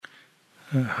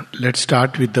Let's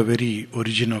start with the very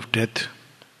origin of death.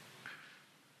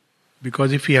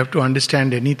 Because if we have to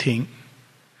understand anything,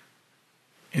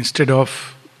 instead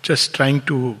of just trying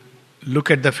to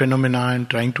look at the phenomena and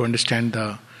trying to understand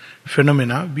the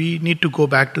phenomena, we need to go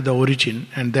back to the origin,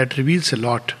 and that reveals a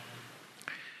lot.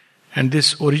 And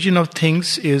this origin of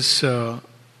things is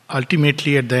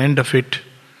ultimately, at the end of it,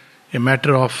 a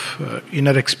matter of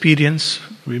inner experience.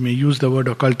 We may use the word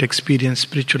occult experience,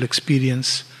 spiritual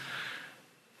experience.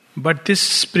 But this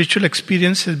spiritual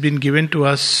experience has been given to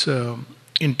us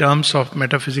in terms of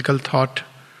metaphysical thought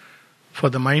for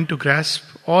the mind to grasp,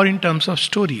 or in terms of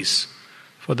stories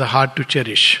for the heart to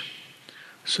cherish.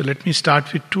 So let me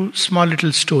start with two small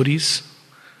little stories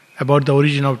about the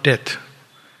origin of death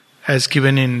as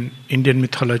given in Indian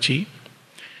mythology.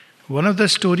 One of the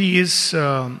story is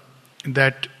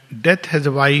that death has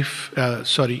a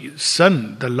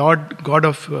sun, the Lord God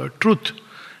of truth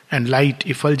and light,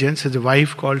 effulgence, has a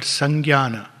wife called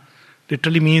Sangyana.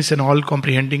 Literally means an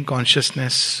all-comprehending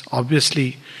consciousness.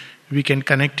 Obviously, we can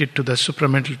connect it to the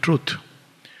supramental truth.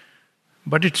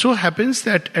 But it so happens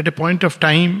that at a point of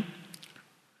time,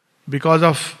 because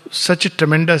of such a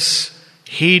tremendous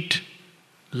heat,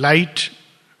 light,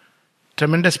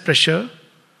 tremendous pressure,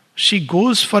 she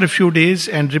goes for a few days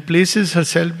and replaces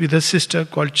herself with a sister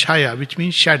called Chaya, which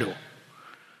means shadow.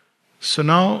 So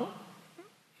now,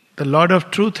 the Lord of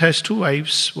Truth has two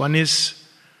wives. One is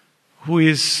who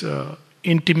is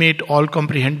intimate,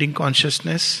 all-comprehending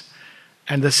consciousness,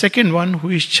 and the second one who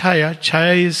is Chaya.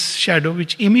 Chaya is shadow,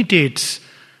 which imitates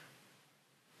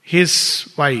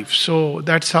his wife. So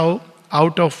that's how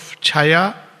out of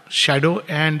Chaya, shadow,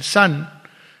 and sun,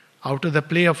 out of the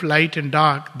play of light and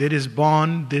dark, there is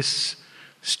born this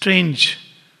strange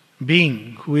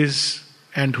being who is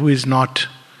and who is not,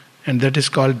 and that is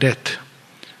called death.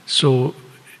 So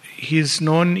he is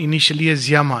known initially as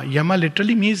Yama. Yama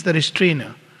literally means the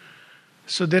restrainer.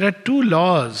 So there are two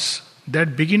laws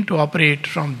that begin to operate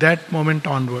from that moment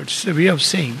onwards. It's a way of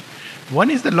saying. One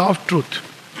is the law of truth,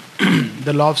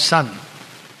 the law of sun.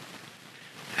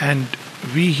 And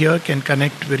we here can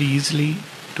connect very easily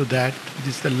to that.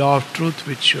 This is the law of truth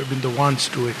which we have been the ones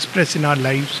to express in our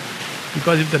lives.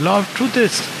 Because if the law of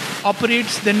truth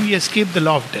operates, then we escape the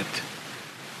law of death.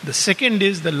 The second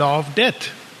is the law of death.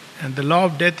 And the law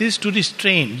of death is to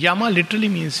restrain. Yama literally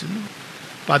means,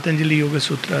 Patanjali Yoga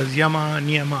Sutras, Yama,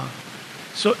 Niyama.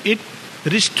 So it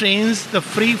restrains the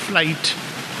free flight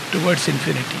towards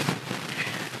infinity.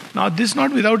 Now this is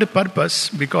not without a purpose,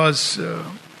 because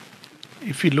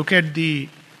if we look at the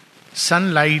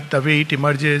sunlight, the way it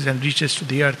emerges and reaches to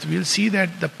the earth, we'll see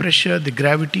that the pressure, the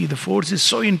gravity, the force is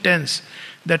so intense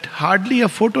that hardly a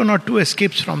photon or two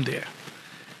escapes from there.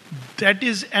 That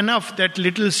is enough, that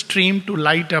little stream, to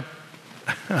light up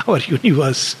our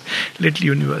universe, little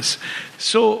universe.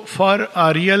 So for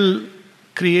a real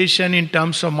creation in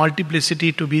terms of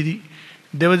multiplicity to be,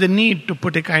 there was a need to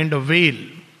put a kind of veil.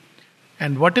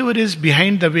 And whatever is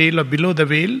behind the veil or below the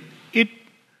veil, it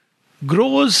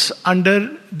grows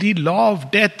under the law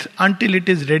of death until it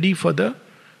is ready for the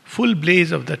full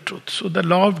blaze of the truth. So the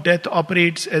law of death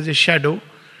operates as a shadow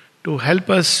to help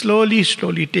us slowly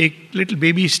take little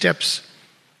baby steps.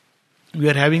 We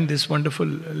are having this wonderful,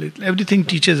 everything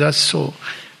teaches us, so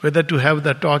whether to have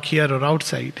the talk here or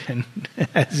outside. And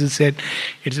as you said,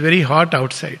 it's very hot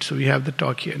outside, so we have the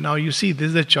talk here. Now you see, this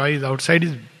is the choice. Outside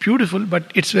is beautiful,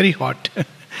 but it's very hot.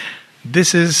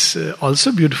 This is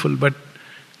also beautiful, but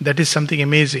that is something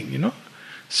amazing,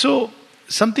 So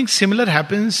something similar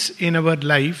happens in our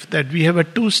life, that we have a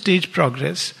two-stage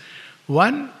progress.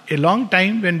 One, a long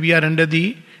time when we are under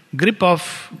the grip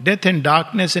of death and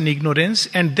darkness and ignorance,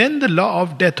 and then the law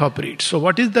of death operates. So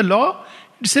what is the law?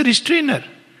 It's a restrainer.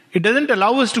 It doesn't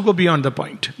allow us to go beyond the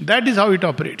point. That is how it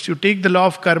operates. You take the law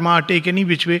of karma, take any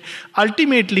which way.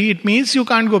 Ultimately, it means you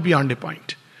can't go beyond a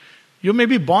point. You may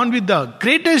be born with the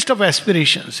greatest of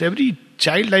aspirations. Every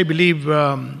child, I believe,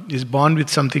 is born with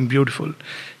something beautiful.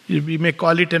 We may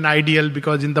call it an ideal,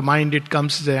 because in the mind it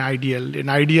comes as an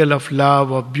ideal of love,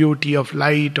 of beauty, of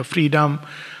light, of freedom,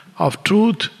 of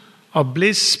truth, of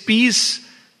bliss, peace.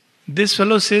 This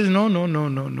fellow says, no,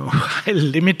 I'll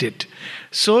limit it.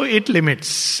 So it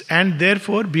limits, and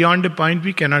therefore beyond a point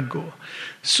we cannot go.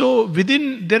 So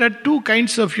there are two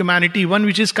kinds of humanity. One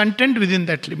which is content within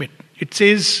that limit. It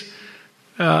says,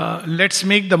 let's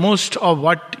make the most of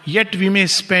what yet we may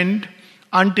spend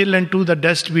until and to the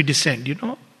dust we descend.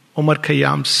 Omar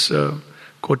Khayyam's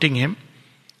quoting him.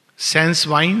 Sans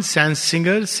wine, sans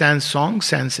singer, sans song,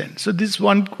 sans end. So this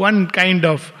one kind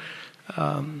of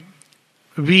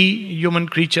we human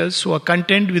creatures who are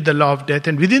content with the law of death,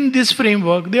 and within this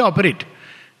framework they operate.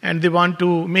 and they want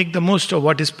to make the most of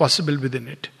what is possible within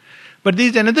it. But there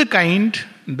is another kind,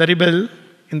 the rebel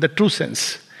in the true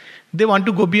sense. They want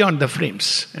to go beyond the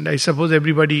frames. And I suppose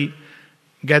everybody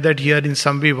gathered here in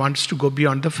some way wants to go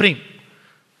beyond the frame.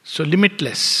 So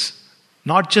limitless,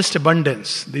 not just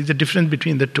abundance. There is a difference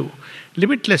between the two.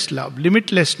 Limitless love,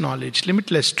 limitless knowledge,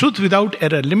 limitless truth without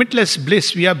error, limitless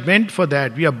bliss. We are meant for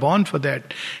that. We are born for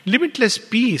that. Limitless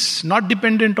peace, not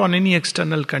dependent on any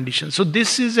external condition. So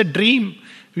this is a dream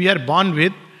we are born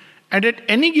with. And at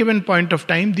any given point of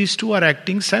time, these two are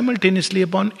acting simultaneously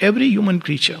upon every human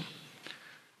creature.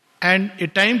 And a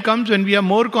time comes when we are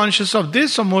more conscious of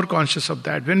this or more conscious of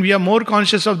that. When we are more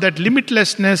conscious of that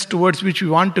limitlessness towards which we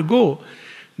want to go,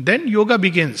 then yoga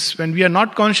begins. When we are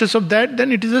not conscious of that,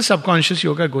 then it is a subconscious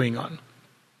yoga going on.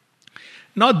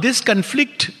 Now this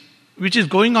conflict which is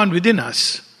going on within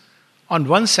us, on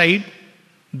one side,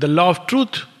 the law of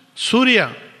truth,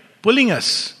 Surya, pulling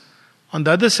us. On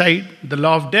the other side, the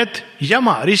law of death,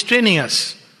 Yama, restraining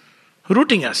us,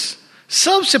 rooting us,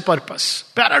 serves a purpose.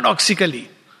 Paradoxically,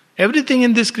 everything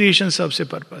in this creation serves a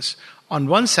purpose. On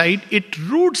one side, it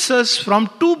roots us from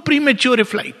too premature a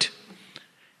flight.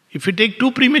 If we take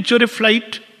too premature a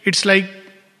flight, it's like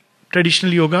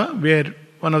traditional yoga, where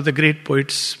one of the great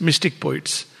poets, mystic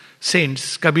poets,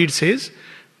 saints, Kabir says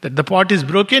that the pot is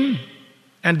broken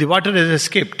and the water has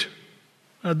escaped.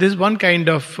 This is one kind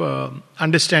of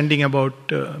understanding about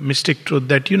mystic truth,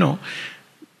 that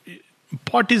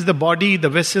pot is the body, the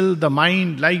vessel, the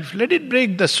mind, life. Let it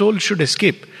break, the soul should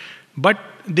escape. But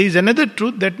there is another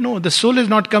truth that no, the soul has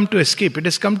not come to escape. It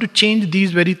has come to change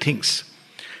these very things.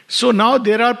 So now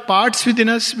there are parts within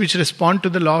us which respond to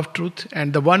the law of truth,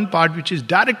 and the one part which is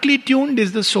directly tuned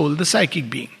is the soul, the psychic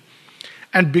being.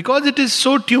 And because it is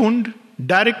so tuned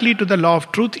directly to the law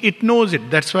of truth, it knows it.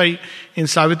 That's why in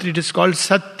Savitri it is called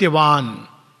Satyavan.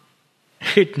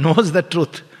 It knows the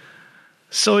truth.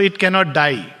 So it cannot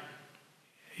die.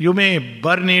 You may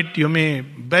burn it, you may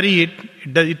bury it,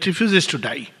 it refuses to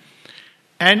die.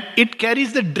 And it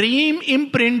carries the dream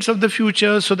imprints of the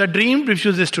future, so the dream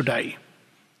refuses to die.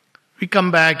 We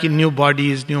come back in new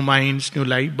bodies, new minds, new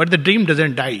life, but the dream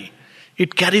doesn't die.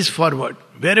 It carries forward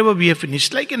wherever we have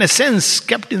finished, like an essence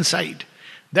kept inside.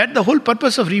 That's the whole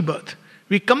purpose of rebirth.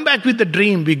 We come back with the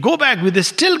dream, we go back with a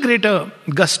still greater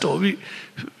gusto. We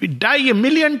die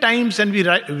 1,000,000 times and we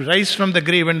rise from the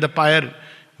grave and the pyre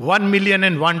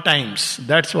 1,000,001 times.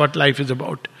 That's what life is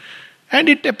about. And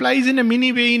it applies in a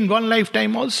mini way in one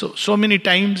lifetime also. So many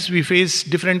times we face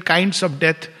different kinds of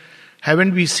death.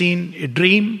 Haven't we seen a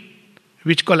dream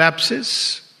which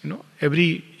collapses?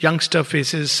 Every youngster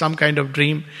faces some kind of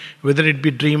dream, whether it be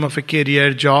dream of a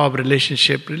career, job,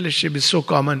 relationship. Relationship is so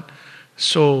common.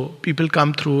 So people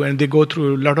come through and they go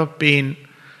through a lot of pain.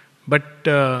 But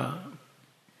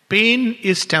pain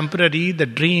is temporary, the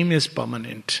dream is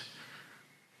permanent.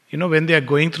 When they are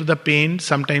going through the pain,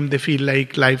 sometimes they feel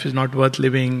like life is not worth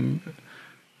living.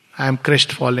 I am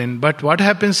crestfallen. But what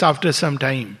happens after some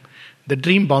time? The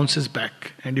dream bounces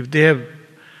back. And if they have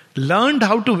learned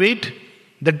how to wait,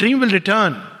 the dream will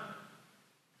return.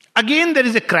 Again there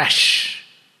is a crash.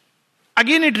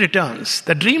 Again it returns.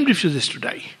 The dream refuses to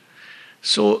die.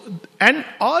 So, and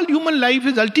all human life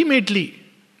is ultimately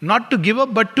not to give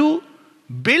up, but to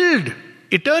build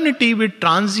eternity with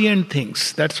transient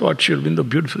things. That's what Sri Aurobindo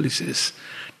beautifully says.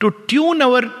 To tune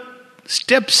our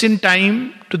steps in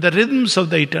time to the rhythms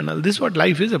of the eternal. This is what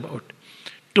life is about.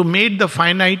 To mate the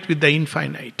finite with the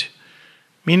infinite.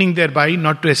 Meaning thereby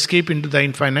not to escape into the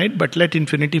infinite, but let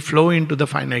infinity flow into the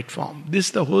finite form. This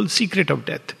is the whole secret of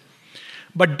death.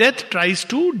 But death tries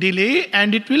to delay,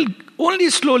 and it will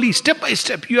only slowly, step by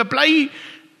step. You apply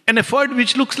an effort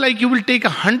which looks like you will take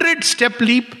 100-step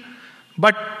leap,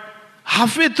 but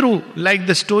halfway through, like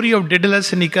the story of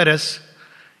Daedalus and Icarus,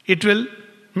 it will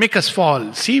make us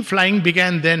fall. See, flying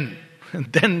began then.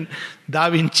 Then Da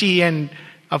Vinci and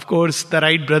of course, the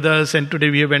Wright brothers, and today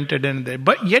we have entered in there.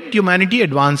 But yet humanity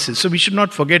advances, so we should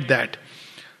not forget that.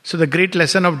 So the great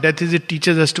lesson of death is it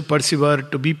teaches us to persevere,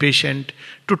 to be patient,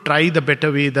 to try the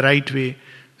better way, the right way.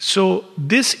 So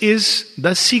this is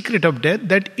the secret of death,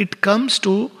 that it comes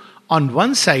to, on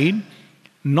one side,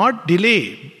 not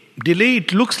delay. Delay,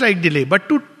 it looks like delay, but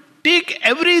to take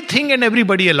everything and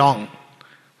everybody along.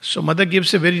 So mother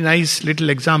gives a very nice little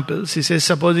example. She says,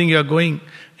 supposing you are going,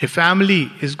 a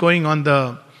family is going on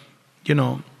the,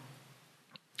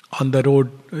 on the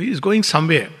road, is going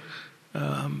somewhere.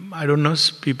 I don't know,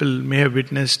 people may have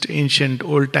witnessed ancient,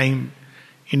 old time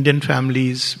Indian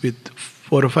families with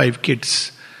 4 or 5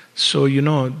 kids. So,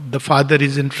 the father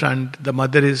is in front, the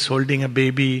mother is holding a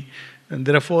baby, And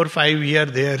there are 4 or 5 here,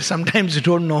 there. Sometimes you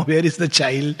don't know where is the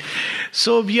child.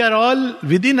 So we are all,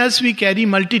 within us we carry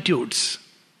multitudes.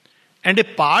 And a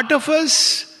part of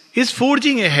us is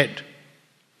forging ahead.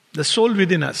 The soul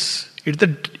within us. It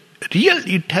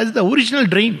has the original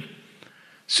dream.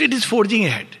 So it is forging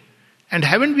ahead. And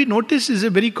haven't we noticed, is a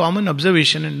very common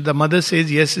observation, and the mother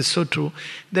says, yes, it's so true,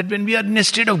 that when we are in a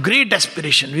state of great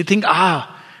aspiration, we think,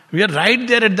 we are right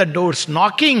there at the doors,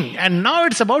 knocking, and now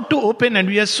it's about to open, and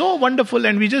we are so wonderful,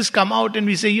 and we just come out and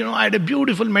we say, I had a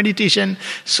beautiful meditation,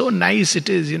 so nice it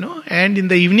is, and in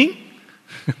the evening,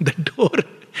 the door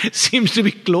seems to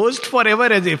be closed forever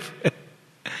as if.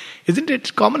 Isn't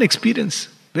it common experience?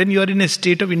 When you are in a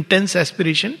state of intense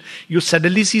aspiration, you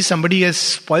suddenly see somebody has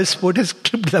spoiled sport, has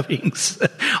clipped the wings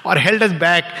or held us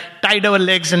back, tied our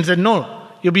legs and said, no,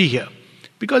 you be here.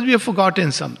 Because we have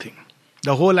forgotten something.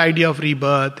 The whole idea of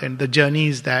rebirth and the journey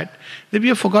is that we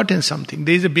have forgotten something.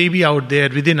 There is a baby out there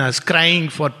within us crying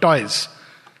for toys.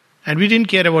 And we didn't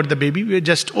care about the baby. We were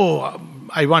just,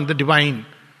 I want the divine.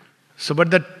 So,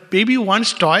 but the baby who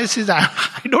wants toys says,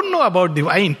 I don't know about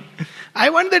divine.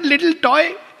 I want that little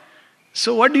toy.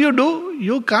 So what do?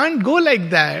 You can't go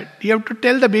like that. You have to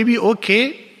tell the baby,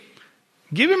 okay,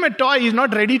 give him a toy. He's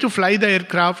not ready to fly the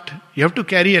aircraft. You have to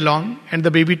carry along, and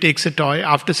the baby takes a toy.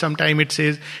 After some time it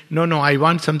says, no, I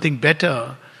want something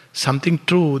better, something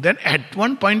true. Then at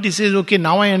one point he says, okay,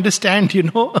 now I understand,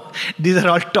 these are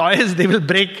all toys, they will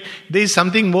break. There is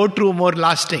something more true, more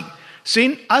lasting. So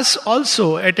in us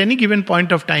also, at any given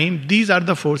point of time, these are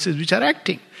the forces which are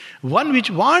acting. One which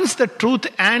wants the truth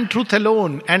and truth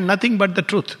alone and nothing but the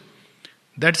truth.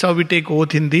 That's how we take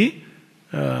oath in the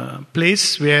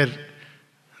place where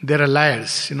there are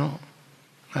liars,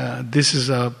 This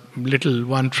is a little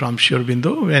one from Sri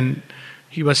Aurobindo when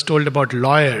he was told about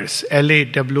lawyers,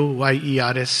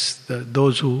 Lawyers,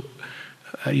 those who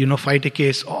fight a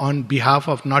case on behalf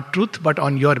of not truth but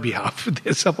on your behalf.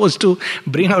 They're supposed to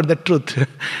bring out the truth.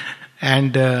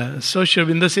 And so Sri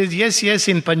Aurobindo says, yes,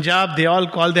 in Punjab they all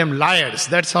call them liars.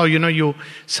 That's how, you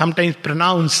sometimes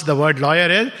pronounce the word lawyer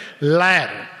as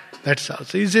liar. That's how.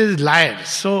 So he says liars.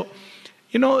 So,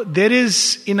 there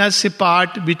is in us a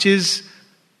part which is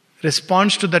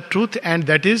response to the truth, and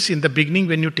that is in the beginning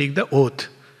when you take the oath.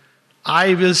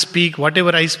 I will speak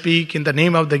whatever I speak in the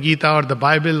name of the Gita or the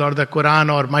Bible or the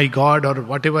Quran or my God or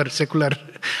whatever secular.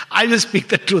 I will speak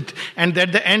the truth, and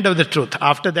that's the end of the truth.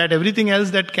 After that, everything else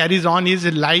that carries on is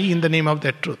a lie in the name of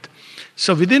that truth.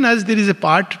 So within us there is a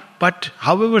part, but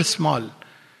however small,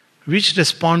 which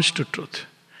responds to truth.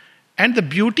 And the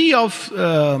beauty of,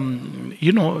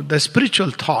 the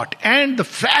spiritual thought and the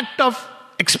fact of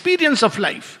experience of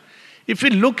life. If we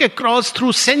look across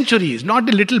through centuries, not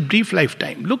a little brief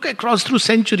lifetime, look across through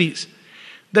centuries,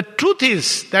 the truth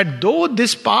is that though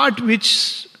this part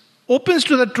which opens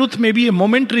to the truth may be a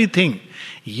momentary thing,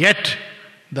 yet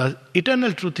the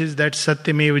eternal truth is that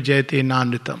Satyameva Jayate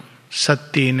Nanritam,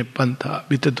 Satyena Pantha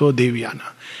Vitato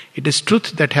Devyana. It is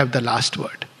truth that have the last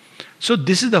word. So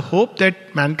this is the hope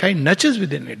that mankind nurtures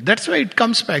within it. That's why it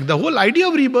comes back. The whole idea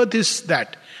of rebirth is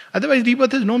that. Otherwise,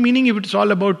 rebirth has no meaning if it's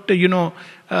all about,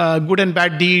 good and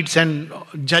bad deeds and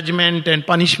judgment and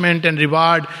punishment and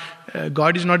reward.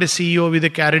 God is not a CEO with a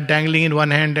carrot dangling in one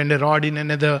hand and a rod in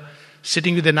another,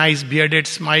 sitting with a nice bearded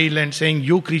smile and saying,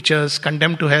 you creatures,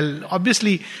 condemned to hell.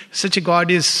 Obviously, such a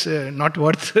God is not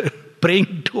worth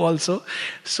praying to also.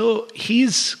 So, he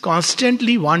is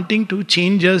constantly wanting to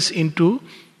change us into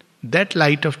that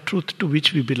light of truth to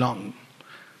which we belong.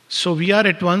 So we are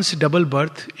at once double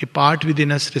birth, a part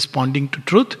within us responding to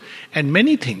truth, and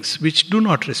many things which do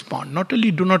not respond. Not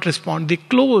only do not respond, they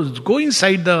close, go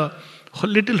inside the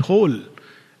little hole,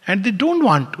 and they don't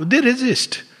want to, they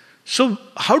resist. So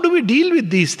how do we deal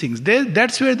with these things?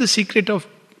 That's where the secret of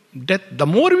death. The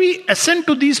more we ascend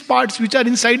to these parts which are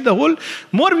inside the hole,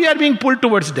 more we are being pulled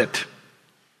towards death.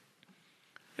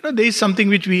 There is something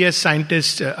which we as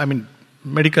scientists,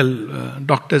 medical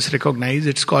doctors recognize.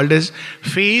 It's called as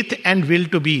faith and will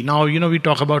to be. Now, we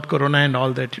talk about corona and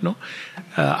all that,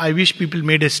 I wish people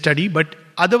made a study, but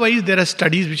otherwise there are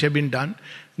studies which have been done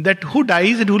that who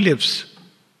dies and who lives.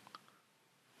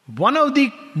 One of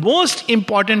the most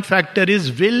important factor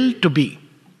is will to be.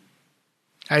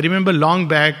 I remember long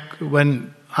back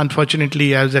when,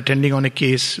 unfortunately, I was attending on a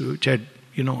case which had,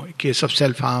 a case of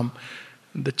self-harm.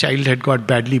 The child had got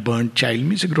badly burnt. Child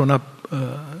means a grown-up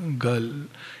girl.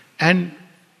 And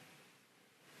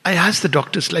I asked the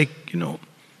doctors,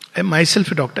 I'm myself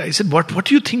a doctor. I said, what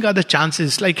do you think are the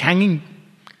chances? Like hanging.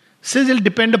 Says it'll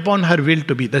depend upon her will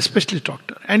to be, the specialist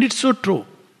doctor. And it's so true.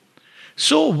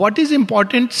 So what is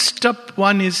important? Step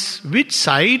one is which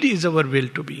side is our will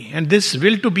to be. And this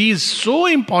will to be is so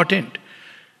important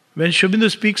When Sri Aurobindo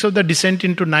speaks of the descent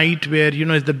into night, where,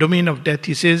 is the domain of death,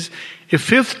 he says, a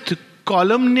fifth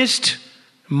columnist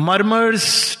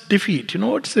murmurs defeat.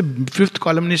 What's the fifth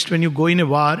columnist when you go in a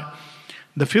war?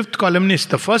 The fifth columnist,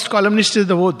 the first columnist is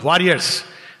the warriors.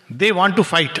 They want to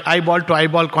fight, eyeball to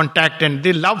eyeball contact, and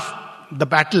they love the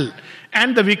battle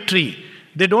and the victory.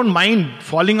 They don't mind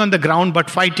falling on the ground but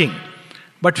fighting.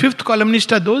 But fifth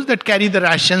columnist are those that carry the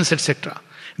rations, etc.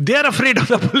 They are afraid of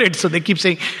the bullet, so they keep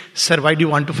saying, "Sir, why do you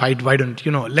want to fight? Why don't,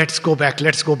 let's go back,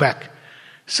 let's go back."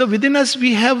 So within us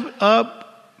we have a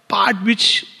part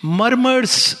which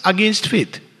murmurs against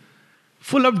faith,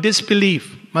 full of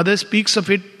disbelief. Mother speaks of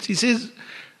it. She says,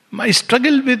 my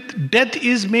struggle with death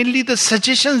is mainly the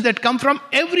suggestions that come from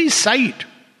every side.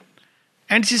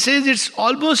 And she says it's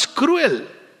almost cruel.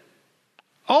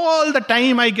 All the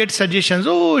time I get suggestions.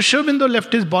 Oh, Sri Aurobindo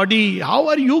left his body. How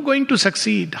are you going to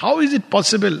succeed? How is it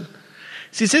possible?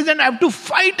 She says, then I have to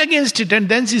fight against it. And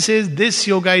then she says, this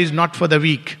yoga is not for the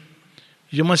weak.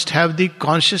 You must have the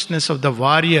consciousness of the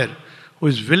warrior who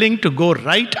is willing to go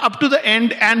right up to the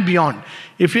end and beyond.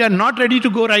 If we are not ready to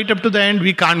go right up to the end,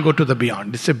 we can't go to the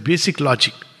beyond. It's a basic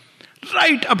logic.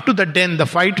 Right up to the den, the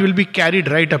fight will be carried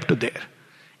right up to there.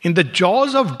 In the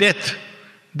jaws of death,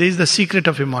 there is the secret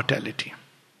of immortality.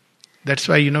 That's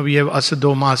why, we have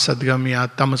asadoma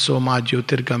sadgamya, tamasoma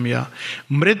jyotirgamya,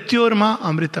 mrityorma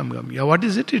amritam gamya. What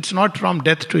is it? It's not from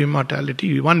death to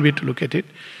immortality, one way to look at it,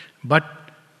 but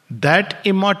that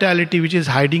immortality which is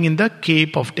hiding in the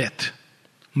cape of death.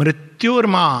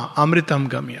 Mrityorma amritam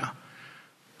gamya.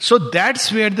 So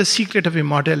that's where the secret of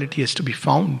immortality is to be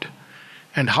found.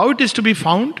 And how it is to be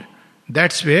found?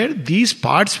 That's where these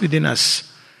parts within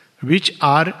us, which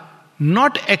are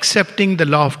not accepting the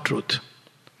law of truth,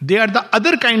 they are the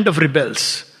other kind of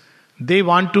rebels. They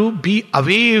want to be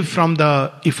away from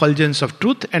the effulgence of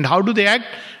truth. And how do they act?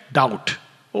 Doubt.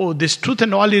 Oh, this truth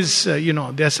and all is,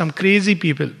 there are some crazy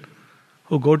people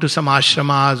who go to some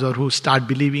ashramas or who start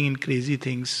believing in crazy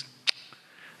things.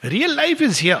 Real life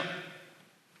is here.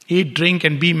 Eat, drink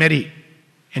and be merry.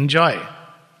 Enjoy.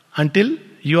 Until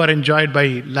you are enjoyed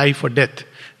by life or death.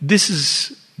 This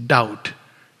is doubt.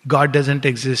 God doesn't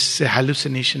exist, it's a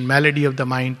hallucination, malady of the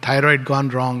mind, thyroid gone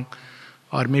wrong,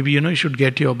 or maybe you should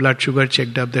get your blood sugar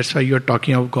checked up, that's why you're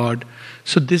talking of God.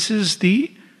 So this is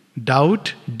the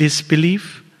doubt,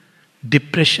 disbelief,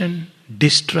 depression,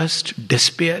 distrust,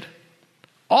 despair.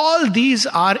 All these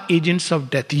are agents of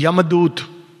death. Yamadut.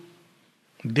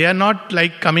 They are not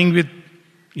like coming with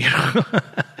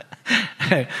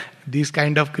these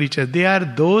kind of creatures. They are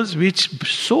those which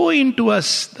sow into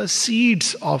us the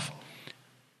seeds of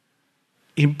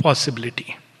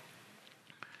impossibility.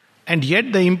 And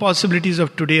yet the impossibilities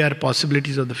of today are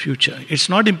possibilities of the future. It's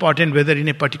not important whether in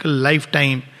a particular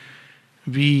lifetime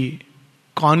we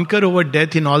conquer over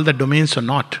death in all the domains or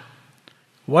not.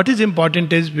 What is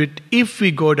important is if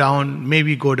we go down, may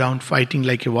we go down fighting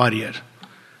like a warrior.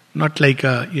 Not like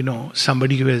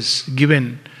somebody who has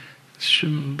given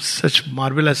such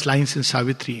marvelous lines in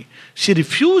Savitri. She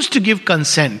refused to give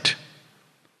consent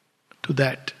to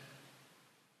that.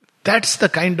 That's the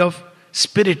kind of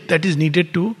spirit that is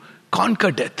needed to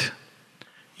conquer death.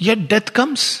 Yet death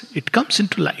comes. It comes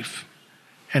into life.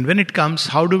 And when it comes,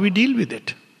 how do we deal with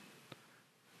it?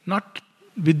 Not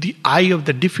with the eye of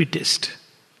the defeatist,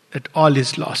 that all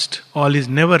is lost. All is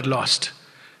never lost.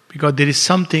 Because there is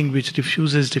something which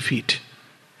refuses defeat.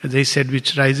 As I said,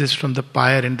 which rises from the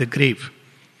pyre and the grave.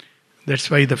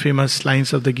 That's why the famous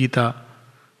lines of the Gita.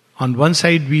 On one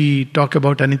side we talk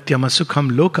about anityam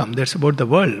asukham lokam, that's about the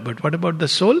world. But what about the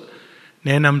soul?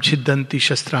 Nenam chiddanti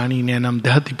shastrani nenam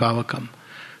dahati pavakam.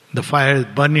 The fire,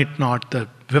 burn it not, the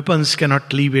weapons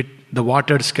cannot leave it, the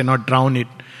waters cannot drown it,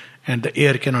 and the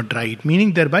air cannot dry it.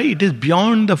 Meaning thereby it is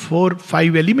beyond the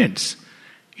 4-5 elements.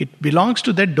 It belongs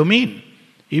to that domain.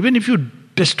 Even if you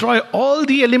destroy all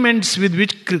the elements with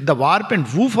which the warp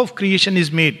and woof of creation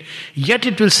is made, yet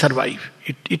it will survive.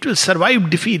 It will survive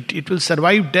defeat. It will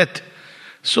survive death.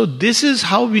 So this is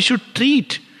how we should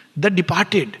treat the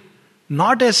departed.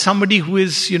 Not as somebody who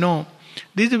is,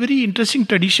 there's a very interesting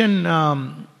tradition.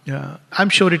 I'm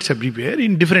sure it's everywhere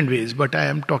in different ways, but I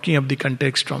am talking of the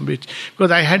context from which,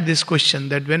 because I had this question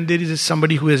that when there is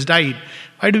somebody who has died,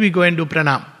 why do we go and do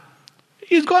pranam?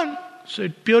 He's gone. So a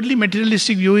purely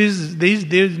materialistic view is there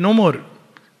is no more.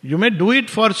 You may do it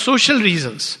for social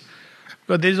reasons.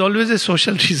 Because there is always a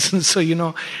social reason.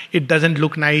 So, it doesn't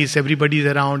look nice, everybody is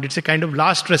around. It's a kind of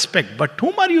last respect. But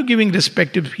whom are you giving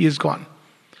respect if he is gone?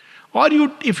 Or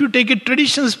if you take a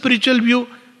traditional spiritual view,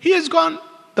 he is gone.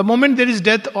 The moment there is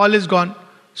death, all is gone.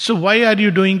 So why are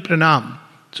you doing pranam?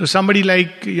 So somebody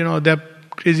like, there are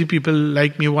crazy people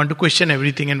like me who want to question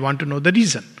everything and want to know the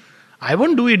reason. I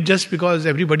won't do it just because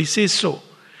everybody says so.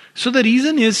 So the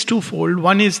reason is twofold.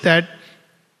 One is that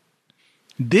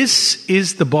this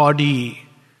is the body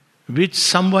which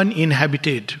someone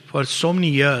inhabited for so many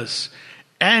years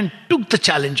and took the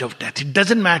challenge of death. It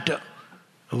doesn't matter,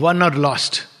 won or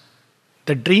lost.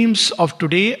 The dreams of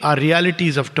today are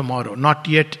realities of tomorrow, not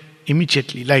yet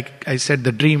immediately. Like I said,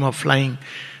 the dream of flying,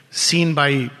 seen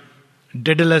by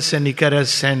Daedalus and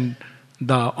Icarus and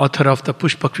the author of the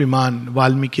Pushpak Viman,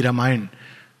 Valmiki Ramayana,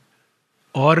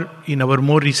 or in our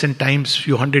more recent times,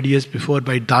 few hundred years before,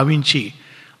 by Da Vinci,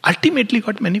 ultimately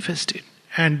got manifested.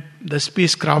 And the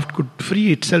spacecraft could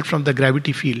free itself from the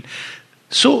gravity field.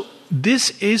 So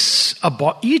this is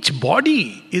each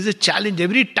body is a challenge.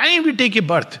 Every time we take a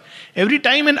birth, every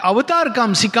time an avatar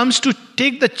comes, he comes to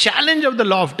take the challenge of the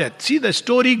law of death. See, the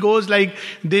story goes like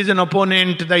there's an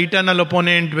opponent, the eternal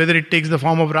opponent, whether it takes the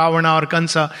form of Ravana or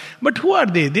Kansa. But who are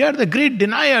they? They are the great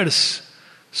deniers.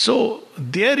 So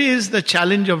there is the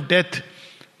challenge of death.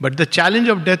 But the challenge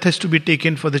of death has to be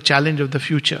taken for the challenge of the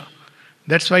future.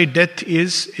 That's why death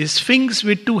is a sphinx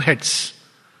with two heads.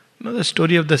 You know the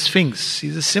story of the Sphinx.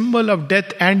 He's a symbol of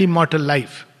death and immortal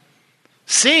life.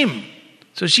 Same.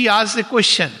 So she asks a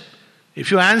question.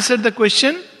 If you answer the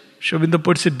question, Sri Aurobindo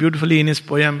puts it beautifully in his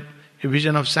poem, A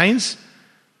Vision of Science,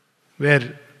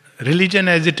 where religion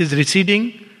as it is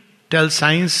receding tells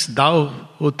science, thou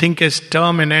who thinkest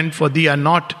term and end for thee are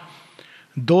not.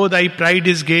 Though thy pride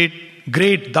is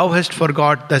great, thou hast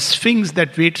forgot the Sphinx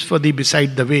that waits for thee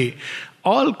beside the way.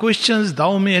 All questions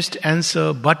thou mayest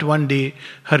answer, but one day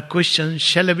her questions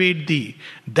shall await thee.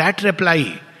 That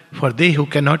reply for they who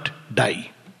cannot die.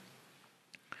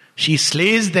 She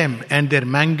slays them, and their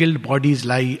mangled bodies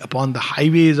lie upon the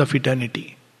highways of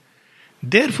eternity.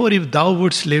 Therefore, if thou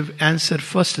wouldst live, answer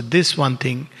first this one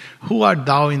thing: who art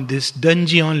thou in this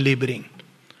dungeon laboring?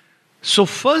 So,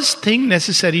 first thing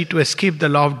necessary to escape the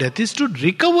law of death is to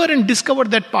recover and discover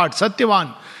that part,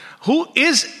 Satyavan, who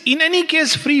is in any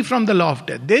case free from the law of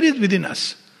death. There is within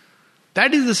us.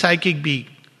 That is the psychic being.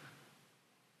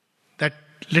 That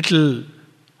little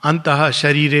Antaha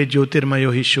Sharire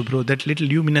Jyotirmayo Hi Shubhro, that little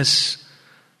luminous.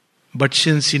 But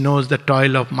since she knows the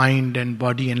toil of mind and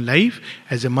body and life,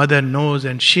 as a mother knows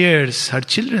and shares her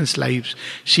children's lives,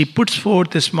 she puts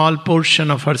forth a small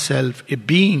portion of herself, a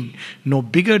being no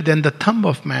bigger than the thumb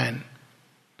of man,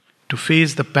 to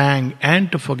face the pang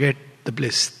and to forget the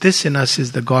bliss. This in us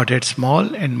is the Godhead,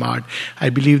 small and marred. I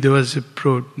believe there was a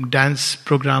dance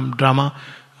program, drama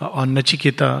on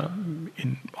Nachiketa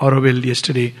in Auroville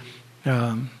yesterday.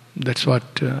 That's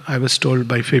what I was told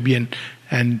by Fabian,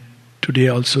 and today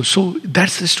also. So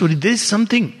that's the story. There is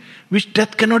something which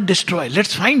death cannot destroy.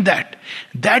 Let's find that.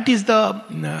 That is the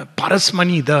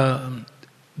Parasmani,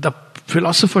 the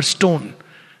philosopher's stone,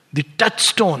 the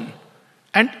touchstone.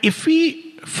 And if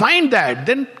we find that,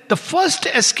 then the first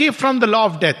escape from the law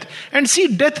of death. And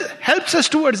see, death helps us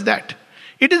towards that.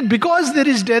 It is because there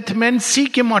is death, men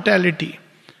seek immortality.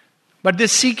 But they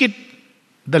seek it,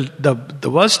 the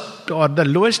worst or the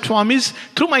lowest form is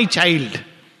through my child.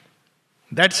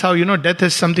 That's how, death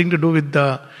has something to do with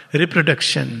the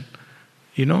reproduction,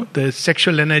 the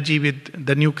sexual energy with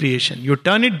the new creation. You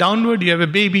turn it downward, you have a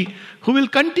baby who will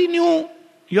continue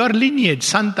your lineage,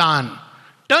 Santan.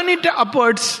 Turn it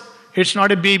upwards, it's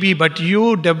not a baby, but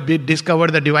you discover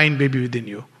the divine baby within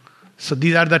you. So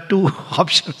these are the two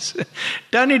options.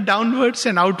 Turn it downwards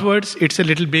and outwards, it's a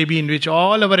little baby in which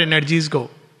all our energies go.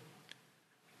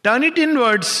 Turn it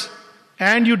inwards,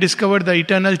 and you discover the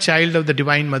eternal child of the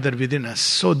Divine Mother within us.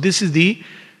 So this is the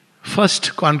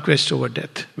first conquest over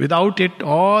death. Without it,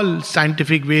 all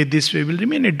scientific way, this way will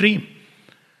remain a dream.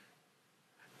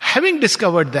 Having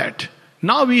discovered that,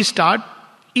 now we start,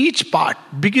 each part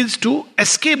begins to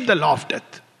escape the law of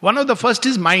death. One of the first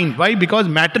is mind. Why? Because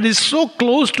matter is so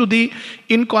close to the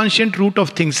inconscient root of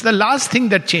things. The last thing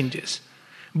that changes.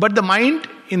 But the mind,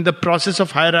 in the process of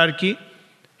hierarchy,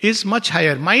 is much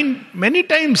higher. Mind many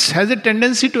times has a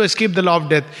tendency to escape the law of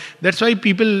death. That's why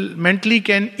people mentally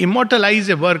can immortalize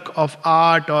a work of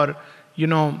art or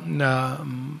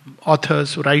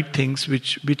authors who write things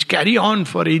which carry on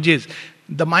for ages.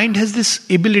 The mind has this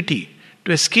ability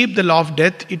to escape the law of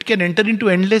death. It can enter into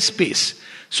endless space.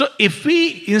 So if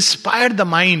we inspire the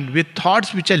mind with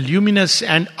thoughts which are luminous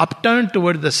and upturned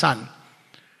toward the sun,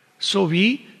 so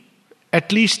we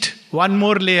at least one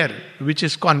more layer which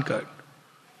is conquered.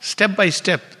 Step by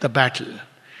step, the battle.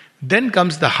 Then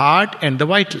comes the heart and the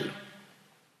vital.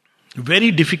 Very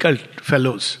difficult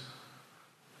fellows.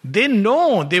 They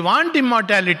know, they want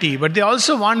immortality, but they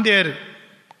also want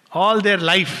all their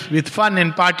life with fun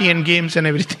and party and games and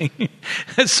everything.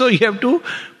 So you have to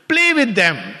play with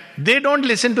them. They don't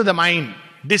listen to the mind.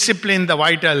 discipline the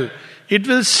vital, it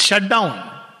will shut down.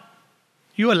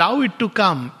 You allow it to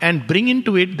come and bring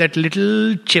into it that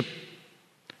little chip.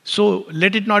 So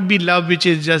let it not be love which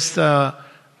is just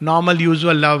normal,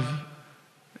 usual love.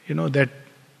 That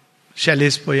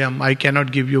Shelley's poem, I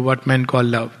cannot give you what men call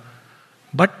love.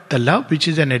 But the love which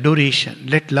is an adoration.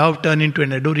 Let love turn into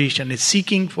an adoration. It's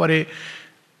seeking for a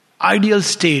ideal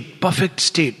state, perfect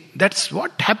state. That's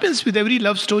what happens with every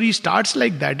love story. Starts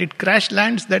like that. It crash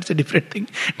lands, that's a different thing.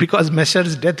 Because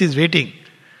Messiah's death is waiting.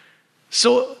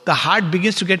 So the heart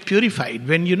begins to get purified.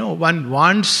 When one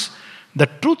wants the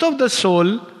truth of the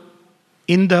soul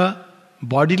in the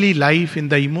bodily life, in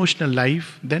the emotional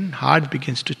life, then heart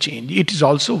begins to change. It is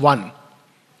also one.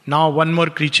 Now one more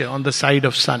creature on the side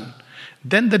of sun.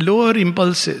 Then the lower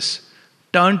impulses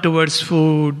turn towards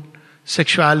food,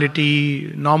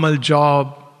 sexuality, normal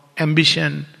job,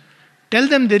 ambition. Tell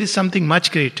them there is something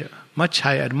much greater, much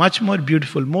higher, much more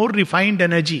beautiful, more refined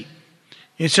energy.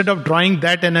 Instead of drawing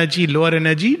that energy, lower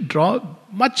energy, draw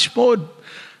much more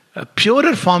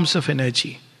purer forms of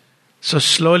energy. So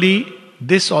slowly,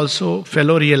 this also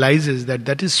fellow realizes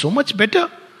that is so much better.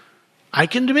 I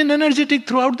can remain energetic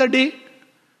throughout the day.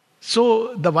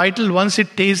 So the vital, once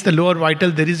it tastes the lower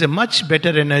vital, there is a much better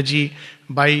energy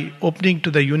by opening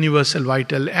to the universal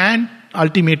vital, and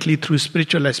ultimately through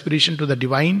spiritual aspiration to the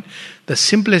divine. The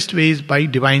simplest way is by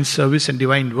divine service and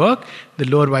divine work. The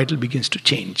lower vital begins to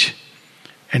change.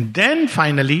 And then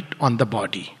finally on the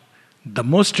body. The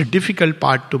most difficult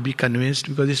part to be convinced,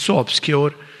 because it's so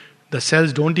obscure. The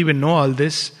cells don't even know all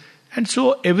this. And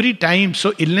so every time,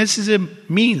 so illness is a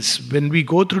means. When we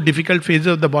go through difficult phases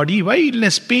of the body, why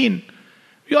illness? Pain.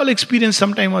 We all experience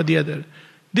sometime or the other.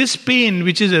 This pain,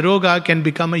 which is a roga, can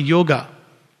become a yoga.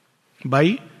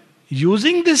 By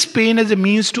using this pain as a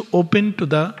means to open to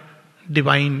the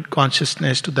divine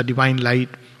consciousness, to the divine light.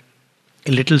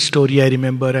 A little story I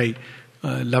remember, I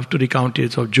love to recount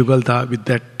it, of Jugalta. With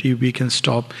that we can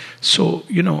stop. So,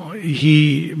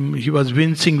 he was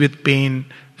wincing with pain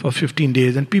for 15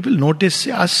 days, and people noticed,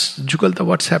 asked Jugalta,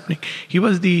 what's happening? He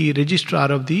was the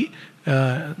registrar of the Sri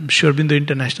Aurobindo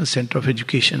International Center of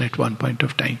Education at one point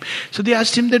of time. So they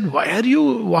asked him that, why are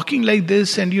you walking like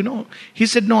this? And he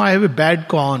said, no, I have a bad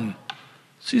corn.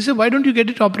 So he said, why don't you get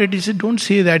it operated? He said, don't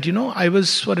say that. I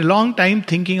was for a long time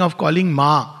thinking of calling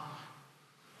Ma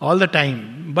all the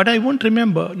time, but I won't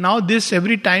remember. Now this,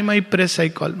 every time I press, I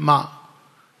call Ma.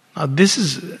 Now this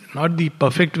is not the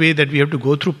perfect way that we have to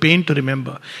go through pain to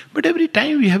remember. But every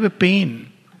time we have a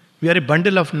pain, we are a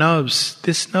bundle of nerves.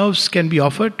 These nerves can be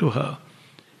offered to her.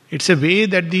 It's a way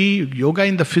that the yoga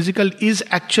in the physical is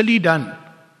actually done.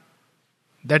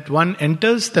 That one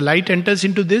enters, the light enters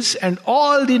into this, and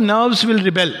all the nerves will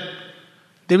rebel.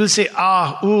 They will say,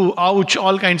 ooh, ouch,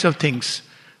 all kinds of things.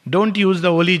 Don't use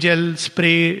the holy gel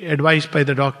spray advised by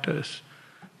the doctors.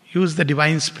 Use the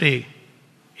divine spray.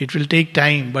 It will take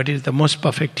time, but it is the most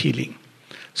perfect healing.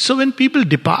 So when people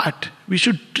depart, we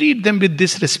should treat them with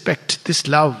this respect, this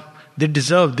love they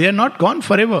deserve. They are not gone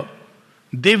forever.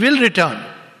 They will return.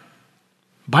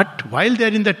 But while they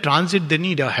are in the transit, they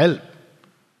need our help.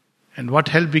 And what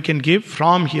help we can give?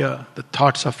 From here, the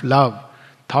thoughts of love,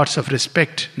 thoughts of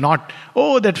respect. Not,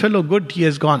 oh, that fellow good, he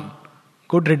has gone.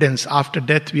 Good riddance. After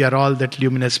death, we are all that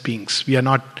luminous beings. We are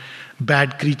not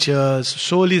bad creatures.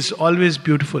 Soul is always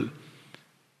beautiful.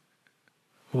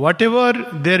 Whatever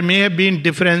there may have been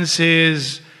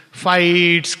differences,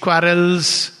 fights,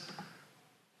 quarrels,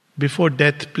 before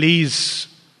death, please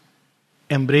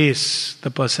embrace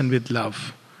the person with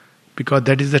love. Because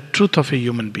that is the truth of a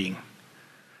human being.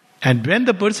 And when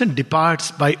the person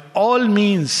departs, by all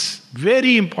means,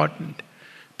 very important.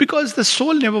 Because the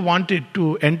soul never wanted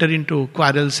to enter into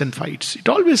quarrels and fights. It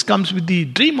always comes with the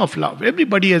dream of love.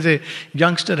 Everybody as a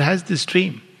youngster has this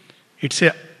dream. It's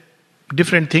a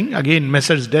different thing. Again,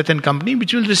 Messrs. Death and Company,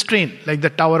 which will restrain, like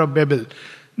the Tower of Babel.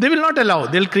 They will not allow.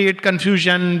 They'll create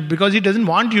confusion because he doesn't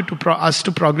want you us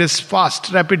to progress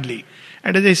fast, rapidly.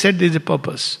 And as I said, there is a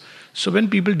purpose. So when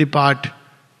people depart,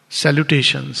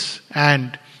 salutations,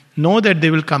 and know that they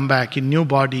will come back in new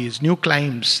bodies, new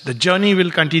climbs. The journey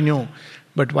will continue.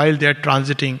 But while they are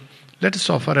transiting, let us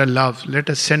offer a love. Let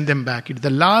us send them back. It's the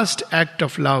last act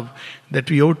of love that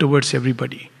we owe towards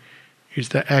everybody. It's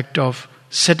the act of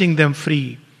setting them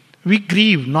free. We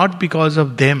grieve not because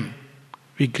of them.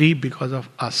 We grieve because of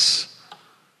us.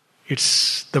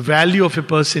 It's the value of a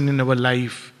person in our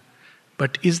life.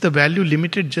 But is the value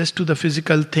limited just to the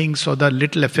physical things or the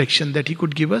little affection that he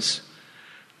could give us?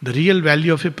 The real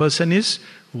value of a person is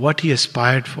what he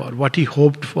aspired for, what he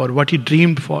hoped for, what he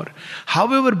dreamed for.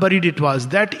 However buried it was,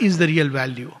 that is the real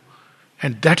value.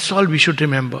 And that's all we should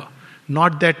remember.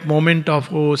 Not that moment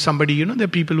of, oh, somebody, there are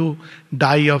people who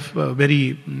die of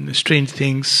very strange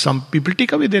things. Some people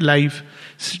take away their life.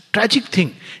 It's a tragic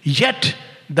thing. Yet,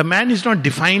 the man is not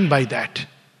defined by that.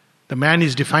 The man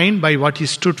is defined by what he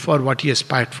stood for, what he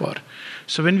aspired for.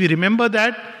 So when we remember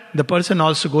that, the person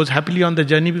also goes happily on the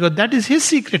journey because that is his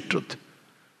secret truth.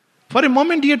 For a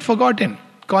moment he had forgotten.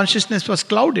 Consciousness was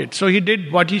clouded. So he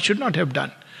did what he should not have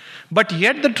done. But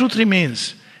yet the truth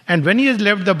remains. And when he has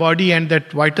left the body and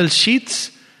that vital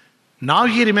sheaths, now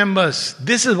he remembers,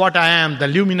 this is what I am, the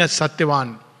luminous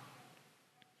Satyavan.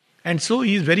 And so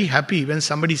he is very happy when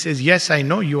somebody says, yes, I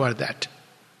know you are that.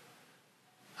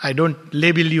 I don't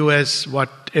label you as what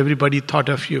everybody thought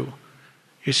of you.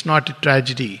 It's not a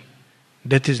tragedy.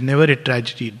 Death is never a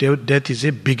tragedy. Death is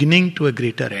a beginning to a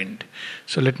greater end.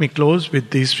 So let me close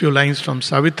with these few lines from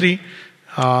Savitri.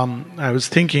 I was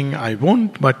thinking I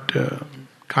won't, but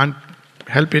can't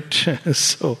help it.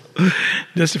 So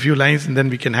just a few lines and then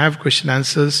we can have question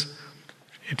answers.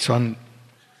 It's on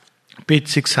page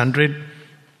 600.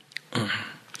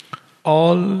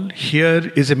 All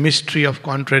here is a mystery of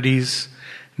contraries.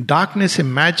 Darkness a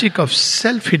magic of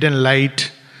self-hidden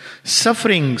light.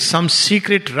 Suffering some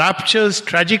secret rapture's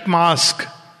tragic mask.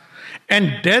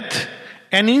 And death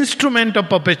an instrument of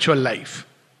perpetual life.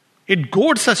 It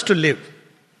goads us to live.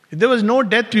 If there was no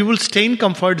death, we will stay in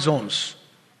comfort zones.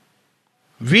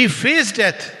 We face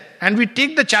death and we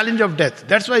take the challenge of death.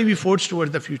 That's why we forge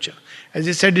towards the future. As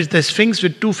I said, it's the Sphinx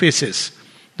with two faces.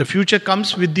 The future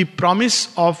comes with the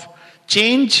promise of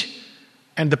change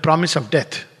and the promise of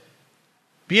death.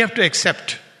 We have to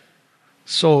accept.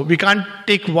 So we can't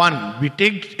take one. We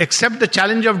accept the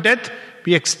challenge of death,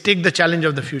 we take the challenge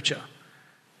of the future.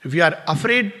 If we are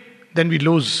afraid, then we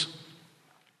lose.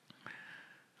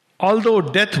 Although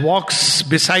death walks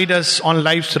beside us on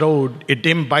life's road, a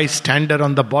dim bystander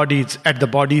on the bodies at the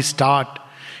body's start,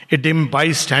 a dim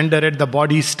bystander at the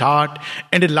body's start,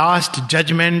 and a last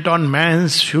judgment on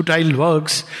man's futile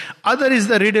works, other is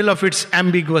the riddle of its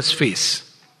ambiguous face.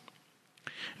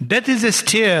 Death is a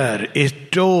stair, a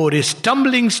door, a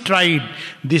stumbling stride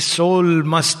the soul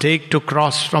must take to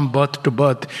cross from birth to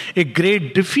birth. A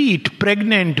great defeat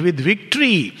pregnant with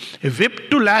victory, a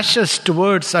whip to lash us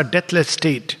towards a deathless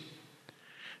state.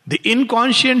 The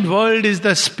inconscient world is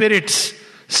the spirit's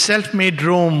self-made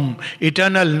room,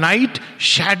 eternal night,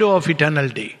 shadow of eternal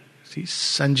day. See,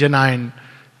 Sanjana and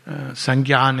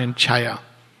Sangyan and Chaya.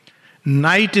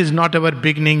 Night is not our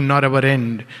beginning nor our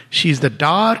end. She is the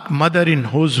dark mother in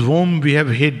whose womb we have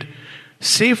hid.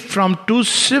 Safe from too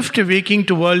swift waking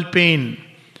to world pain,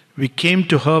 we came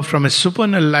to her from a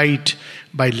supernal light.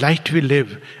 By light we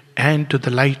live, and to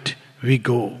the light we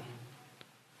go.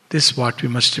 This is what we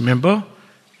must remember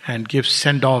and give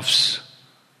send-offs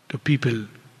to people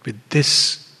with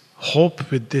this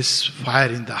hope, with this fire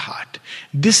in the heart.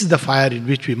 This is the fire in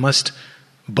which we must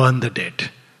burn the dead.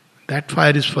 That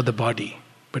fire is for the body,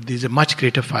 but there is a much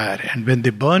greater fire. And when they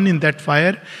burn in that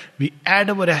fire, we add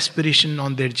our aspiration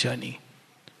on their journey.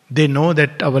 They know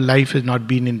that our life has not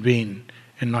been in vain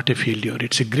and not a failure.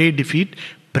 It's a great defeat,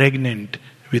 pregnant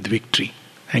with victory.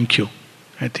 Thank you.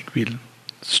 I think we'll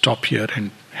stop here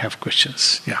and have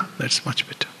questions. Yeah, that's much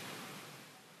better.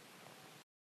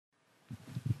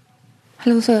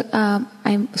 Hello, sir.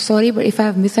 I'm sorry, but if I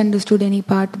have misunderstood any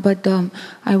part, but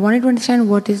I wanted to understand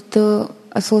what is the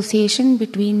association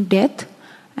between death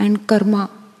and karma.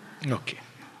 Okay.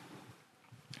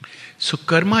 So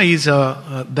karma is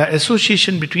the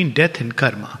association between death and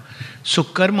karma. So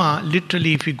karma,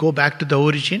 literally, if we go back to the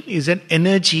origin, is an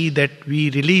energy that we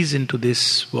release into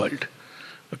this world.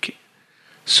 Okay.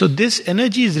 So this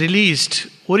energy is released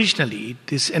originally.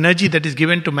 This energy that is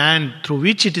given to man through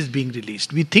which it is being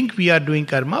released. We think we are doing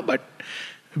karma, but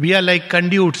we are like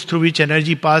conduits through which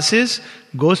energy passes,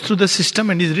 goes through the system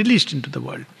and is released into the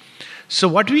world. So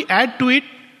what we add to it,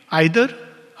 either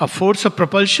a force of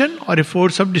propulsion or a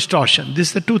force of distortion.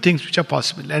 These are the two things which are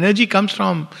possible. Energy comes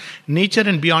from nature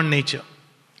and beyond nature.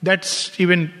 That's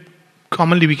even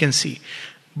commonly we can see.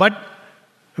 But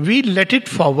we let it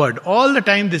forward. All the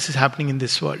time this is happening in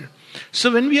this world.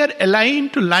 So when we are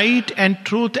aligned to light and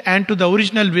truth and to the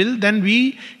original will, then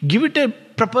we give it a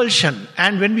propulsion.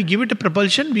 And when we give it a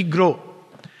propulsion, we grow.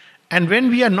 And when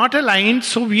we are not aligned,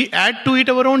 so we add to it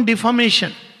our own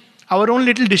deformation, our own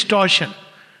little distortion.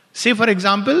 Say for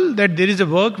example, that there is a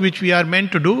work which we are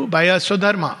meant to do by a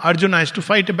Swadharma. Arjuna has to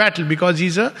fight a battle because he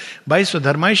is by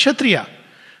Swadharma is Kshatriya.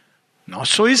 Now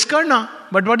so is Karna.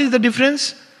 But what is the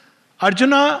difference?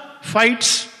 Arjuna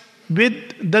fights with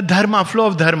the dharma, flow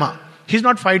of dharma. He's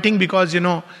not fighting because,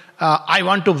 I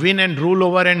want to win and rule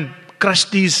over and crush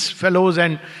these fellows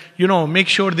and, make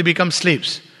sure they become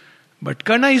slaves. But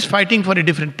Karna is fighting for a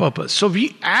different purpose. So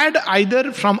we add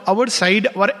either from our side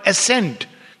our assent,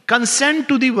 consent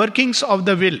to the workings of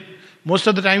the will. Most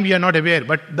of the time we are not aware,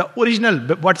 but the original,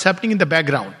 what's happening in the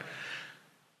background.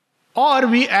 Or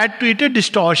we add to it a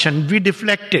distortion, we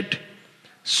deflect it.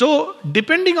 So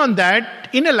depending on that,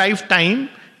 in a lifetime,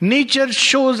 nature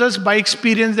shows us by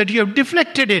experience that you have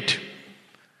deflected it.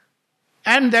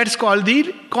 And that's called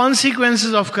the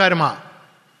consequences of karma.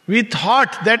 We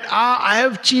thought that, I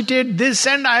have cheated this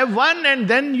and I have won, and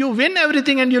then you win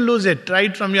everything and you lose it.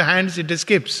 Right from your hands it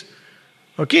escapes.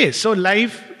 Okay, so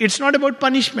life, it's not about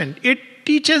punishment. It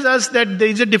teaches us that there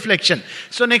is a deflection.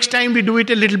 So next time we do it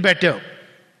a little better.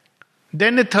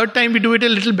 Then a third time we do it a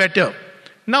little better.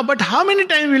 Now, but how many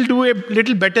times we'll do a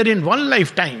little better in one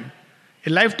lifetime? A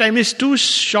lifetime is too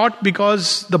short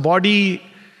because the body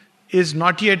is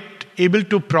not yet able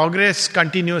to progress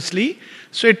continuously.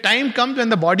 So a time comes when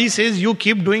the body says, you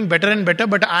keep doing better and better,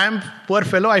 but I am poor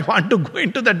fellow, I want to go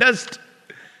into the dust.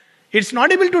 It's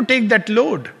not able to take that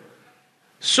load.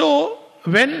 So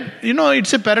when,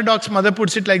 it's a paradox, mother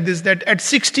puts it like this, that at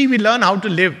 60 we learn how to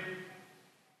live.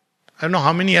 I don't know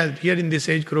how many are here in this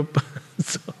age group.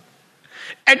 So,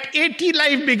 at 80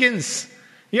 life begins.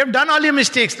 You have done all your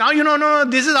mistakes. Now you know, no,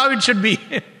 this is how it should be.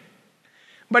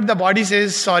 But the body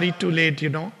says, sorry, too late,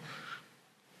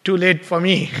 Too late for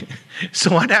me.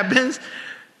 So what happens?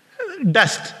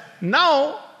 Dust.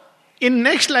 Now, in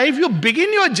next life, you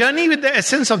begin your journey with the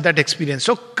essence of that experience.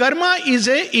 So karma is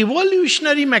a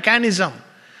evolutionary mechanism.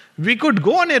 We could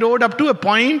go on a road up to a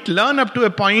point, learn up to a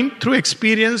point through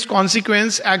experience,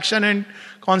 consequence, action and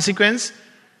consequence.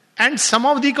 And some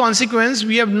of the consequence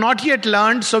we have not yet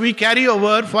learned, so we carry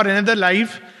over for another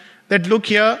life. That look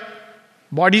here,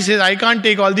 body says, I can't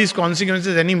take all these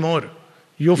consequences anymore.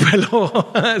 You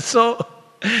fellow.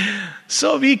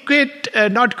 So we quit,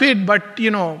 not quit, but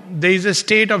there is a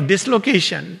state of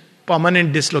dislocation,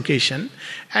 permanent dislocation,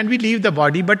 and we leave the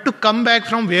body, but to come back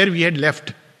from where we had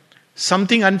left.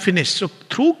 Something unfinished. So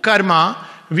through karma,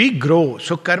 we grow.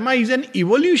 So karma is an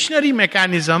evolutionary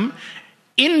mechanism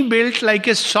inbuilt like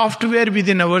a software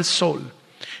within our soul.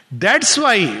 That's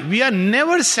why we are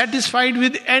never satisfied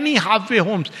with any halfway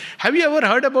homes. Have you ever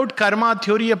heard about karma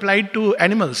theory applied to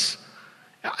animals?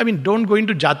 I mean, don't go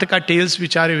into Jataka tales,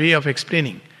 which are a way of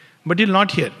explaining. But you'll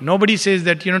not hear. Nobody says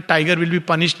that, tiger will be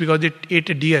punished because it ate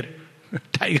a deer.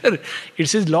 Tiger, it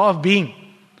says law of being.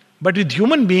 But with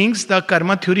human beings, the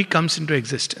karma theory comes into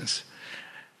existence.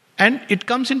 And it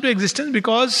comes into existence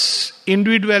because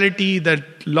individuality, the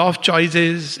law of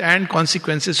choices and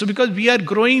consequences. So because we are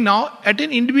growing now at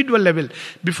an individual level.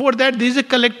 Before that, there is a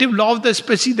collective law of the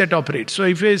species that operates. So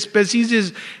if a species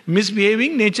is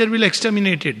misbehaving, nature will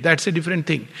exterminate it. That's a different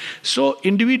thing. So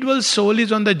individual soul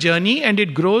is on the journey, and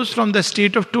it grows from the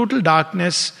state of total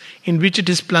darkness in which it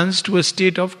is plunged to a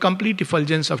state of complete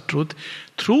effulgence of truth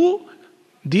through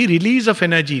the release of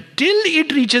energy, till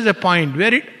it reaches a point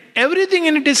where everything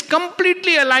in it is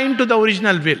completely aligned to the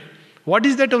original will. What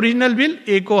is that original will?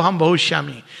 Eko ham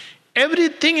bahushyami.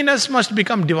 Everything in us must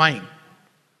become divine.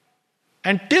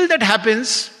 And till that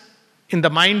happens, in the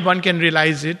mind one can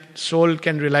realize it, soul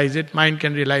can realize it, mind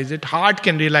can realize it, heart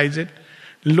can realize it,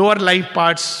 lower life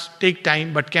parts take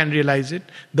time but can realize it,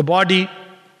 the body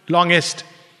longest.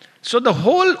 So the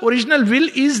whole original will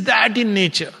is that in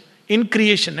nature, in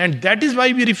creation, and that is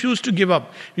why we refuse to give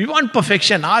up. We want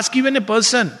perfection. Ask even a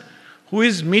person who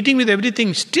is meeting with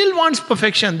everything, still wants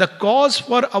perfection. The cause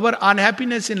for our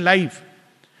unhappiness in life.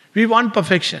 We want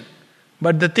perfection.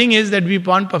 But the thing is that we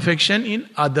want perfection in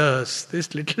others.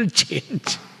 This little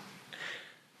change.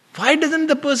 Why doesn't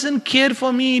the person care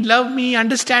for me, love me,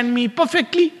 understand me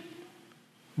perfectly?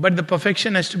 But the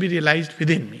perfection has to be realized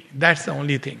within me. That's the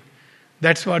only thing.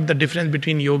 That's what the difference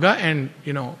between yoga and,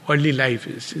 early life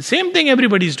is. Same thing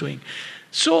everybody is doing.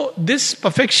 So this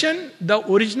perfection, the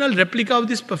original replica of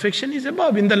this perfection is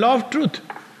above, in the law of truth.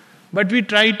 But we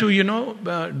try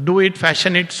to, do it,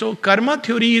 fashion it. So karma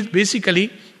theory is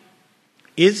basically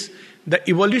the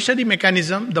evolutionary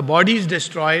mechanism. The body is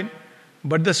destroyed,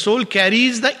 but the soul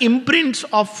carries the imprints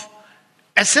of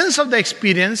essence of the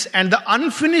experience and the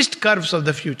unfinished curves of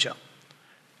the future.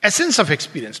 Essence of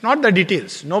experience, not the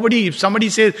details. If somebody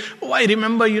says, I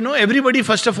remember, everybody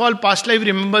first of all, past life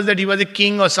remembers that he was a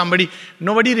king or somebody.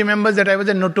 Nobody remembers that I was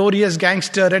a notorious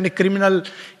gangster and a criminal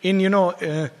in,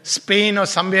 Spain or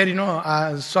somewhere,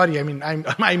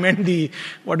 I meant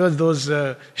what was those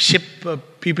ship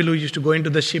people who used to go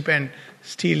into the ship and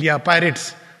steal,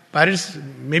 pirates. Pirates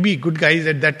may be good guys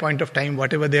at that point of time,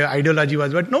 whatever their ideology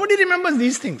was, but nobody remembers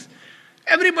these things.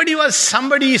 Everybody was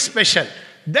somebody special.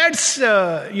 That's,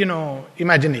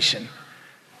 imagination.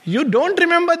 You don't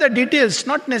remember the details,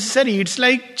 not necessary. It's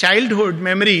like childhood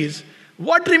memories.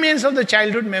 What remains of the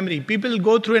childhood memory? People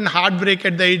go through an heartbreak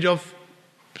at the age of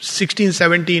 16,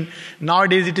 17.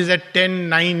 Nowadays it is at 10,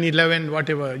 9, 11,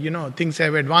 whatever. Things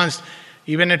have advanced.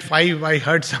 Even at 5, I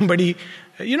heard somebody,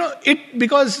 it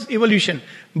because evolution.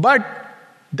 But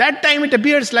that time it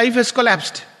appears life has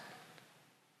collapsed.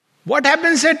 What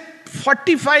happens at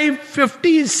 45,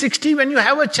 50, 60 when you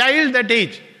have a child that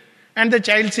age? And the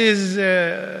child says,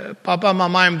 Papa,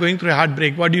 Mama, I'm going through a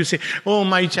heartbreak. What do you say? Oh,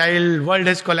 my child, world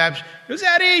has collapsed. You say,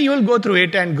 Arey, you will go through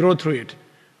it and grow through it.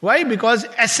 Why? Because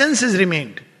essence has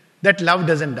remained. That love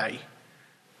doesn't die.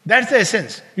 That's the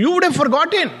essence. You would have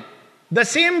forgotten. The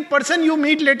same person you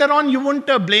meet later on, you won't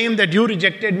blame that you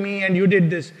rejected me and you did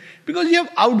this. Because you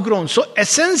have outgrown. So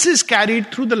essence is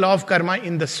carried through the law of karma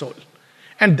in the soul.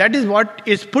 And that is what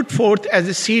is put forth as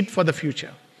a seed for the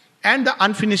future. And the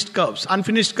unfinished curves.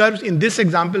 Unfinished curves in this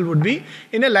example would be,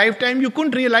 in a lifetime you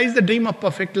couldn't realize the dream of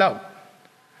perfect love.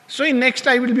 So in next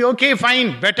life will be, okay,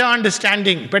 fine, better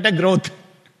understanding, better growth.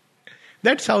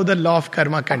 That's how the law of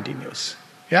karma continues.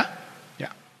 Yeah?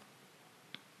 Yeah.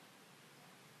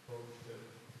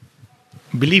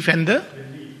 Belief and the...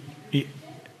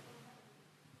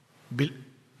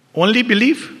 Only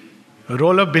belief?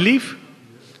 Role of belief?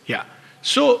 Yeah.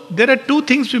 So there are two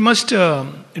things we must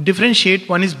differentiate.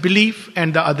 One is belief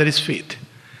and the other is faith.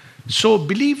 So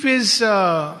belief is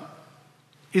a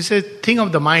thing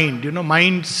of the mind.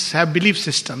 Minds have belief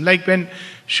system. Like when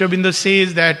Sri Aurobindo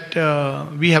says that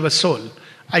we have a soul,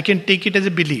 I can take it as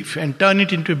a belief and turn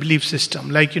it into a belief system.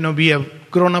 Like, we have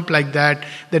grown up like that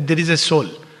there is a soul.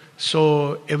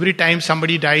 So every time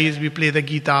somebody dies, we play the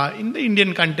Gita in the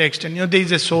Indian context, and there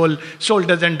is a soul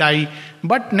doesn't die.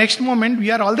 But next moment,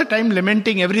 we are all the time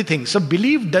lamenting everything. So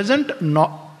belief doesn't,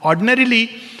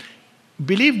 ordinarily,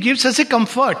 belief gives us a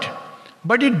comfort,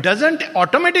 but it doesn't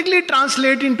automatically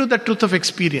translate into the truth of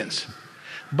experience.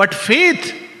 But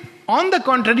faith, on the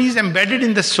contrary, is embedded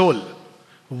in the soul.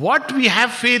 What we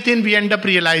have faith in, we end up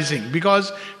realizing,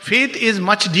 because faith is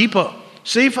much deeper.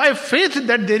 So if I have faith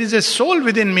that there is a soul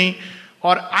within me,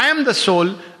 or I am the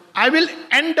soul, I will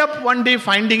end up one day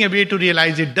finding a way to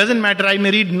realize it. Doesn't matter, I may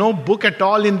read no book at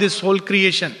all in this whole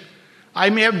creation.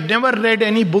 I may have never read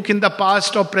any book in the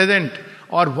past or present,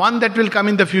 or one that will come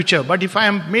in the future. But if I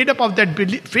am made up of that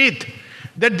faith,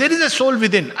 that there is a soul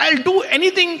within, I'll do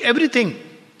anything, everything.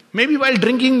 Maybe while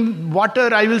drinking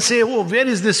water, I will say, oh, where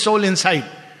is this soul inside?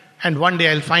 And one day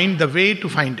I'll find the way to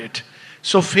find it.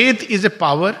 So faith is a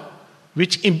power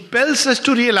which impels us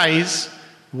to realize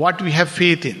what we have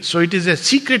faith in. So it is a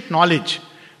secret knowledge.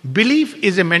 Belief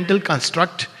is a mental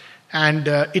construct, and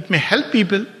it may help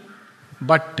people,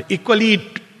 but equally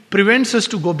it prevents us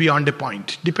to go beyond a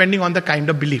point, depending on the kind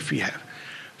of belief we have.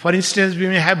 For instance, we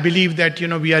may have belief that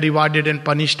we are rewarded and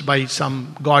punished by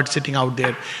some God sitting out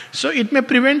there. So it may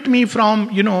prevent me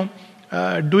from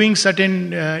doing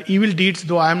certain evil deeds,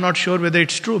 though I am not sure whether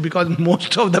it's true, because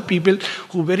most of the people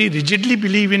who very rigidly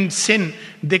believe in sin,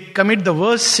 they commit the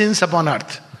worst sins upon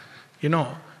earth.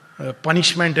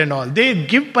 Punishment and all. They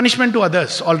give punishment to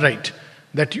others, all right.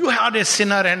 That you are a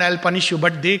sinner and I'll punish you.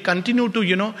 But they continue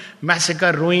to,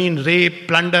 massacre, ruin, rape,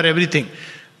 plunder, everything.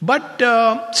 But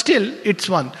still, it's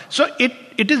one. So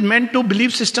it is meant to,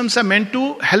 belief systems are meant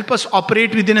to help us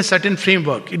operate within a certain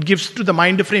framework. It gives to the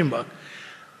mind a framework.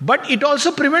 But it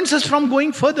also prevents us from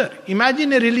going further.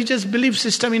 Imagine a religious belief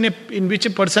system in which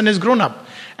a person has grown up,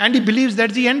 and he believes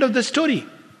that's the end of the story.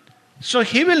 So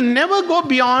he will never go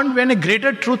beyond when a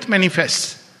greater truth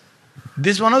manifests.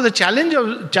 This is one of the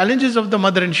challenges of the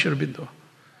mother and Sri Aurobindo,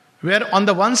 where on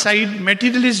the one side,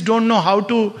 materialists don't know how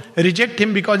to reject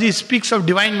him because he speaks of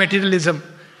divine materialism.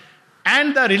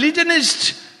 And the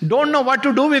religionists don't know what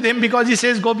to do with him because he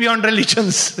says go beyond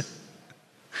religions.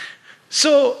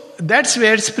 So that's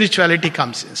where spirituality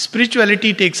comes in.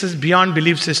 Spirituality takes us beyond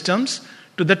belief systems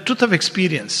to the truth of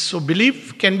experience. So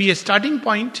belief can be a starting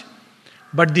point,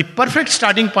 but the perfect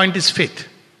starting point is faith.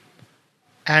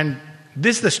 And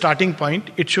this is the starting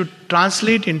point. It should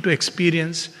translate into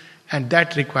experience, and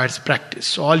that requires practice.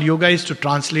 So all yoga is to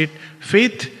translate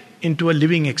faith into a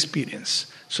living experience,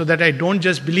 so that I don't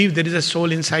just believe there is a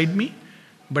soul inside me,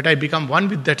 but I become one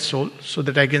with that soul, so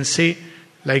that I can say,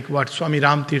 like what Swami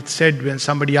Ramtirth said when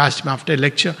somebody asked him after a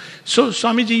lecture, so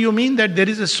Swamiji, you mean that there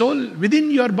is a soul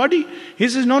within your body? He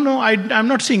says, no, I'm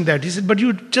not saying that. He said, but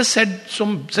you just said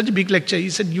such a big lecture. He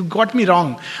said, you got me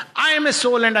wrong. I am a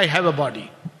soul and I have a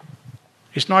body.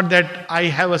 It's not that I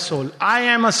have a soul. I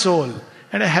am a soul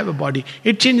and I have a body.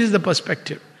 It changes the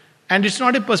perspective. And it's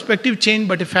not a perspective change,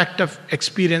 but a fact of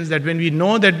experience, that when we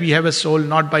know that we have a soul,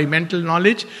 not by mental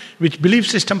knowledge, which belief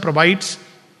system provides,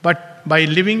 but by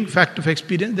living fact of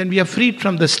experience, then we are freed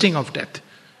from the sting of death.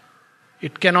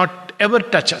 It cannot ever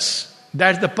touch us.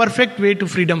 That's the perfect way to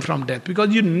freedom from death,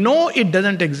 because you know it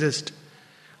doesn't exist.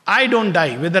 I don't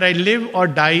die. Whether I live or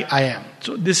die, I am.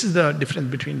 So this is the difference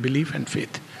between belief and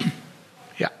faith.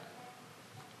 Yeah.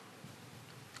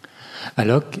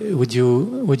 Alok, would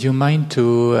you mind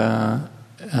to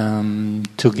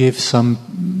give some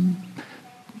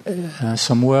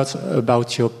words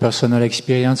about your personal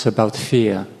experience about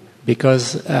fear?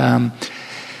 Because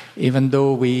even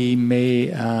though we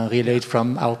may relate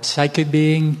from our psychic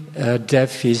being,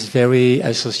 death is very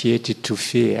associated to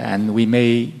fear, and we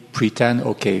may pretend,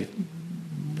 okay,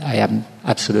 I am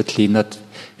absolutely not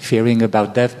fearing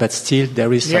about death, but still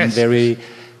there is some very...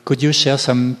 Could you share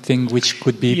something which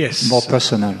could be more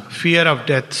personal? Fear of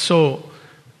death. So,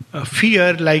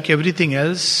 fear, like everything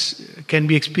else, can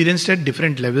be experienced at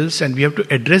different levels, and we have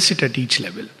to address it at each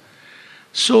level.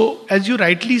 So, as you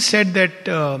rightly said that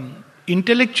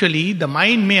intellectually the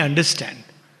mind may understand.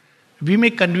 We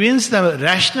may convince the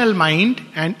rational mind,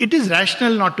 and it is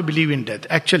rational not to believe in death.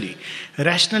 Actually,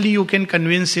 rationally you can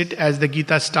convince it, as the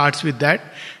Gita starts with that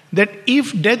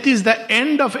if death is the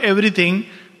end of everything,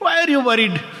 why are you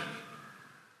worried?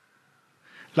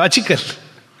 Logical.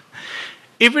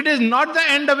 If it is not the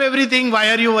end of everything,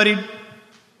 why are you worried?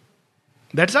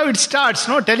 That's how it starts,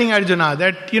 no? Telling Arjuna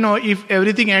that, if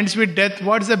everything ends with death,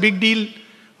 what's the big deal?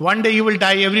 One day you will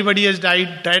die, everybody has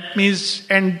died, that means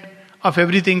end of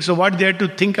everything, so what there to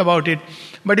think about it?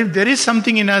 But if there is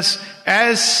something in us,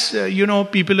 as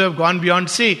people who have gone beyond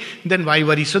say, then why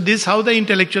worry? So this is how the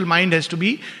intellectual mind has to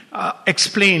be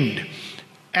explained.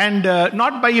 And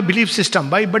not by a belief system,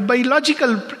 but by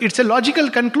logical, it's a logical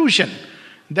conclusion.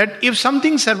 That if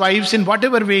something survives in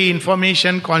whatever way,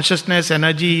 information, consciousness,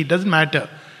 energy, doesn't matter,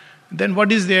 then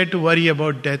what is there to worry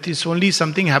about death? It's only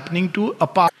something happening to a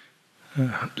part.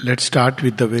 Let's start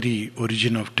with the very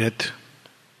origin of death.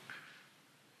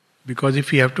 Because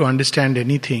if we have to understand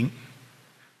anything,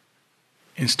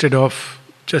 instead of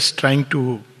just trying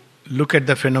to look at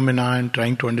the phenomena and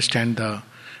trying to understand the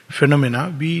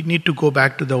phenomena, we need to go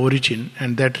back to the origin,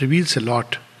 and that reveals a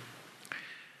lot.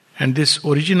 And this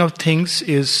origin of things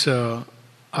is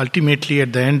ultimately,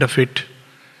 at the end of it,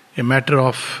 a matter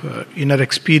of inner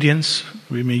experience.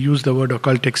 We may use the word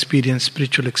occult experience,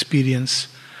 spiritual experience.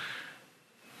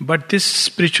 But this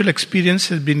spiritual experience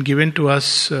has been given to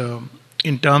us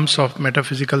in terms of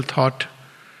metaphysical thought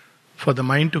for the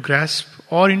mind to grasp,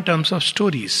 or in terms of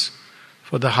stories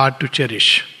for the heart to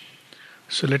cherish.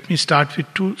 So let me start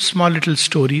with two small little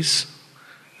stories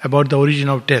about the origin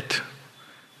of death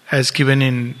as given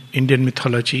in Indian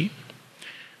mythology.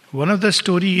 One of the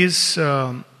story is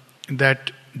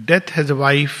that death has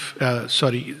a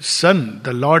sun,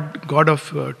 the Lord God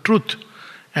of truth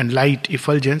and light,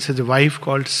 effulgence, has a wife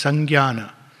called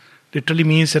Sangyana. Literally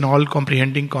means an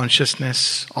all-comprehending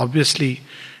consciousness. Obviously,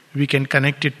 we can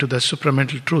connect it to the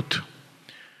supramental truth.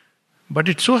 But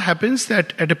it so happens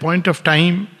that at a point of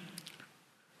time,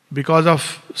 because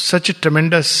of such a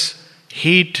tremendous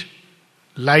heat,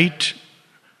 light,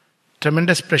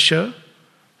 tremendous pressure,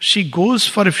 she goes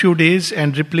for a few days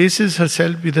and replaces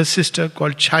herself with a sister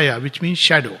called Chaya, which means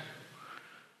shadow.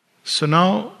 So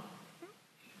now,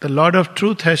 the Lord of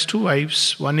Truth has two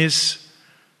wives. One is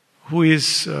who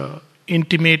is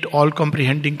intimate,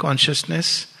 all-comprehending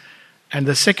consciousness, and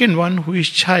the second one who is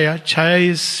Chaya. Chaya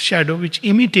is shadow, which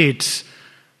imitates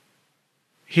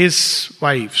his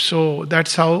wife. So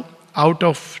that's how out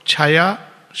of Chaya,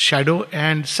 shadow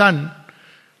and sun,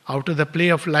 out of the play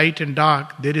of light and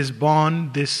dark, there is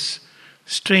born this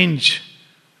strange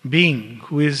being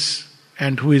who is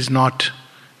and who is not,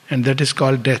 and that is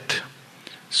called death.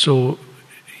 So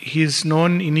he is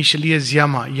known initially as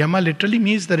Yama. Yama literally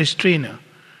means the restrainer.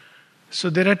 So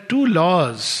there are two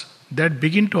laws that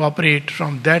begin to operate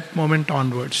from that moment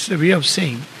onwards. It's a way of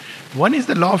saying, one is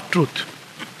the law of truth,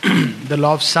 the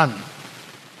law of sun.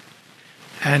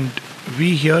 And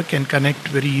we here can connect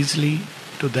very easily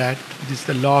to that. This is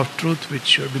the law of truth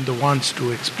which we have been the ones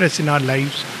to express in our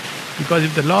lives. Because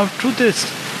if the law of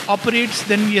truth operates,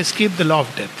 then we escape the law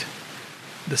of death.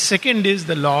 The second is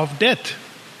the law of death.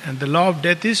 And the law of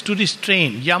death is to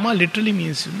restrain. Yama literally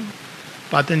means,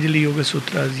 Patanjali Yoga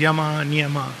Sutras, Yama,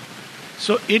 Niyama.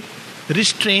 So it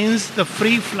restrains the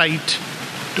free flight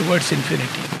towards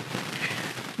infinity.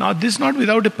 Now this is not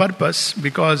without a purpose,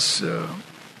 because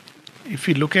if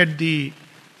we look at the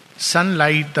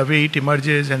sunlight, the way it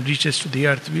emerges and reaches to the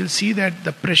earth, we'll see that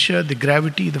the pressure, the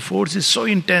gravity, the force is so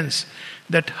intense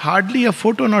that hardly a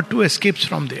photon or two escapes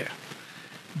from there.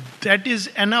 That is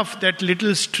enough, that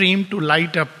little stream, to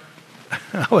light up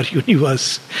our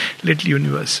universe, little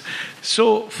universe.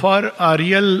 So for a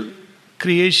real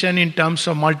creation in terms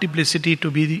of multiplicity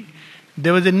to be,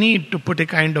 there was a need to put a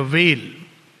kind of veil.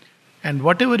 And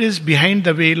whatever is behind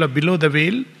the veil or below the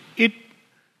veil, it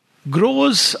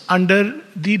grows under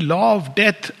the law of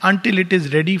death until it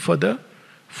is ready for the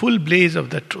full blaze of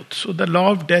the truth. So the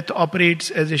law of death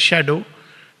operates as a shadow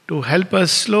to help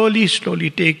us slowly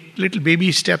take little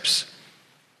baby steps.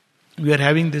 We are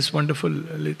having this wonderful,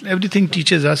 everything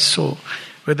teaches us so,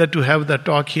 whether to have the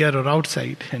talk here or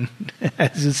outside. And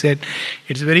as you said,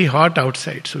 it's very hot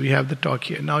outside, so we have the talk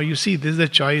here. Now you see, this is a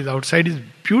choice. Outside is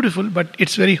beautiful, but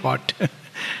it's very hot.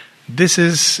 This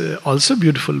is also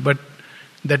beautiful, but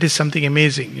that is something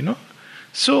amazing,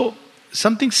 So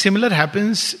something similar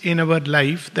happens in our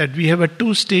life, that we have a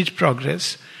two-stage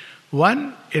progress.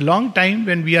 One, a long time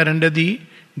when we are under the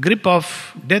grip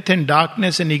of death and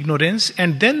darkness and ignorance,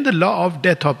 and then the law of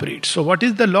death operates. So what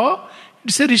is the law?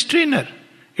 It's a restrainer.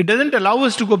 It doesn't allow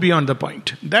us to go beyond the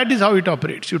point. That is how it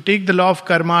operates. You take the law of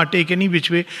karma, take any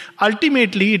which way.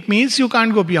 Ultimately, it means you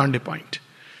can't go beyond a point.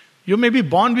 You may be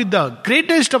born with the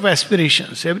greatest of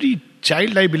aspirations. Every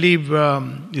child, I believe,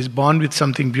 is born with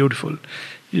something beautiful.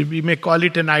 We may call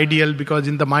it an ideal because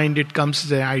in the mind it comes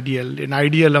as an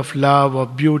ideal of love,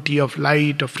 of beauty, of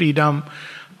light, of freedom,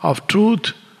 of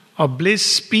truth, of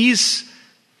bliss, peace.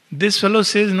 This fellow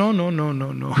says, no,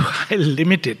 I'll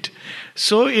limit it.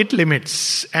 So it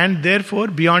limits, and therefore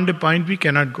beyond a point we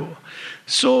cannot go.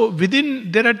 So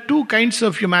there are two kinds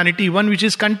of humanity, one which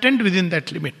is content within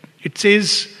that limit. It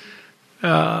says,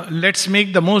 let's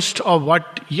make the most of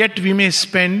what yet we may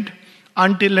spend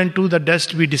until and to the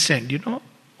dust we descend.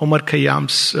 Omar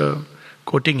Khayyam's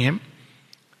quoting him.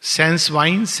 Sans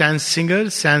wine, sans singer,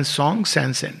 sans song,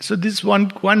 sans end. So this one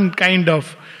kind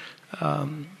of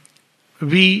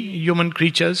we human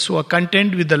creatures who are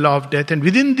content with the law of death, and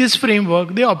within this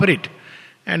framework they operate,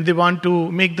 and they want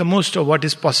to make the most of what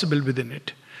is possible within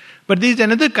it. But there is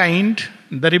another kind,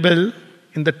 the rebel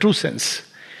in the true sense.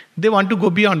 They want to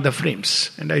go beyond the frames,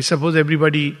 and I suppose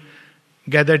everybody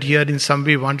gathered here in some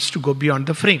way wants to go beyond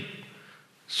the frame.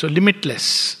 So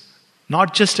limitless.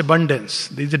 Not just abundance.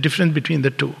 There is a difference between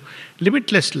the two.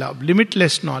 Limitless love,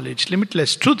 limitless knowledge,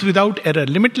 limitless truth without error,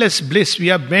 limitless bliss.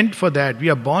 We are meant for that. We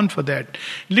are born for that.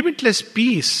 Limitless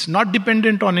peace, not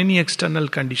dependent on any external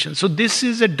condition. So this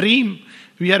is a dream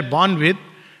we are born with.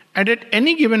 And at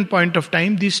any given point of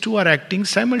time, these two are acting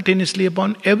simultaneously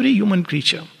upon every human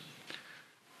creature.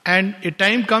 And a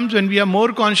time comes when we are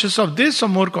more conscious of this or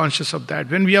more conscious of that.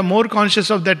 When we are more conscious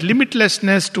of that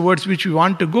limitlessness towards which we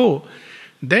want to go,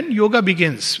 then yoga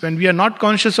begins. When we are not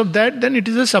conscious of that, then it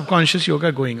is a subconscious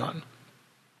yoga going on.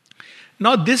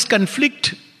 Now this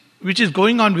conflict which is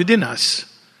going on within us,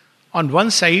 on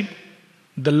one side,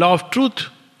 the law of truth,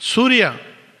 Surya,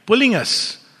 pulling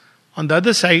us. On the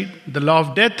other side, the law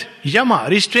of death, Yama,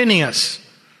 restraining us,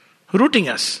 rooting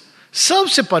us,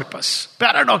 serves a purpose.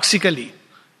 Paradoxically,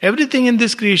 everything in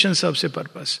this creation serves a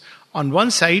purpose. On one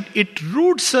side, it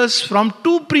roots us from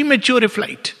too premature a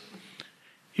flight.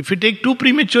 If we take too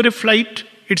premature a flight,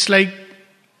 it's like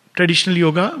traditional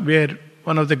yoga, where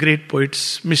one of the great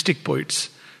poets, mystic poets,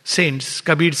 saints,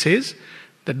 Kabir says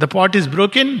that the pot is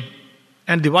broken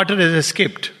and the water has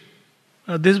escaped.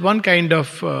 This is one kind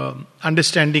of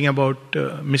understanding about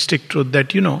mystic truth,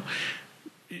 that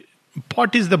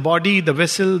pot is the body, the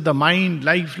vessel, the mind,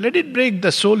 life. Let it break,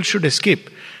 the soul should escape.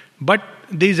 But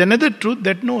there is another truth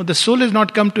that no, the soul has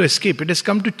not come to escape. It has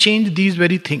come to change these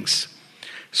very things.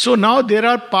 So now there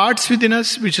are parts within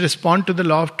us which respond to the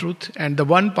law of truth, and the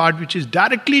one part which is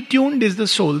directly tuned is the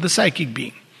soul, the psychic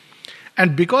being.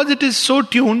 And because it is so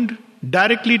tuned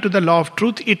directly to the law of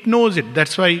truth, it knows it.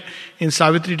 That's why in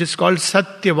Savitri it is called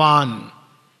Satyavan.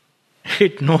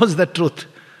 It knows the truth.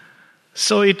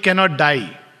 So it cannot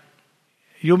die.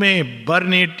 You may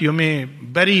burn it, you may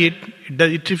bury it,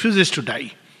 it refuses to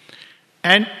die.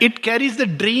 And it carries the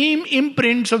dream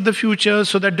imprints of the future,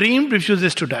 so the dream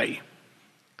refuses to die.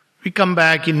 We come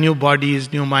back in new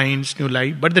bodies, new minds, new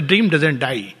life, but the dream doesn't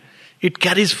die. It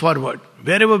carries forward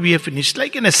wherever we have finished,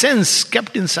 like an essence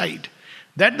kept inside.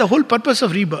 That's the whole purpose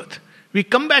of rebirth. We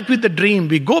come back with the dream,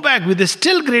 we go back with a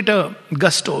still greater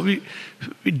gusto. We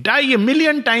die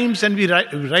 1,000,000 times and we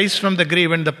rise from the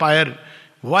grave and the pyre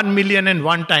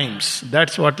 1,000,001 times.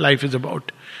 That's what life is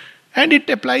about. And it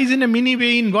applies in a mini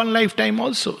way in one lifetime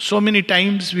also. So many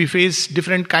times we face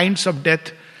different kinds of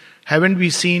death. Haven't we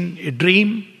seen a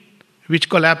dream which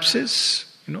collapses?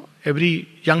 Every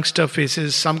youngster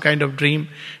faces some kind of dream,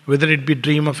 whether it be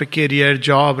dream of a career,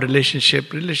 job,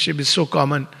 relationship. Relationship is so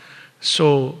common.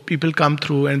 So people come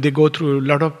through and they go through a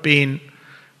lot of pain.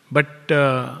 But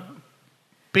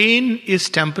Pain is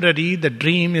temporary, the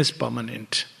dream is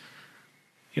permanent.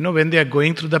 When they are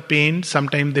going through the pain,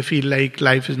 sometimes they feel like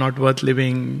life is not worth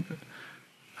living,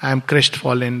 I am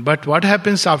crestfallen. But what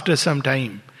happens after some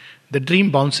time? The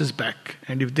dream bounces back.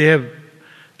 And if they have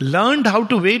learned how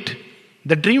to wait,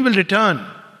 the dream will return.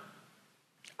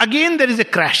 Again there is a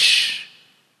crash.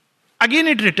 Again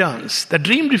it returns. The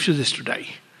dream refuses to die.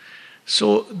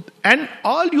 So, and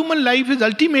all human life is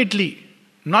ultimately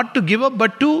not to give up,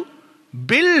 but to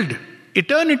build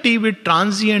eternity with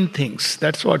transient things.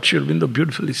 That's what Sri Aurobindo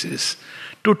beautifully says.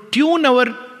 To tune our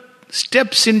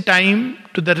steps in time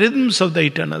to the rhythms of the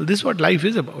eternal. This is what life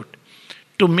is about.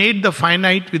 To mate the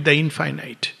finite with the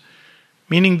infinite.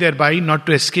 Meaning thereby not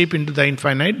to escape into the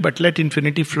infinite, but let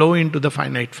infinity flow into the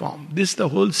finite form. This is the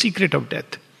whole secret of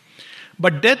death.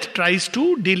 But death tries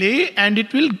to delay, and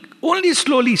it will only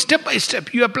slowly, step by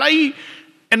step. You apply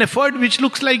an effort which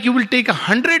looks like you will take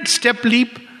 100-step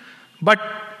leap, but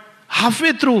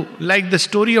halfway through, like the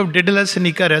story of Daedalus and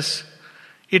Icarus,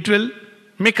 it will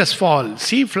make us fall.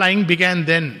 See, flying began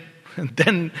then.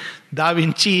 Then Da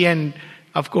Vinci and,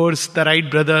 of course, the Wright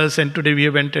brothers, and today we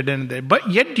have entered in there. But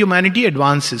yet humanity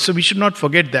advances, so we should not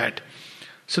forget that.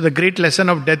 So the great lesson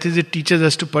of death is it teaches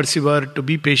us to persevere, to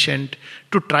be patient,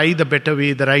 to try the better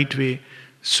way, the right way.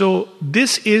 So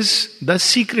this is the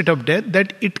secret of death,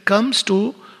 that it comes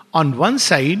to, on one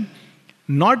side,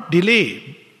 not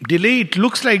delay. Delay, it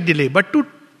looks like delay, but to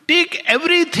take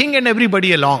everything and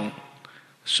everybody along.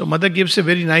 So Mother gives a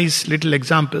very nice little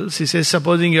example. She says,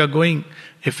 supposing you are going,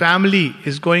 a family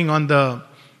is going on the,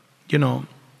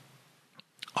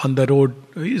 on the road,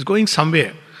 is going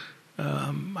somewhere.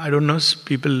 I don't know,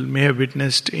 people may have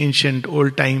witnessed ancient,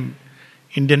 old-time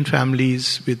Indian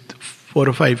families with 4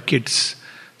 or 5 kids.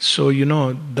 So,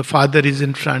 the father is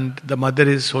in front, the mother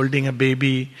is holding a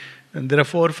baby, and there are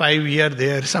 4 or 5 here,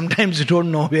 there. Sometimes you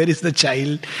don't know where is the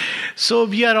child. So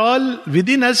we are all,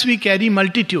 within us we carry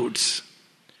multitudes.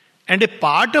 And a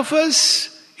part of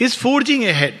us is forging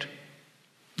ahead.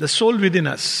 The soul within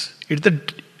us. It's the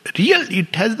real,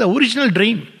 it has the original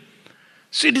dream.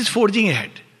 So it is forging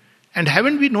ahead. And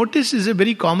haven't we noticed, is a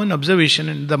very common observation,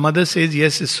 and the mother says,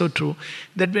 yes, it's so true,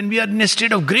 that when we are in a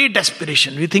state of great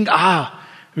aspiration, we think,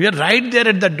 we are right there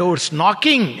at the doors,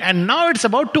 knocking, and now it's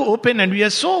about to open, and we are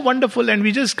so wonderful, and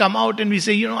we just come out and we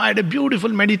say, I had a beautiful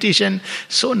meditation,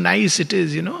 so nice it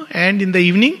is, and in the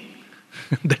evening,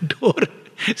 the door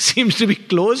seems to be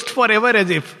closed forever, as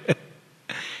if.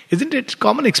 Isn't it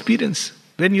common experience?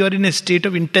 When you are in a state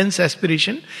of intense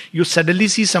aspiration, you suddenly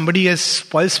see somebody has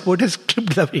spoiled sport, has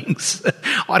clipped the wings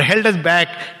or held us back,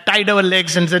 tied our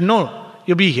legs and said, no,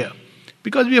 you be here.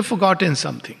 Because we have forgotten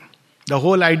something. The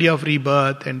whole idea of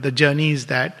rebirth and the journey is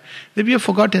that we have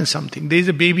forgotten something. There is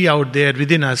a baby out there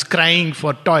within us crying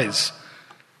for toys.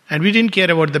 And we didn't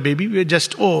care about the baby. We were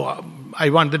just,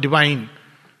 I want the divine.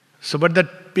 So, but the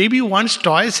baby who wants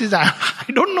toys says, I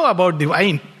don't know about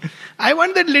divine. I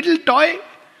want that little toy.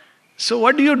 So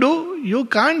what do? You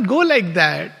can't go like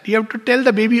that. You have to tell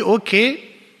the baby, okay,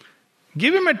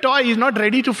 give him a toy. He's not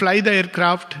ready to fly the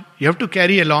aircraft. You have to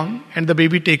carry along, and the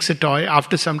baby takes a toy.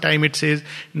 After some time it says,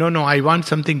 no, I want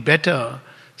something better,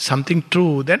 something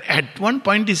true. Then at one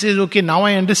point he says, okay, now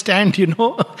I understand,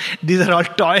 these are all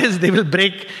toys, they will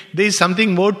break. There is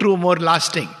something more true, more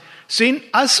lasting. So in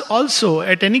us also,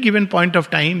 at any given point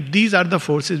of time, these are the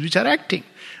forces which are acting.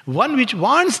 One which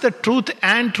wants the truth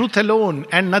and truth alone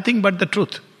and nothing but the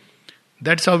truth.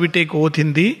 That's how we take oath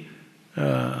in the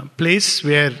place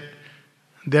where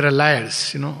there are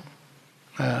liars,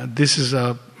 This is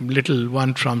a little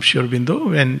one from Sri Aurobindo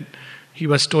when he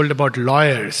was told about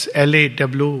lawyers,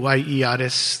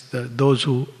 lawyers, those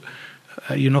who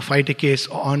fight a case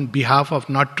on behalf of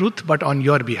not truth but on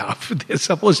your behalf. They're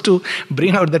supposed to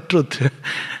bring out the truth.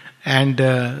 And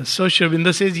so Sri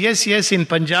Aurobindo says, yes, in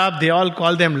Punjab they all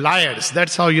call them liars.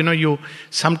 That's how you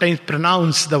sometimes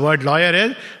pronounce the word lawyer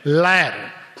as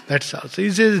liar. That's how. So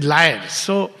he says liars.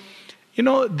 So,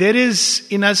 there is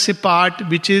in us a part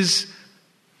which is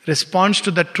response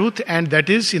to the truth, and that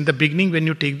is in the beginning when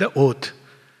you take the oath.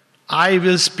 I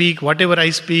will speak whatever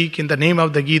I speak in the name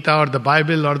of the Gita or the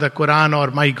Bible or the Quran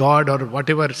or my God or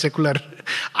whatever secular.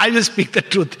 I will speak the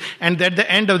truth, and that's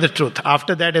the end of the truth.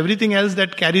 After that, everything else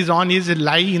that carries on is a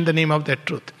lie in the name of that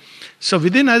truth. So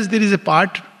within us there is a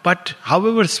part, but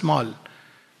however small,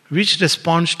 which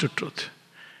responds to truth.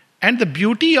 And the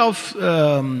beauty of,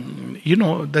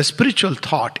 the spiritual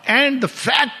thought and the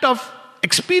fact of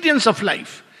experience of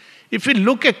life. If we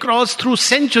look across through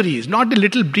centuries, not a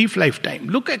little brief lifetime,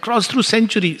 look across through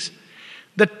centuries,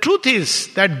 the truth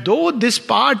is that though this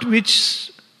part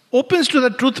which opens to the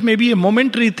truth may be a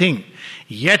momentary thing,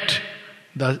 yet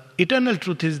The eternal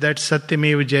truth is that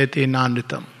Satyameva Jayate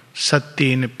Nanritam,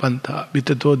 Satyena Pantha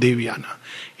Vitato Devyana.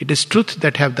 It is truth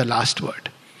that have the last word.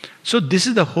 So this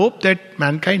is the hope that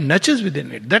mankind nurtures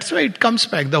within it. That's why it comes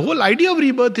back. The whole idea of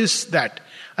rebirth is that.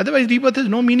 Otherwise, rebirth has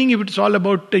no meaning if it's all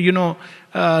about,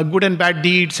 good and bad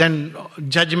deeds and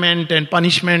judgment and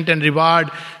punishment and reward.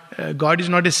 God is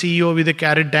not a CEO with a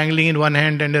carrot dangling in one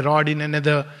hand and a rod in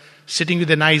another, sitting with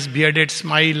a nice bearded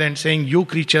smile and saying, "You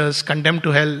creatures, condemned to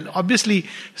hell." Obviously,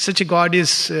 such a God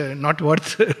is not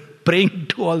worth praying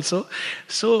to also.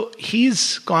 So, He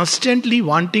is constantly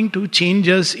wanting to change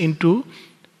us into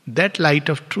that light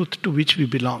of truth to which we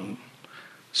belong.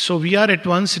 So we are at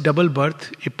once double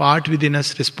birth, a part within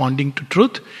us responding to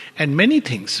truth, and many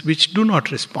things which do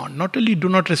not respond. Not only do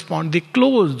not respond, they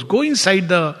close, go inside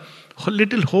the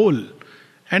little hole,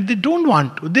 and they don't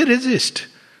want to, they resist.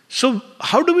 So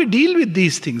how do we deal with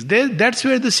these things? That's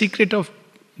where the secret of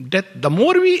death. The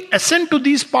more we ascend to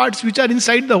these parts which are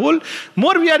inside the hole,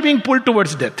 more we are being pulled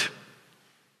towards death.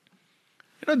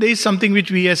 There is something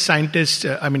which we as scientists,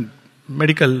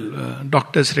 medical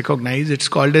doctors recognize. It's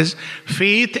called as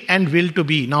faith and will to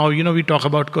be. Now, we talk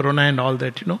about corona and all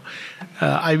that,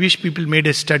 I wish people made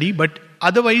a study, but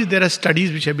otherwise there are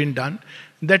studies which have been done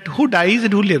that who dies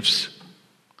and who lives.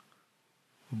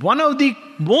 One of the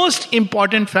most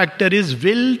important factor is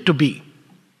will to be.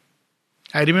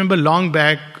 I remember long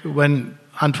back when,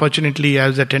 unfortunately, I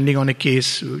was attending on a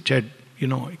case which had,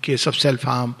 a case of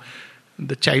self-harm.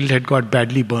 The child had got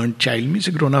badly burnt. Child means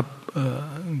a grown-up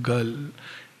girl.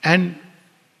 And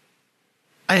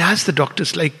I asked the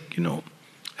doctors,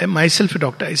 I'm myself a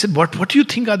doctor. I said, what do you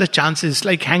think are the chances?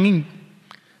 Like hanging.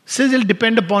 Says it'll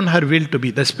depend upon her will to be,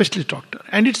 the specialist doctor.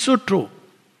 And it's so true.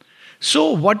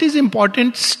 So what is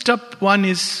important, step one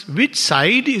is, which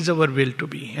side is our will to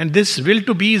be? And this will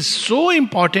to be is so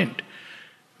important.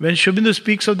 When Sri Aurobindo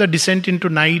speaks of the descent into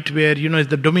night, where, is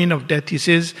the domain of death, he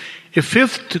says, a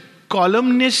fifth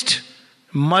columnist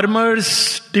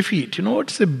murmurs defeat.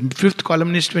 What's the fifth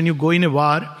columnist when you go in a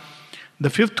war? The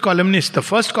fifth columnist, the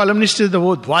first columnist is the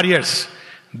warriors.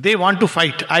 They want to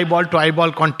fight, eyeball to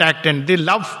eyeball contact, and they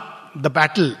love the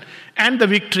battle and the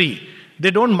victory. They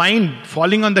don't mind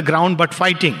falling on the ground but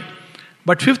fighting.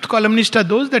 But fifth columnist are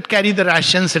those that carry the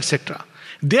rations, etc.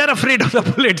 They are afraid of the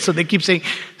bullet, so they keep saying,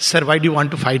 "Sir, why do you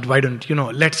want to fight? Why don't,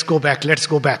 let's go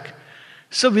back.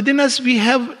 So within us we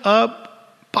have a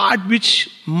part which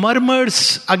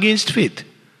murmurs against faith,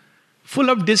 full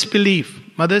of disbelief.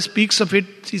 Mother speaks of it.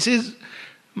 She says,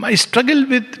 my struggle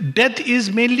with death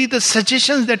is mainly the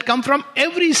suggestions that come from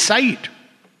every side.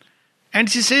 And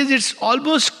she says it's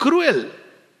almost cruel.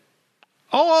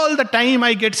 All the time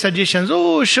I get suggestions.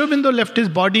 Oh, Sri Aurobindo left his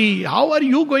body. How are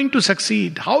you going to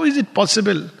succeed? How is it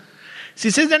possible?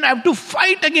 She says, and I have to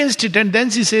fight against it. And then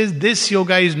she says, this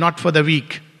yoga is not for the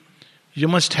weak. You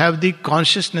must have the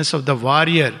consciousness of the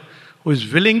warrior who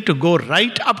is willing to go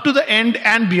right up to the end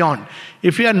and beyond.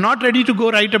 If we are not ready to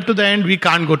go right up to the end, we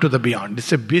can't go to the beyond.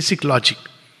 It's a basic logic.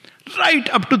 Right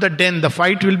up to the den, the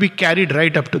fight will be carried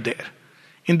right up to there.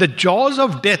 In the jaws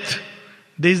of death,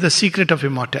 there is the secret of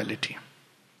immortality.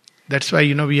 That's why,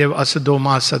 we have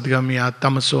asadoma sadgamya,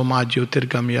 tamasoma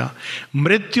jyotirgamya,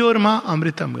 mrityorma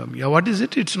amritam gamya. What is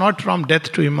it? It's not from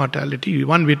death to immortality.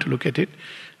 One way to look at it.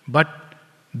 But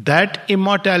that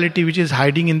immortality which is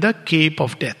hiding in the cape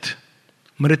of death.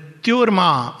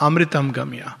 Mrityorma amritam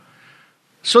gamya.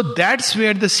 So that's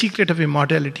where the secret of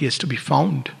immortality is to be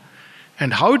found.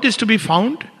 And how it is to be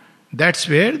found? That's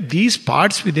where these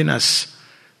parts within us,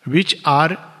 which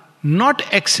are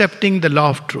not accepting the law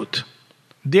of truth,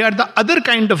 they are the other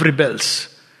kind of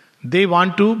rebels. They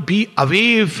want to be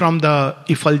away from the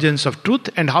effulgence of truth.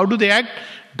 And how do they act?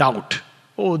 Doubt.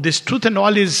 Oh, this truth and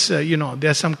all is,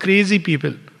 there are some crazy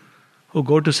people who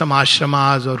go to some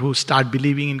ashramas or who start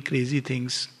believing in crazy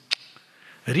things.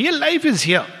 Real life is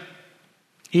here.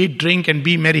 Eat, drink and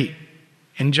be merry.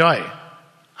 Enjoy.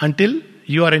 Until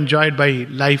you are enjoyed by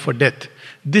life or death.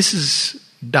 This is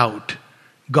doubt.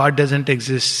 God doesn't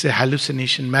exist. It's a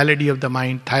hallucination, malady of the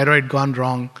mind, thyroid gone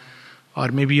wrong. Or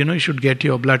maybe, you should get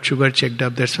your blood sugar checked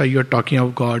up. That's why you're talking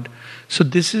of God. So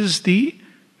this is the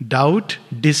doubt,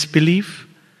 disbelief,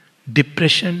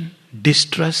 depression,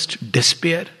 distrust,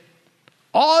 despair.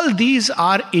 All these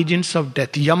are agents of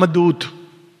death. Yamadut.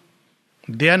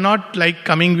 They are not like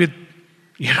coming with,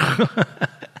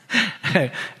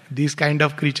 these kind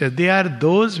of creatures. They are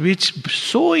those which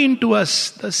sow into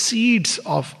us the seeds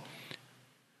of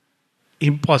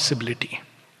impossibility.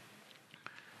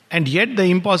 And yet the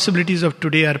impossibilities of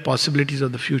today are possibilities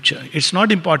of the future. It's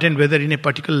not important whether in a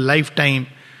particular lifetime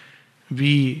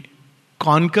we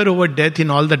conquer over death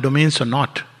in all the domains or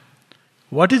not.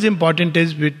 What is important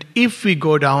is if we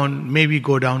go down, may we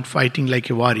go down fighting like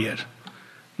a warrior.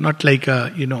 Not like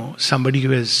somebody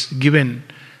who has given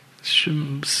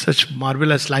such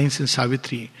marvelous lines in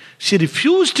Savitri. She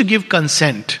refused to give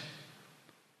consent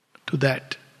to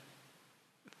that.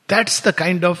 That's the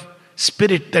kind of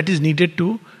spirit that is needed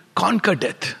to conquer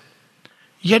death.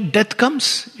 Yet death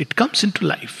comes. It comes into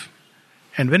life.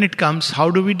 And when it comes, how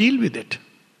do we deal with it?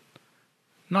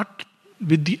 Not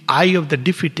with the eye of the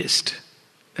defeatist,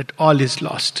 that all is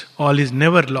lost, all is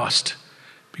never lost,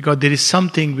 because there is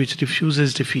something which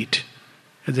refuses defeat,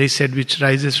 as I said, which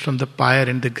rises from the pyre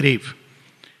and the grave.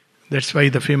 That's why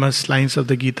the famous lines of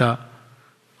the Gita,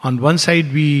 on one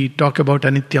side we talk about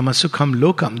anityam asukham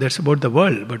lokam, that's about the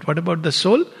world, but what about the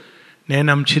soul?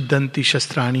 Nenam chiddanti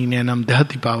shastrani nenam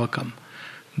dahati pavakam.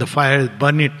 The fire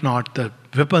burn it not, the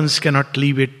weapons cannot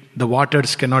leave it, the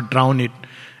waters cannot drown it,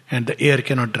 and the air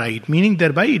cannot dry it. Meaning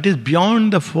thereby it is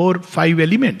beyond the 4-5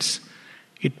 elements.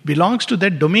 It belongs to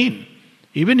that domain.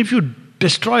 Even if you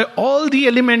destroy all the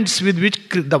elements with which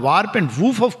the warp and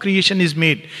woof of creation is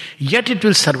made, yet it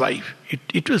will survive.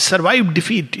 It will survive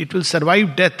defeat. It will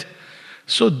survive death.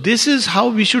 So this is how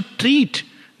we should treat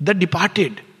the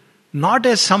departed. Not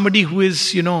as somebody who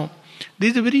is,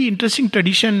 there's a very interesting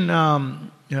tradition.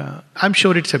 I'm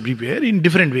sure it's everywhere in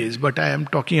different ways, but I am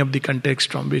talking of the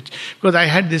context from which, because I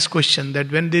had this question that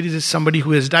when there is somebody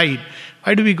who has died,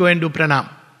 why do we go and do pranam?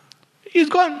 He's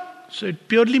gone. So a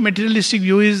purely materialistic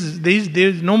view is there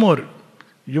is no more.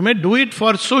 You may do it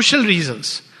for social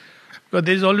reasons, because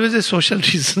there is always a social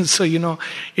reason. So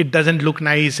it doesn't look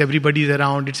nice, everybody is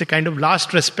around, it's a kind of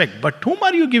last respect. But whom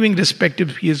are you giving respect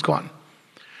if he is gone?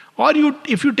 Or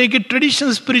if you take a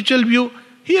traditional spiritual view,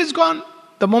 he is gone.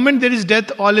 The moment there is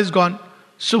death, all is gone.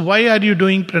 So why are you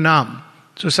doing pranam?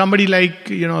 So somebody like,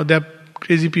 there are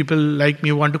crazy people like me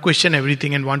who want to question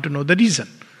everything and want to know the reason.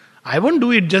 I won't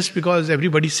do it just because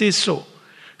everybody says so.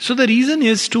 So the reason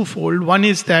is twofold. One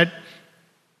is that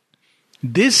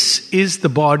this is the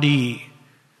body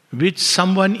which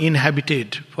someone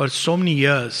inhabited for so many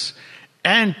years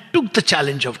and took the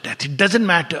challenge of death. It doesn't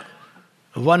matter,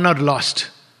 won or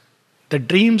lost. The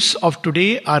dreams of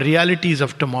today are realities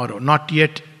of tomorrow, not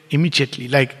yet immediately.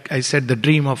 Like I said, the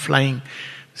dream of flying,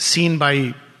 seen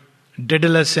by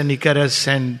Daedalus and Icarus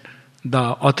and the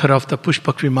author of the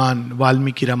Pushpak Viman,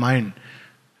 Valmiki Ramayana,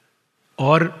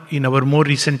 or in our more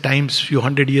recent times, few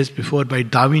hundred years before, by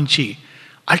Da Vinci,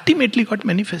 ultimately got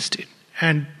manifested.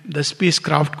 And the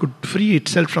spacecraft could free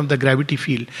itself from the gravity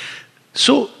field.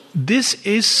 So this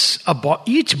is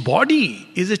each body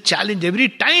is a challenge. Every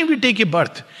time we take a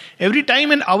birth, every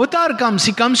time an avatar comes,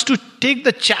 he comes to take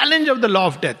the challenge of the law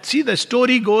of death. See, the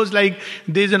story goes like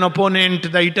there is an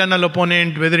opponent, the eternal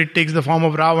opponent, whether it takes the form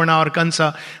of Ravana or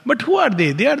Kansa. But who are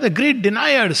they? They are the great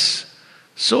deniers.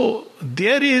 So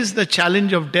there is the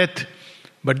challenge of death.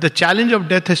 But the challenge of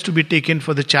death has to be taken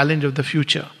for the challenge of the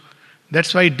future.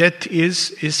 That's why death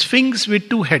is a sphinx with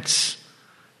two heads.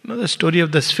 The story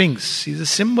of the Sphinx is a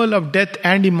symbol of death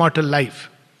and immortal life.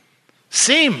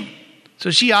 Same. So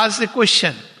she asks a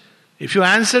question. If you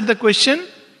answer the question,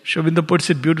 Sri Aurobindo puts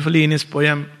it beautifully in his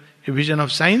poem, A Vision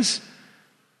of Science,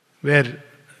 where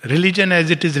religion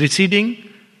as it is receding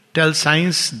tells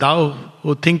science, thou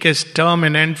who thinkest term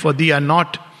and end for thee are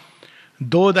not.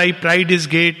 Though thy pride is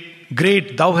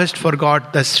great, thou hast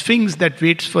forgot the Sphinx that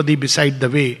waits for thee beside the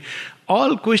way.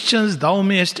 All questions thou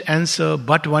mayest answer,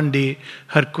 but one day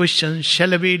her questions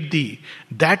shall await thee.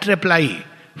 That reply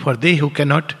for they who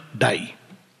cannot die.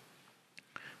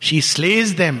 She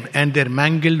slays them, and their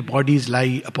mangled bodies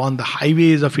lie upon the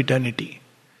highways of eternity.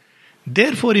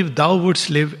 Therefore, if thou wouldst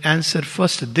live, answer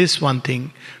first this one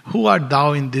thing: who art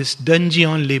thou in this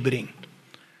dungeon laboring?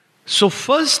 So,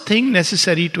 first thing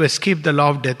necessary to escape the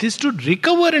law of death is to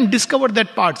recover and discover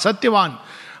that part, Satyavan,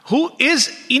 who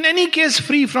is in any case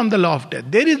free from the law of death.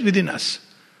 There is within us.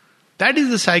 That is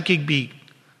the psychic being.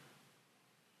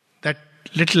 That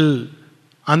little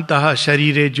antaha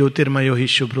sharire jyotirmayo hi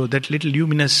shubhro, that little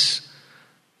luminous.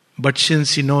 But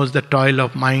since he knows the toil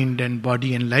of mind and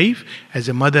body and life, as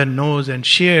a mother knows and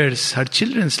shares her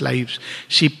children's lives,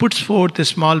 she puts forth a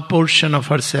small portion of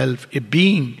herself, a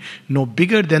being no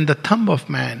bigger than the thumb of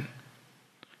man,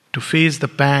 to face the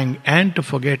pang and to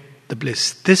forget the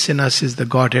bliss. This in us is the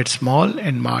Godhead, small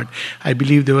and marred. I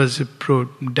believe there was a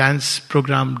dance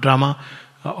program, drama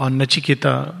on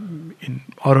Nachiketa in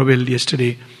Auroville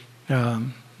yesterday.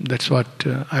 That's what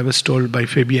I was told by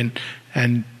Fabian,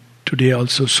 and today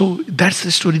also. So that's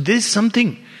the story. There is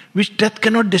something which death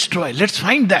cannot destroy. Let's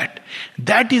find that.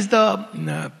 That is the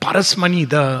parasmani,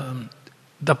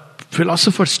 the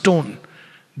philosopher's stone,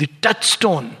 the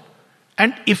touchstone.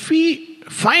 And if we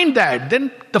find that,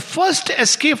 then the first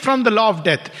escape from the law of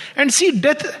death. And see,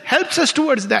 death helps us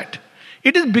towards that.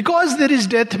 It is because there is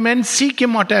death, men seek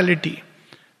immortality.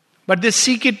 But they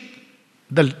seek it,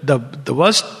 the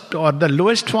worst or the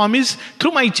lowest form is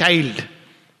through my child.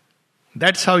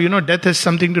 That's how, death has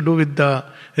something to do with the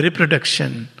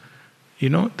reproduction,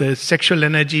 the sexual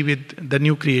energy with the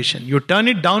new creation. You turn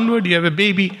it downward, you have a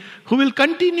baby who will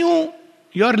continue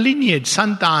your lineage,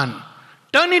 santan.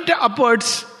 Turn it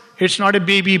upwards, it's not a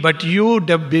baby, but you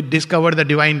discover the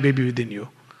divine baby within you.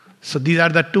 So these are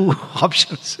the two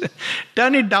options.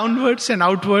 Turn it downwards and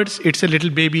outwards, it's a little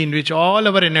baby in which all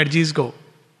our energies go.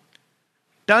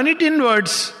 Turn it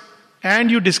inwards,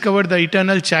 and you discover the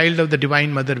eternal child of the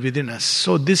divine mother within us.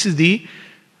 So this is the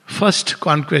first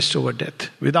conquest over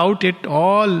death. Without it,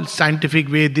 all scientific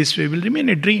way, this way will remain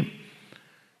a dream.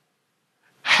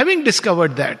 Having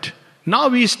discovered that, now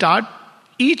we start,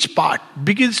 each part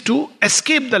begins to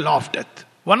escape the law of death.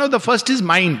 One of the first is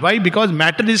mind. Why? Because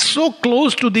matter is so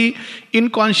close to the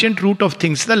inconscient root of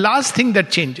things. The last thing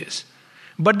that changes.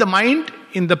 But the mind,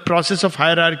 in the process of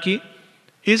hierarchy,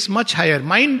 is much higher.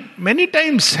 Mind many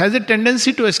times has a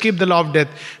tendency to escape the law of death.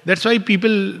 That's why people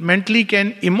mentally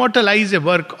can immortalize a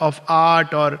work of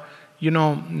art or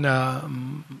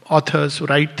authors who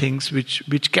write things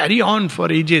which carry on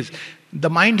for ages.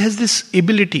 The mind has this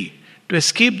ability to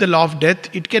escape the law of death.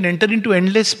 It can enter into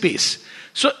endless space.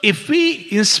 So if we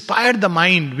inspire the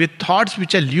mind with thoughts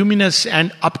which are luminous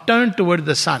and upturned toward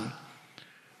the sun,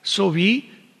 so we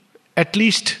at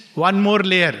least one more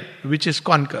layer which is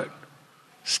conquered.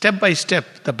 Step by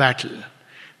step, the battle.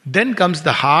 Then comes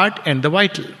the heart and the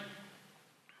vital.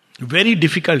 Very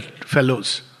difficult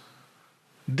fellows.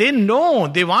 They know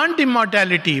they want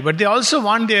immortality, but they also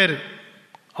want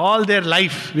all their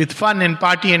life with fun and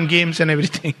party and games and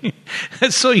everything.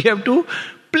 So you have to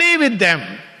play with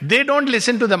them. They don't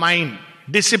listen to the mind.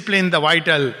 Discipline the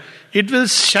vital. It will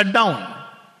shut down.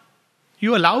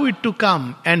 You allow it to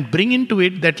come and bring into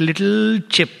it that little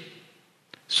chip.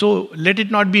 So let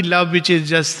it not be love which is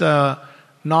just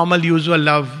normal, usual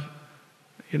love.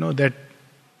 That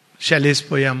Shelley's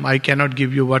poem, I cannot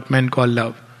give you what men call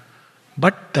love.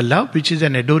 But the love which is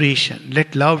an adoration.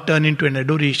 Let love turn into an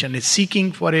adoration. It's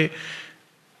seeking for a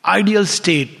ideal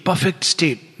state, perfect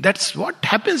state. That's what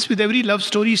happens with every love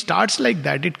story. Starts like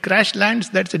that. It crash lands,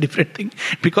 that's a different thing.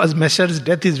 Because Messer's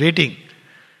death is waiting.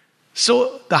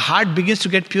 So the heart begins to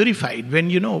get purified.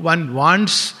 When one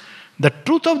wants the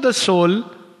truth of the soul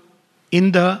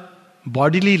in the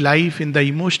bodily life, in the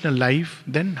emotional life,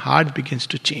 then heart begins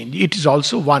to change. It is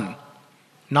also one.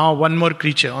 Now one more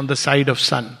creature on the side of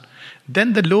sun.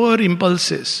 Then the lower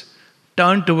impulses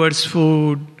turn towards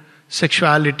food,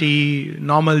 sexuality,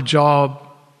 normal job,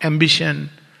 ambition.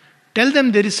 Tell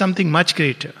them there is something much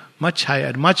greater, much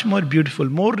higher, much more beautiful,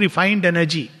 more refined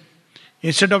energy.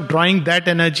 Instead of drawing that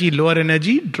energy, lower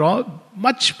energy, draw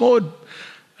much more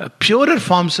purer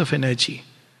forms of energy.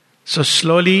 So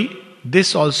slowly,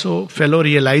 this also fellow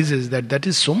realizes that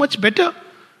is so much better.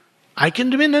 I can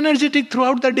remain energetic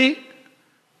throughout the day.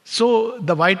 So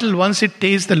the vital, once it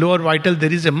tastes the lower vital,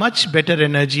 there is a much better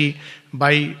energy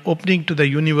by opening to the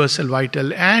universal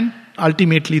vital, and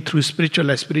ultimately through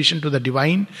spiritual aspiration to the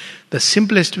divine. The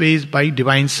simplest way is by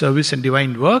divine service and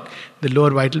divine work, the lower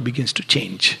vital begins to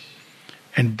change.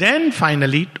 And then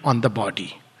finally on the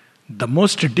body. The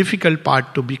most difficult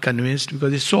part to be convinced,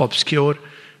 because it's so obscure,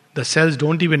 the cells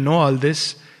don't even know all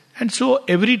this. And so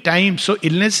every time, so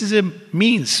illness is a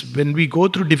means. When we go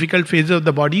through difficult phases of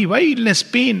the body, why illness?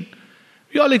 Pain.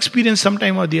 We all experience some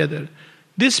time or the other.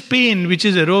 This pain, which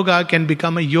is a roga, can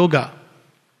become a yoga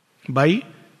by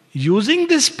using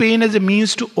this pain as a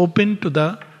means to open to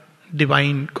the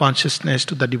divine consciousness,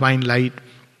 to the divine light.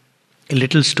 A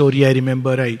little story I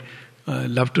remember, I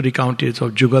love to recount it,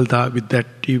 of Jugaltha. With that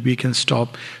we can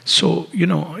stop. So,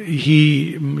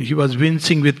 he was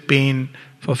wincing with pain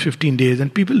for 15 days,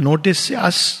 and people noticed,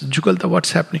 asked Jugaltha,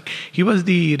 what's happening? He was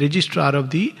the registrar of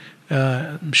the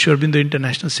Sri Aurobindo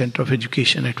International Center of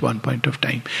Education at one point of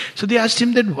time. So they asked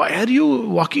him that, why are you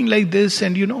walking like this?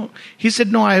 And he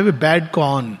said, no, I have a bad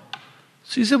corn.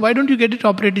 So he said, why don't you get it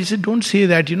operated? He said, don't say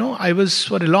that. I was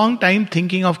for a long time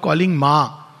thinking of calling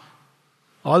Ma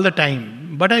all the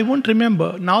time, but I won't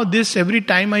remember. Now this, every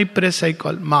time I press, I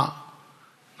call Ma.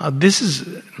 Now this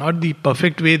is not the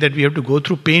perfect way that we have to go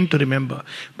through pain to remember.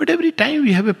 But every time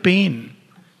we have a pain,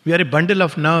 we are a bundle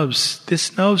of nerves.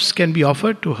 These nerves can be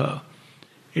offered to her.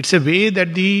 It's a way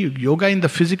that the yoga in the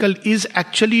physical is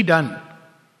actually done.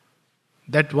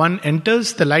 That one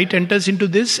enters, the light enters into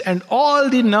this, and all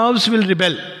the nerves will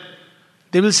rebel.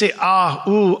 They will say, ah,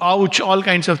 ooh, ouch, all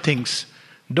kinds of things.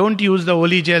 Don't use the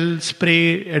holy gel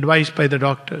spray advised by the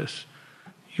doctors.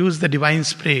 Use the divine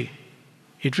spray.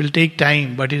 It will take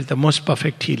time, but it is the most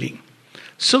perfect healing.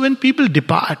 So when people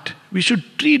depart, we should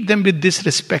treat them with this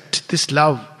respect, this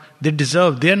love they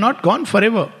deserve. They are not gone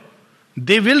forever.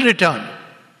 They will return.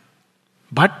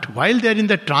 But while they are in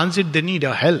the transit, they need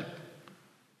our help.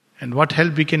 And what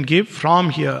help we can give?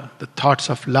 From here, the thoughts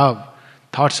of love,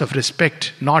 thoughts of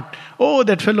respect. Not, oh,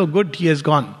 that fellow good, he has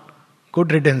gone.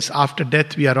 Good riddance. After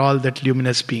death, we are all that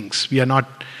luminous beings. We are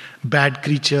not bad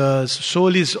creatures.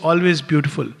 Soul is always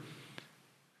beautiful.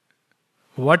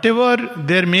 Whatever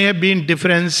there may have been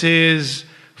differences,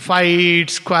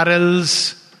 fights,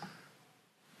 quarrels,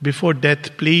 before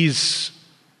death, please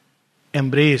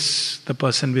embrace the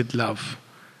person with love.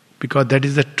 Because that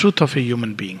is the truth of a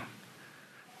human being.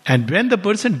 And when the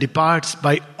person departs,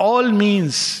 by all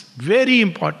means, very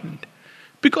important.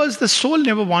 Because the soul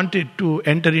never wanted to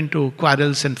enter into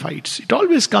quarrels and fights. It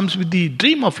always comes with the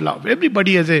dream of love.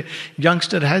 Everybody as a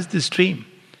youngster has this dream.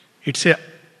 It's a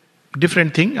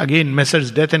different thing. Again, Messrs.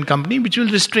 Death and Company, which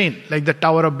will restrain, like the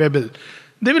Tower of Babel.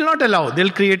 They will not allow. They'll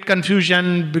create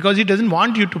confusion because he doesn't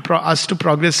want you to us to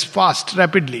progress fast,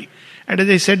 rapidly. And as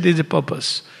I said, there is a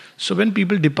purpose. So when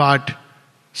people depart,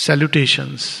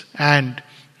 salutations, and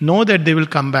know that they will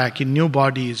come back in new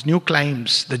bodies, new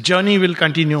climes. The journey will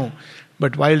continue.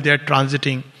 But while they are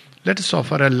transiting, let us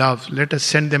offer a love. Let us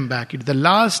send them back. It's the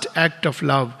last act of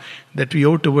love that we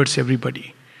owe towards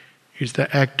everybody. It's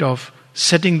the act of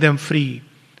setting them free.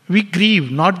 We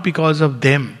grieve not because of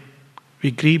them.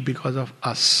 We grieve because of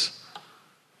us.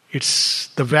 It's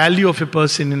the value of a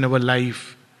person in our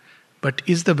life. But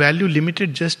is the value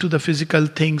limited just to the physical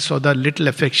things or the little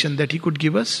affection that he could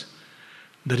give us?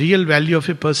 The real value of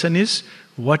a person is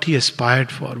what he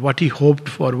aspired for, what he hoped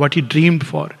for, what he dreamed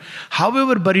for.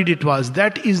 However buried it was,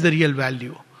 that is the real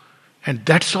value. And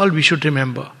that's all we should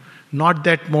remember. Not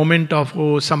that moment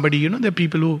of, somebody, there are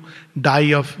people who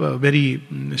die of very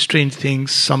strange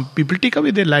things. Some people take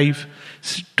away their life.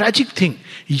 It's a tragic thing.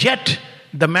 Yet,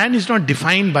 the man is not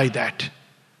defined by that.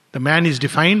 The man is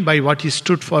defined by what he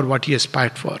stood for, what he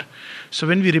aspired for. So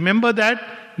when we remember that,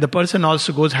 the person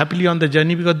also goes happily on the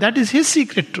journey because that is his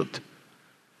secret truth.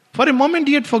 For a moment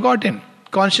he had forgotten.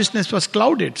 Consciousness was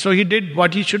clouded. So he did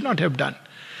what he should not have done.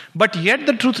 But yet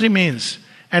the truth remains.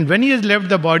 And when he has left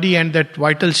the body and that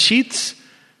vital sheaths,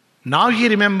 now he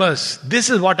remembers, this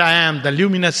is what I am, the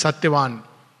luminous Satyavan.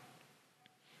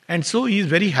 And so he is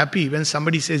very happy when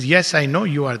somebody says, yes, I know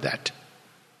you are that.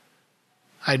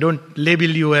 I don't label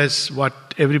you as what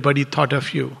everybody thought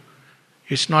of you.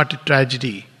 It's not a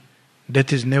tragedy.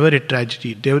 Death is never a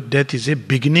tragedy. Death is a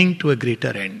beginning to a greater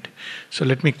end. So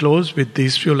let me close with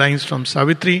these few lines from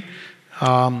Savitri.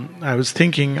 I was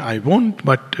thinking I won't,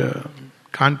 but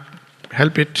can't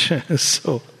help it.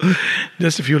 So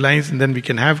just a few lines and then we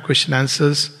can have question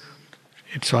answers.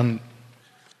 It's on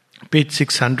page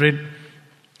 600.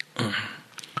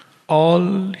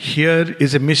 All here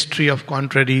is a mystery of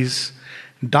contraries.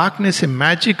 Darkness a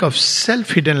magic of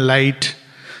self-hidden light.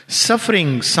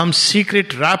 Suffering some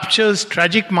secret rapture's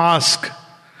tragic mask.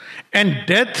 And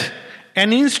death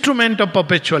an instrument of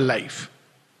perpetual life.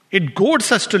 It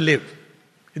goads us to live.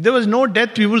 If there was no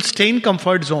death, we will stay in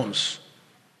comfort zones.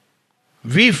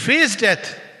 We face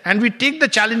death and we take the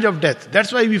challenge of death.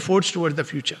 That's why we forge towards the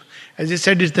future. As I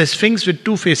said, it's the Sphinx with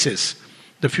two faces.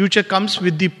 The future comes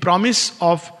with the promise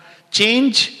of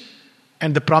change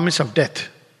and the promise of death.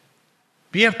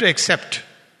 We have to accept.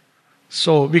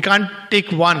 So we can't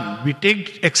take one. We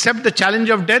accept the challenge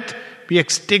of death, we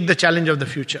take the challenge of the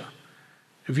future.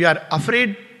 If we are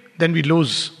afraid, then we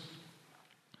lose.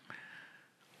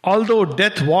 Although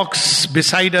death walks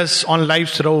beside us on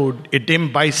life's road, a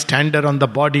dim bystander at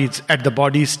the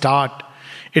body's start,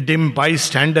 a dim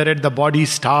bystander at the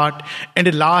body's start, and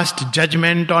a last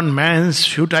judgment on man's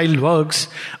futile works,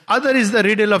 other is the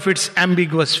riddle of its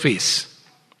ambiguous face.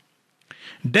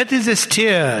 Death is a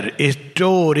stair, a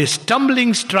door, a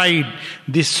stumbling stride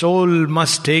the soul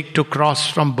must take to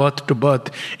cross from birth to birth.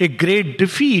 A great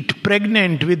defeat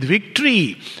pregnant with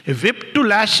victory, a whip to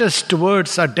lash us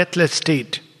towards a deathless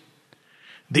state.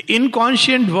 The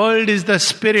inconscient world is the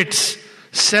spirit's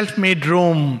self-made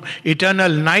room,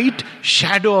 eternal night,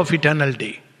 shadow of eternal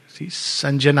day. See,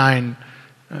 Sanjana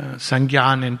and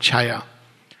Sangyan and Chaya.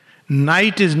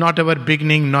 Night is not our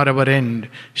beginning nor our end.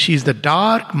 She is the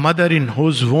dark mother in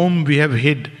whose womb we have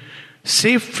hid.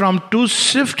 Safe from too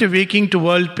swift waking to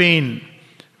world pain,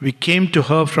 we came to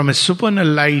her from a supernal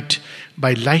light.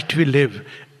 By light we live,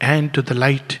 and to the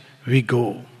light we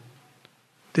go.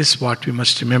 This is what we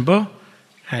must remember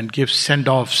and give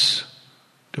send-offs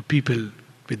to people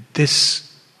with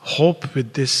this hope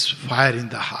with this fire in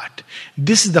the heart.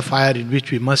 This is the fire in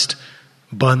which we must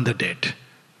burn the dead.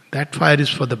 That fire is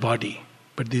for the body,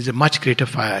 but there is a much greater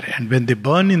fire. And when they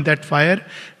burn in that fire,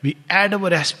 we add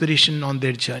our aspiration on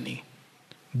their journey.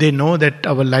 They know that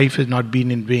our life has not been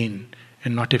in vain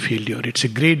and not a failure. It's a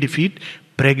great defeat,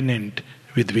 pregnant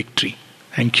with victory.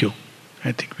 Thank you.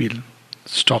 I think we'll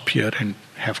stop here and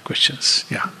have questions.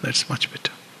 Yeah, that's much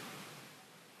better.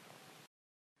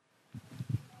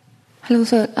 Hello,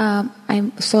 sir.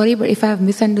 I'm sorry, but if I have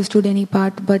misunderstood any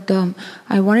part, but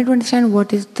I wanted to understand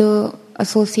what is the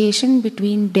association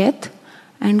between death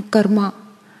and karma.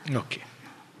 Okay.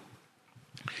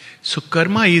 So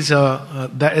karma is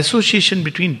the association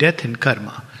between death and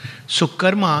karma. So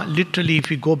karma, literally, if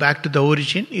we go back to the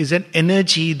origin, is an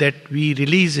energy that we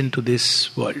release into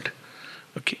this world.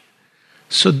 Okay.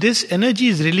 So this energy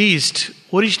is released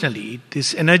originally,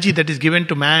 this energy that is given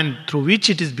to man through which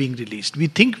it is being released. We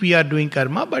think we are doing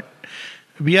karma, but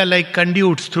we are like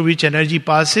conduits through which energy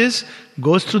passes,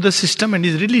 goes through the system and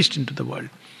is released into the world.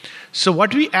 So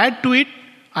what we add to it,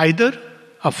 either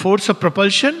a force of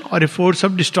propulsion or a force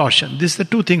of distortion. These are the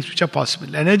two things which are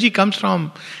possible. Energy comes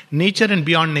from nature and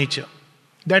beyond nature.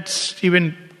 That's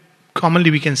even commonly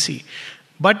we can see.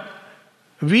 But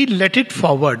we let it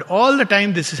forward. All the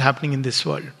time this is happening in this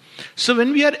world. So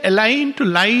when we are aligned to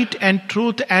light and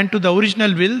truth and to the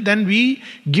original will, then we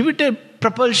give it a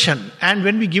propulsion. And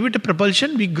when we give it a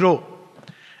propulsion, we grow.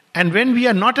 And when we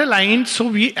are not aligned, so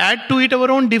we add to it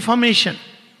our own deformation,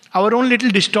 our own little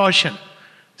distortion.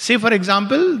 Say for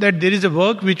example, that there is a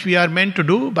work which we are meant to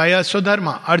do by a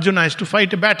Swadharma. Arjuna is to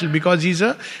fight a battle because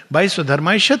by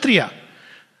Swadharma is Kshatriya.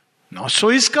 Now so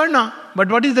is Karna. But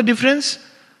what is the difference?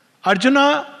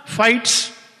 Arjuna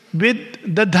fights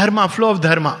with the dharma, flow of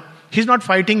dharma. He's not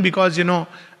fighting because,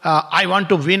 I want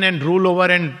to win and rule over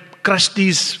and crush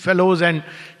these fellows and,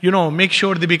 make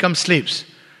sure they become slaves.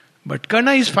 But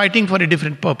Karna is fighting for a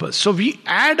different purpose. So we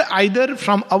add either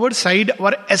from our side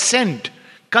our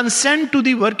consent to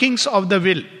the workings of the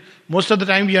will. Most of the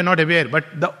time we are not aware, but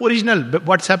the original,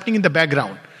 what's happening in the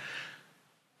background.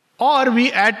 Or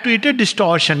we add to it a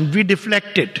distortion, we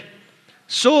deflect it.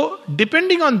 So,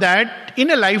 depending on that,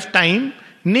 in a lifetime,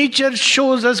 nature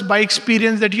shows us by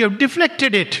experience that you have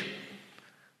deflected it.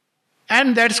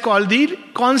 And that's called the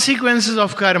consequences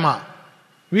of karma.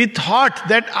 We thought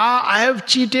that, I have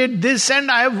cheated this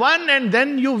and I have won, and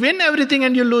then you win everything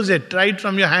and you lose it. Right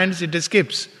from your hands, it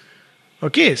escapes.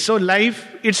 Okay, so life,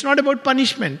 it's not about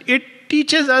punishment. It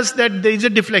teaches us that there is a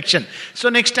deflection. So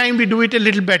next time we do it a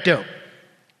little better.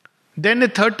 Then a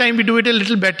third time we do it a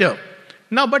little better.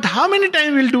 Now, but how many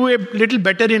times we'll do a little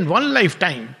better in one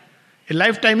lifetime? A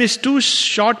lifetime is too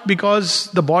short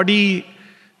because the body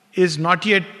is not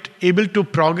yet able to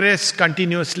progress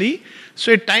continuously.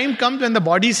 So a time comes when the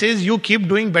body says, you keep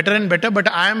doing better and better,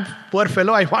 but I am poor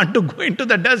fellow, I want to go into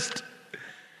the dust.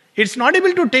 It's not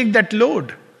able to take that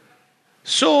load.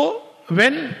 So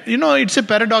when, it's a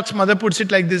paradox, mother puts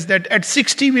it like this, that at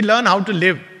 60 we learn how to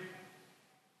live.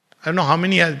 I don't know how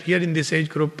many are here in this age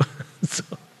group. So,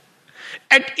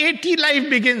 at 80 life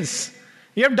begins.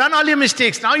 You have done all your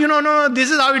mistakes. Now no,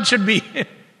 this is how it should be.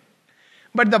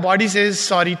 But the body says,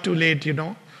 sorry, too late,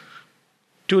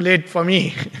 Too late for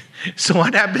me. So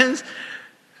what happens?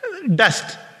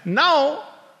 Dust. Now,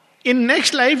 in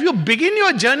next life, you begin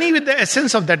your journey with the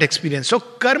essence of that experience. So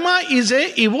karma is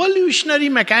a evolutionary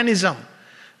mechanism.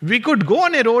 We could go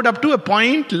on a road up to a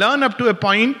point, learn up to a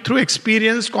point through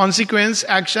experience, consequence,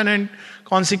 action and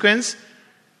consequence.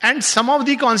 And some of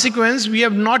the consequence we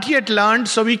have not yet learned,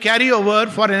 so we carry over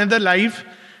for another life.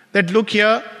 That look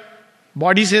here,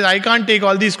 body says, I can't take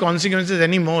all these consequences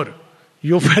anymore.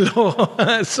 You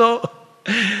fellow.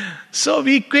 So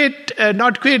we quit,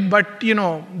 not quit, but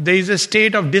there is a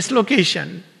state of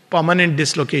dislocation, permanent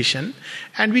dislocation,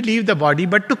 and we leave the body,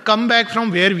 but to come back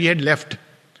from where we had left.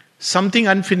 Something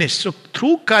unfinished. So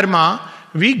through karma,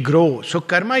 we grow. So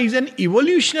karma is an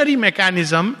evolutionary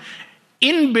mechanism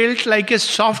inbuilt like a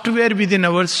software within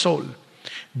our soul.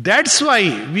 That's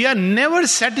why we are never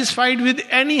satisfied with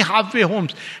any halfway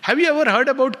homes. Have you ever heard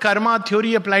about karma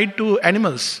theory applied to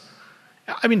animals?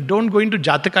 I mean, don't go into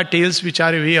Jataka tales, which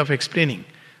are a way of explaining.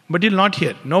 But you'll not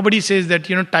hear. Nobody says that,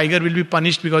 tiger will be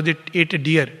punished because it ate a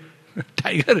deer.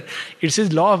 Tiger, it's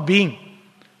his law of being.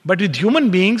 But with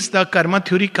human beings, the karma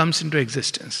theory comes into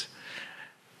existence.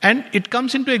 And it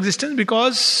comes into existence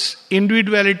because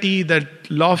individuality, the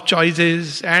law of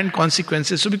choices and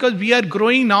consequences. So because we are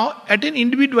growing now at an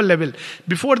individual level.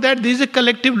 Before that, there is a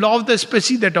collective law of the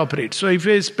species that operates. So if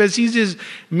a species is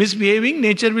misbehaving,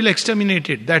 nature will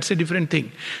exterminate it. That's a different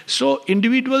thing. So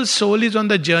individual soul is on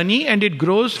the journey, and it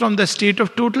grows from the state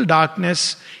of total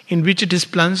darkness in which it is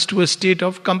plunged to a state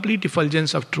of complete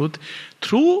effulgence of truth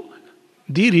through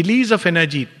the release of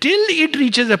energy, till it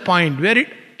reaches a point where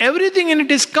everything in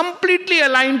it is completely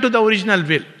aligned to the original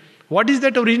will. What is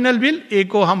that original will?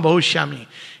 Eko ham bahushyami.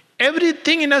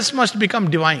 Everything in us must become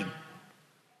divine.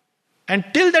 And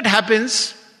till that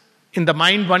happens, in the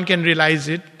mind one can realize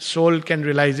it, soul can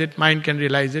realize it, mind can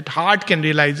realize it, heart can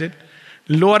realize it,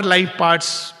 lower life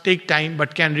parts take time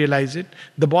but can realize it,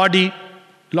 the body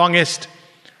longest.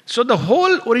 So the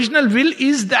whole original will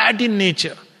is that in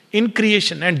nature, in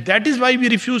creation, and that is why we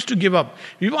refuse to give up.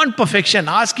 We want perfection.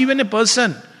 Ask even a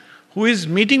person who is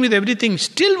meeting with everything,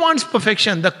 still wants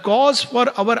perfection. The cause for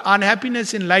our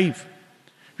unhappiness in life.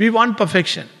 We want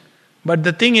perfection. But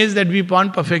the thing is that we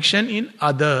want perfection in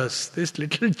others. This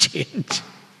little change.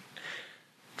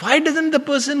 Why doesn't the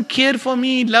person care for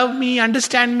me, love me,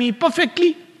 understand me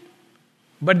perfectly?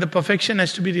 But the perfection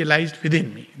has to be realized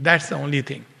within me. That's the only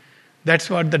thing. That's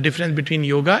what the difference between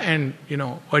yoga and,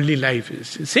 early life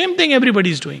is. Same thing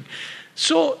everybody is doing.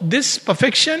 So this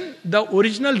perfection, the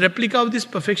original replica of this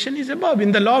perfection is above,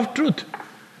 in the law of truth.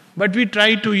 But we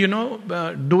try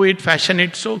to, do it, fashion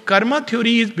it. So karma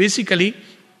theory is basically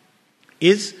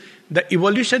the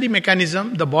evolutionary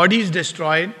mechanism. The body is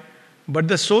destroyed, but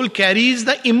the soul carries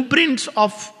the imprints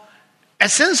of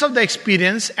essence of the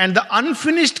experience and the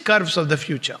unfinished curves of the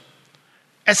future.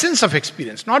 Essence of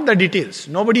experience, not the details.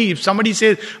 If somebody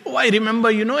says, oh, I remember,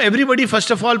 everybody, first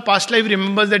of all, past life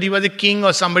remembers that he was a king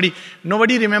or somebody.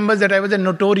 Nobody remembers that I was a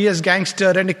notorious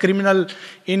gangster and a criminal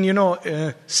in,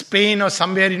 Spain or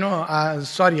somewhere,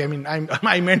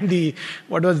 I meant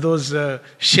what was those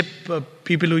ship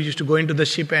people who used to go into the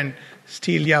ship and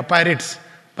steal, pirates.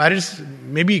 Pirates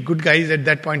may be good guys at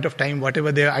that point of time,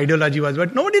 whatever their ideology was,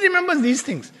 but nobody remembers these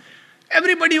things.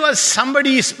 Everybody was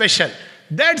somebody special.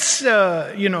 That's,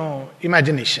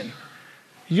 imagination.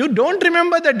 You don't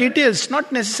remember the details, not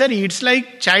necessary. It's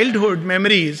like childhood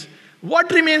memories.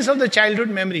 What remains of the childhood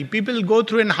memory? People go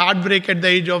through a heartbreak at the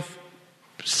age of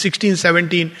 16,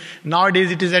 17.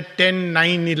 Nowadays it is at 10,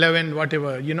 9, 11,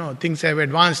 whatever. Things have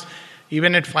advanced.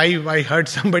 Even at 5, I heard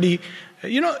somebody,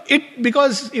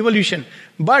 because evolution.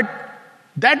 But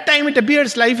that time it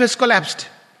appears life has collapsed.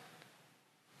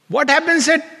 What happens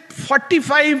at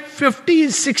 45, 50,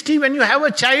 60, when you have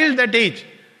a child that age,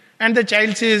 and the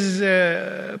child says,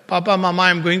 Papa, Mama,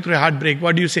 I'm going through a heartbreak.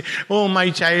 What do you say? Oh, my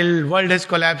child, world has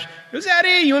collapsed. You say,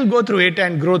 Arey, you will go through it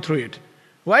and grow through it.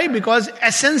 Why? Because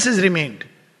essence has remained.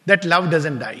 That love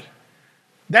doesn't die.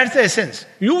 That's the essence.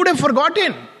 You would have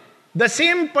forgotten. The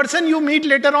same person you meet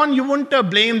later on, you won't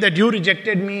blame that you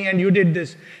rejected me and you did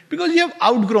this. Because you have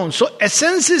outgrown. So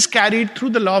essence is carried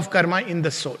through the law of karma in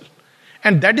the soul.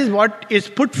 And that is what is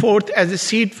put forth as a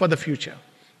seed for the future.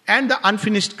 And the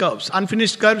unfinished curves.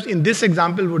 Unfinished curves in this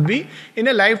example would be, in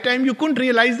a lifetime you couldn't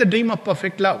realize the dream of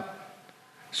perfect love.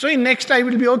 So in next life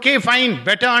will be, okay, fine,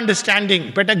 better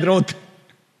understanding, better growth.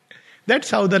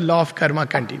 That's how the law of karma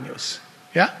continues.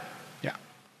 Yeah? Yeah.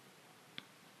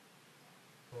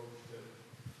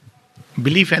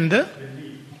 Belief and the?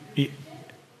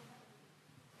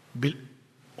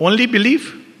 Only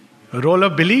belief? Role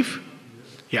of belief?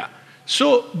 Yeah.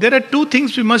 So there are two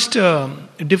things we must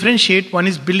differentiate. One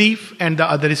is belief and the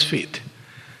other is faith.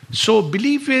 So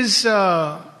belief is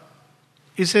a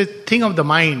thing of the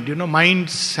mind.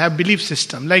 Minds have belief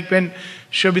system. Like when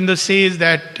Sri Aurobindo says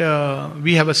that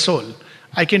we have a soul,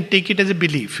 I can take it as a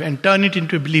belief and turn it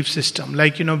into a belief system.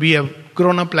 Like, we have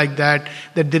grown up like that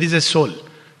there is a soul.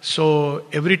 So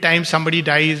every time somebody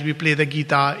dies, we play the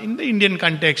Gita in the Indian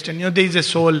context, and there is a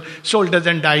soul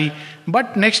doesn't die.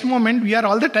 But next moment, we are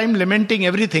all the time lamenting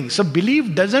everything. So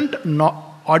belief doesn't,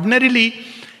 ordinarily,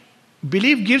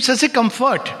 belief gives us a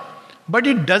comfort, but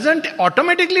it doesn't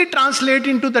automatically translate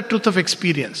into the truth of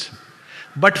experience.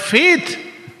 But faith,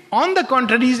 on the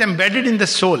contrary, is embedded in the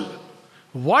soul.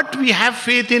 What we have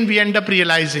faith in, we end up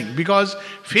realizing, because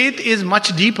faith is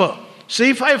much deeper. So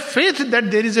if I have faith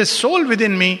that there is a soul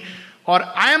within me, or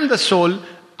I am the soul,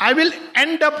 I will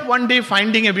end up one day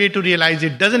finding a way to realize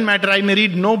it. Doesn't matter, I may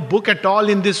read no book at all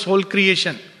in this whole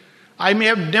creation. I may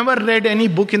have never read any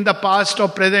book in the past or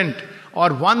present,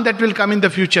 or one that will come in the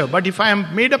future. But if I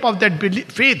am made up of that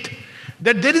faith,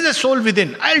 that there is a soul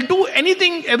within, I'll do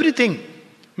anything, everything.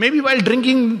 Maybe while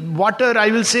drinking water, I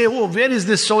will say, oh, where is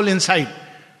this soul inside?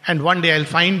 And one day I'll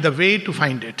find the way to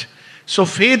find it. So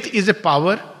faith is a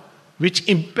power which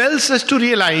impels us to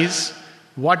realize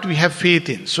what we have faith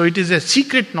in. So it is a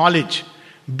secret knowledge.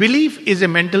 Belief is a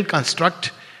mental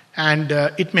construct, and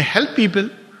it may help people,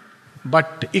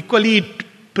 but equally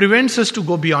it prevents us to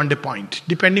go beyond a point,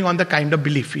 depending on the kind of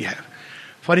belief we have.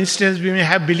 For instance, we may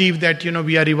have belief that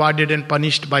we are rewarded and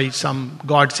punished by some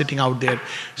God sitting out there.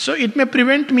 So it may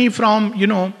prevent me from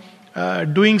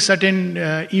doing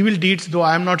certain evil deeds, though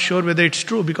I am not sure whether it's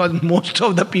true, because most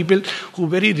of the people who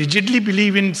very rigidly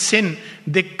believe in sin,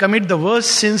 they commit the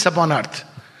worst sins upon earth.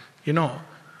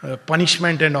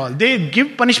 Punishment and all. They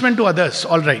give punishment to others,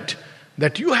 all right.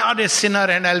 That you are a sinner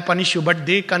and I'll punish you. But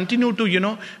they continue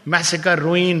to, massacre,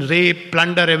 ruin, rape,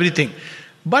 plunder, everything.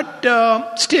 But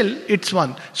still, it's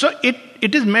one. So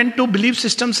it is meant to, belief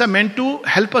systems are meant to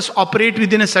help us operate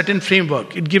within a certain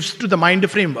framework. It gives to the mind a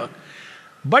framework.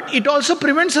 But it also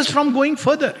prevents us from going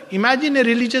further. Imagine a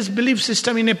religious belief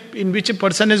system in which a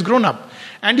person has grown up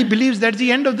and he believes that's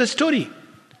the end of the story.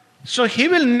 So he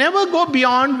will never go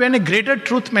beyond when a greater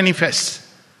truth manifests.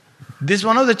 This is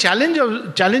one of the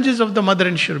challenges of the Mother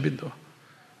and Sri Aurobindo.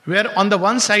 Where on the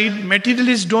one side,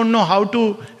 materialists don't know how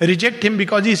to reject him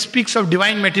because he speaks of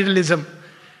divine materialism.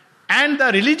 And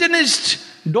the religionists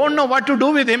don't know what to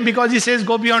do with him because he says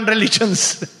go beyond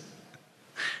religions.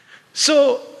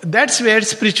 So that's where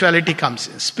spirituality comes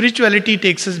in. Spirituality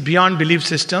takes us beyond belief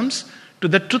systems to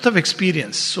the truth of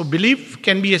experience. So belief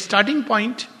can be a starting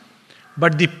point,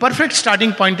 but the perfect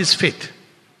starting point is faith.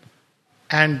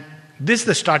 And this is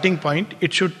the starting point.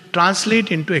 It should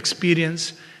translate into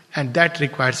experience, and that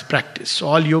requires practice. So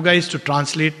all yoga is to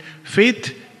translate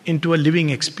faith into a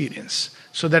living experience,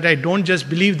 so that I don't just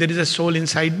believe there is a soul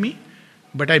inside me,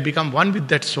 but I become one with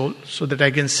that soul, so that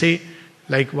I can say,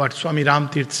 like what Swami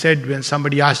Ramtirth said when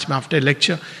somebody asked him after a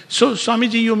lecture, so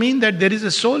Swamiji, you mean that there is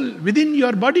a soul within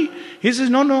your body? He says,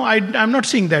 no, I'm not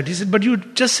saying that. He said, but you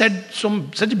just said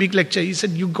such a big lecture. He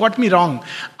said, you got me wrong.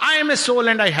 I am a soul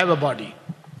and I have a body.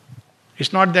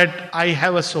 It's not that I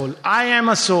have a soul. I am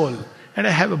a soul and I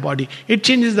have a body. It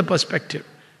changes the perspective.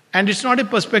 And it's not a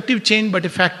perspective change, but a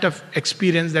fact of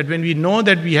experience, that when we know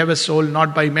that we have a soul,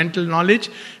 not by mental knowledge,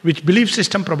 which belief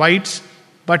system provides,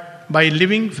 but by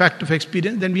living fact of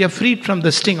experience, then we are freed from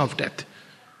the sting of death.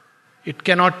 It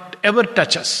cannot ever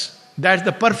touch us. That's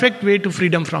the perfect way to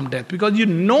freedom from death, because you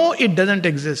know it doesn't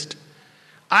exist.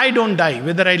 I don't die.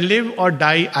 Whether I live or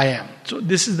die, I am. So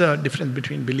this is the difference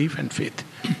between belief and faith.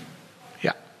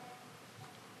 Yeah.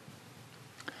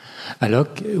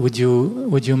 Alok,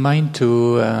 would you mind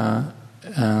to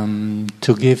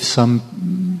give some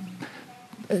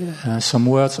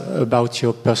words about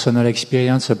your personal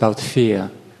experience about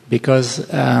fear? Because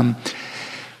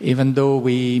even though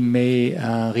we may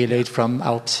relate from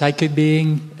our psychic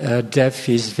being, death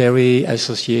is very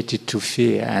associated to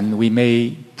fear, and we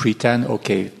may pretend,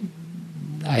 okay,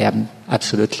 I am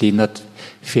absolutely not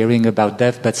fearing about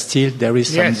death, but still there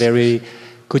is some very...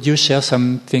 Could you share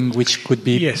something which could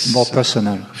be more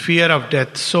personal? Fear of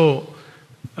death. So,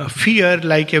 fear,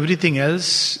 like everything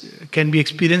else, can be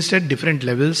experienced at different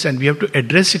levels, and we have to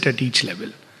address it at each level.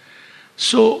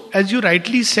 So, as you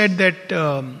rightly said that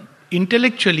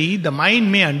intellectually the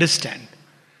mind may understand.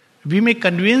 We may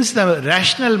convince the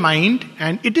rational mind,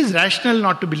 and it is rational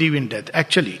not to believe in death.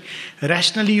 Actually,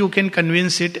 rationally you can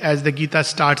convince it, as the Gita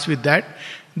starts with that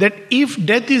if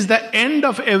death is the end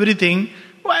of everything,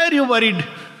 why are you worried?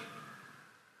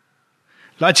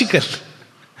 Logical.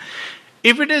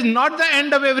 If it is not the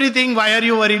end of everything, why are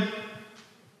you worried?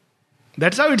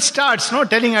 That's how it starts, no?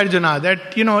 Telling Arjuna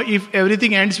that, if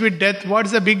everything ends with death,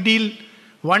 what's the big deal?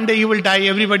 One day you will die,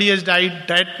 everybody has died,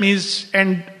 that means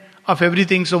end of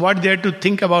everything, so what there to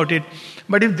think about it?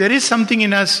 But if there is something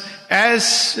in us,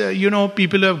 as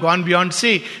people who have gone beyond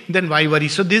say, then why worry?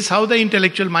 So this is how the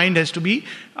intellectual mind has to be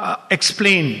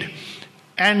explained.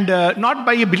 And not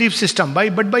by a belief system,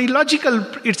 but by logical,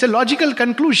 it's a logical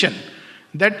conclusion.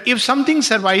 That if something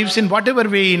survives in whatever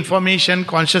way, information,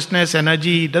 consciousness,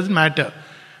 energy, doesn't matter,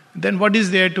 then what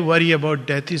is there to worry about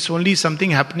death? It's only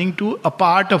something happening to a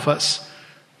part of us.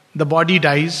 The body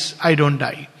dies, I don't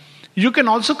die. You can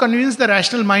also convince the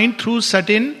rational mind through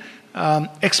certain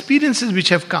experiences which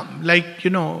have come. Like,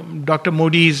 Dr.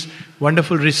 Modi's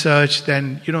wonderful research,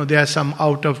 then, there are some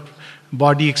out of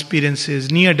body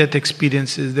experiences, near-death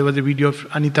experiences. There was a video of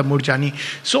Anita Murjani.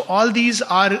 So all these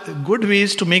are good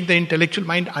ways to make the intellectual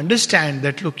mind understand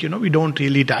that, look, we don't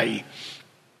really die.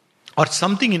 Or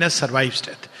something in us survives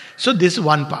death. So this is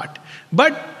one part.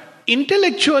 But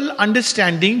intellectual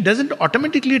understanding doesn't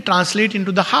automatically translate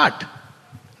into the heart.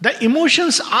 The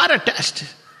emotions are attached.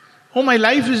 Oh, my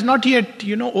life is not yet,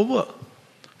 over.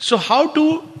 So how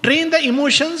to train the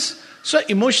emotions So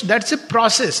emotion, that's a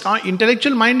process. Now,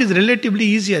 intellectual mind is relatively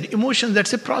easier. Emotions,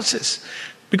 that's a process.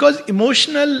 Because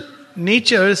emotional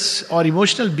natures or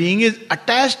emotional being is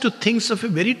attached to things of a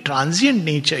very transient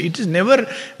nature. It is never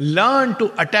learned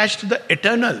to attach to the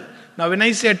eternal. Now, when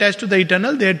I say attached to the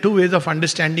eternal, there are two ways of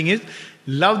understanding it.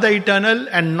 Love the eternal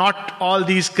and not all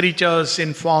these creatures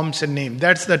in forms and name.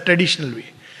 That's the traditional way.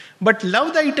 But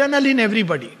love the eternal in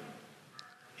everybody.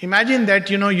 Imagine that,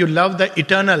 you love the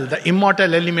eternal, the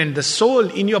immortal element, the soul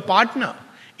in your partner,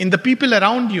 in the people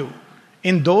around you,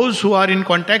 in those who are in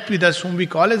contact with us, whom we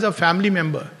call as a family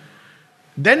member.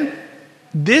 Then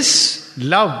this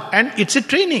love, and it's a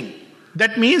training.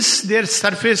 That means their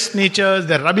surface natures,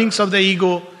 the rubbings of the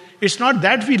ego. It's not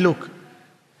that we look.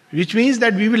 Which means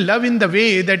that we will love in the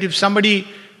way that if somebody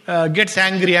gets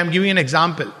angry, I'm giving an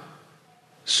example.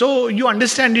 So you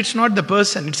understand it's not the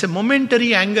person, it's a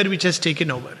momentary anger which has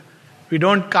taken over. We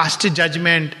don't cast a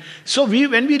judgment. So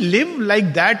when we live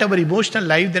like that, our emotional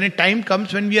life, then a time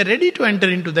comes when we are ready to enter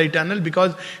into the eternal,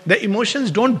 because the emotions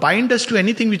don't bind us to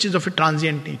anything which is of a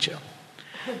transient nature.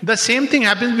 The same thing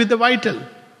happens with the vital,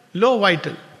 low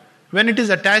vital. When it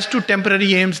is attached to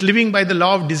temporary aims, living by the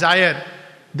law of desire,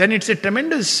 then it's a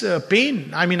tremendous pain.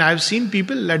 I mean, I've seen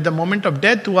people at the moment of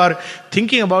death who are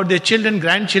thinking about their children,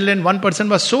 grandchildren. One person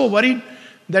was so worried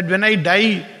that when I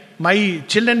die, my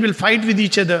children will fight with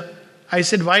each other. I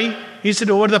said, why? He said,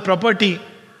 over the property.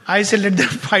 I said, let them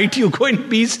fight, you go in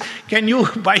peace. Can you,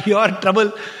 by your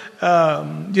trouble,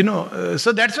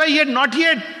 so that's why he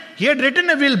had written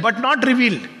a will, but not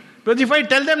revealed. Because if I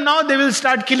tell them now, they will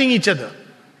start killing each other.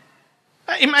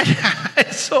 Imagine.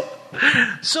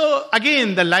 So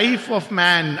again, the life of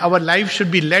man, our life should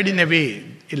be led in a way.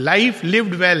 A life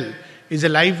lived well is a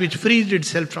life which frees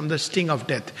itself from the sting of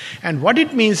death. And what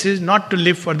it means is not to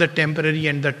live for the temporary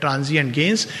and the transient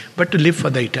gains, but to live for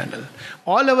the eternal.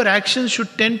 All our actions should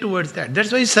tend towards that.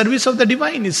 That's why service of the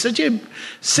divine is such a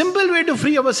simple way to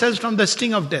free ourselves from the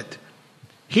sting of death.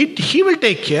 He will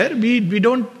take care. We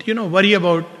don't, worry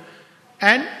about.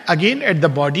 And again, at the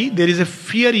body, there is a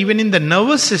fear even in the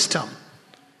nervous system,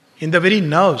 in the very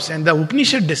nerves, and the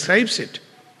Upanishad describes it.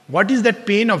 What is that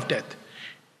pain of death?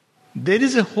 There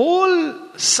is a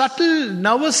whole subtle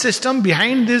nervous system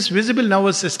behind this visible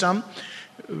nervous system,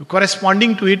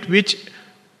 corresponding to it, which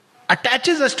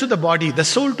attaches us to the body, the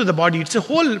soul to the body. It's a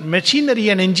whole machinery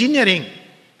and engineering.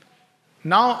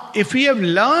 Now, if we have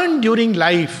learned during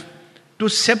life to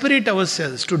separate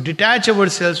ourselves, to detach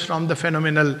ourselves from the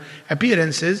phenomenal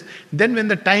appearances, then when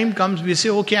the time comes, we say,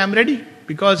 okay, I'm ready.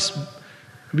 Because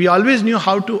we always knew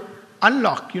how to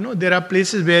unlock. There are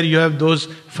places where you have those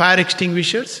fire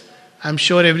extinguishers. I'm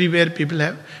sure everywhere people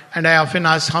have. And I often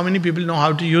ask, how many people know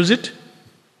how to use it?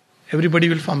 Everybody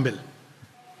will fumble.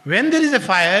 When there is a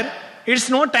fire, it's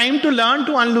no time to learn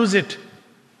to unloose it.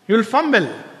 You will fumble.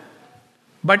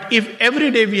 But if every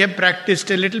day we have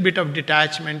practiced a little bit of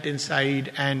detachment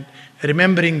inside and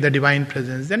remembering the divine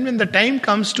presence, then when the time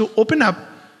comes to open up,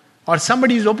 or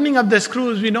somebody is opening up the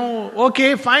screws, we know,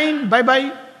 okay, fine,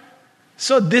 bye-bye.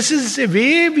 So this is a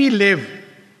way we live,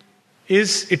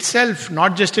 is itself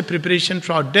not just a preparation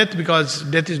for death, because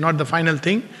death is not the final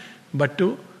thing, but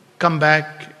to come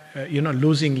back,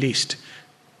 losing least.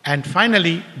 And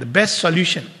finally, the best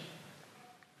solution,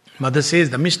 Mother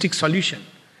says, the mystic solution.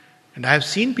 And I have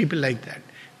seen people like that.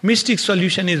 Mystic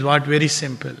solution is what? Very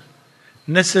simple.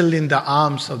 Nestle in the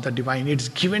arms of the divine. It's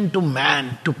given to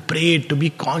man to pray, to be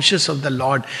conscious of the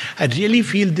Lord. I really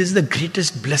feel this is the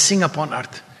greatest blessing upon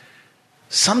earth.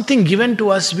 Something given to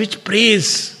us which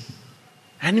prays.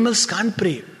 Animals can't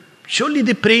pray. Surely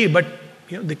they pray, but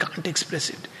they can't express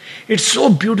it. It's so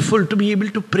beautiful to be able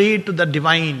to pray to the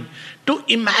divine, to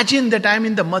imagine that I am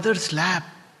in the mother's lap.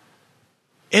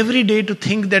 Every day to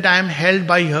think that I am held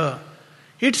by her.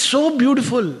 It's so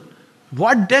beautiful.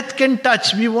 What death can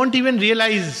touch, we won't even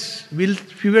realize. We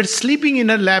were sleeping in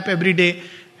her lap every day,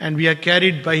 and we are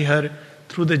carried by her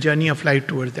through the journey of life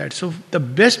towards that. So the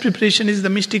best preparation is the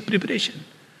mystic preparation.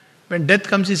 When death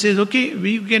comes, he says, okay,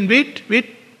 we can wait.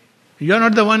 You are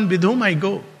not the one with whom I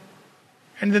go.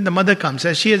 And then the mother comes,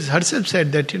 as she has herself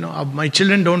said that, my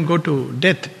children don't go to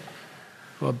death.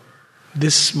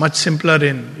 This much simpler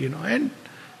and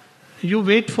you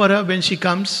wait for her. When she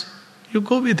comes, you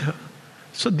go with her.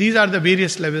 So these are the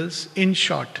various levels, in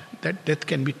short, that death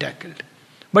can be tackled.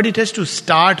 But it has to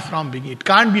start from beginning. It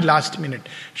can't be last minute.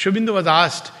 Sri Aurobindo was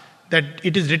asked that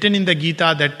it is written in the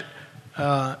Gita that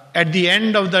at the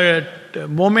end of the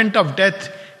moment of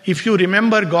death, if you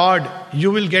remember God, you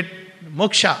will get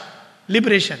moksha,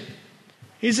 liberation.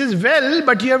 He says, well,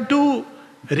 but you have to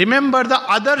remember the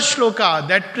other shloka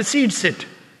that precedes it.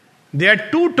 They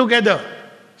are two together.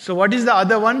 So what is the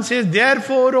other one? Says,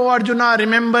 therefore, O Arjuna,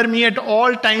 remember me at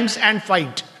all times and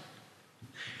fight.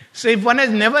 So if one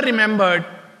has never remembered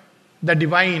the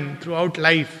divine throughout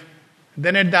life,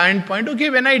 then at the end point, okay,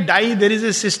 when I die, there is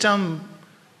a system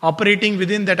operating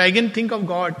within that I can think of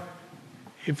God.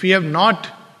 If we have not,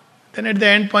 then at the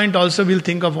end point also we'll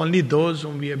think of only those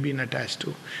whom we have been attached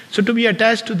to. So to be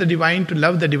attached to the divine, to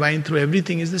love the divine through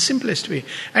everything is the simplest way.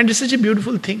 And it's such a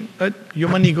beautiful thing.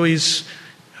 Human ego is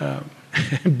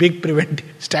big preventive,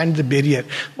 stands the barrier.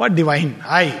 What divine?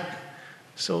 I.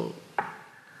 So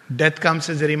death comes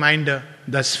as a reminder,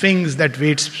 the sphinx that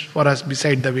waits for us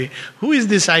beside the way. Who is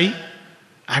this I?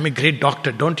 I'm a great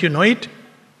doctor, don't you know it?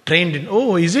 Trained in,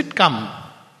 oh, is it? Come,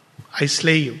 I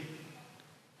slay you.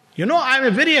 You know, I'm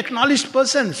a very acknowledged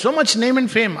person, so much name and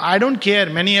fame. I don't care,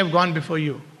 many have gone before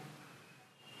you.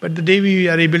 But the day we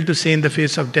are able to say in the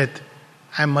face of death,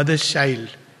 I am mother's child,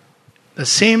 the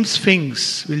same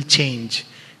sphinx will change,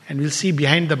 and we'll see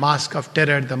behind the mask of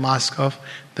terror, the mask of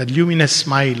the luminous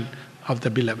smile of the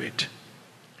beloved.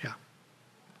 Yeah.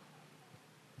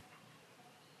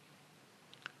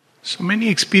 So many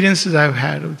experiences I've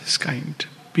had of this kind.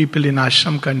 People in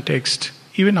ashram context,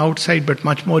 even outside, but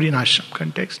much more in ashram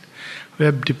context, who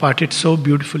have departed so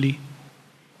beautifully.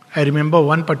 I remember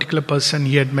one particular person,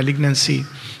 he had malignancy,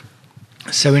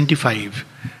 75.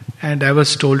 And I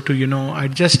was told to,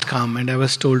 I'd just come and I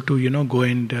was told to, go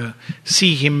and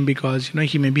see him because,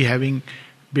 he may be having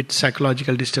bit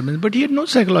psychological disturbance. But he had no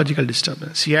psychological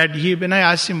disturbance. When I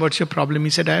asked him, what's your problem?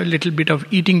 He said, I have a little bit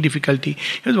of eating difficulty.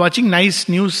 He was watching nice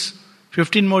news,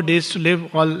 15 more days to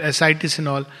live, all ascites and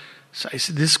all. So I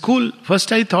said, this is cool.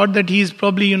 First I thought that he is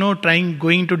probably,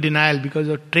 going into denial because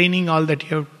of training, all that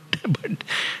you have. But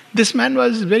this man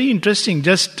was very interesting.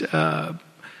 Just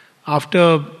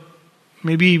after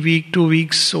maybe week, 2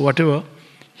 weeks or whatever,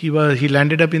 he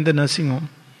landed up in the nursing home.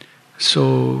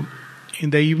 So in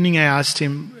the evening I asked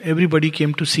him, everybody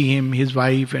came to see him, his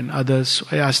wife and others. So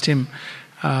I asked him,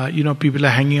 people are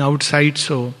hanging outside,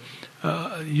 so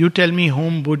you tell me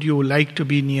whom would you like to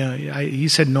be near? He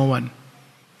said, no one.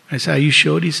 I said, are you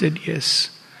sure? He said, yes.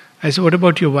 I said, what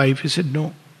about your wife? He said,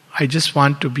 no, I just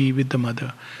want to be with the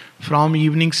mother. From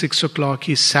evening 6 o'clock,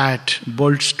 he sat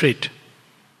bolt straight.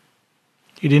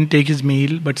 He didn't take his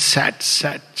meal, but sat.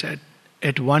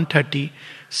 At 1:30,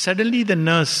 suddenly the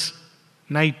nurse,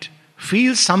 night,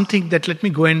 feels something that let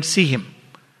me go and see him.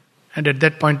 And at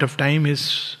that point of time,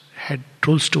 his head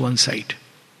rolls to one side.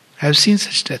 I have seen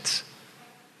such deaths.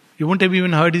 You won't have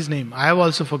even heard his name. I have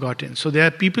also forgotten. So there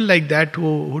are people like that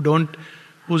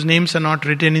whose names are not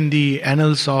written in the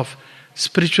annals of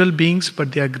spiritual beings,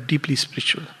 but they are deeply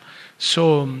spiritual.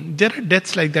 So there are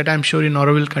deaths like that. I'm sure in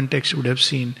Auroville context you would have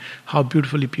seen how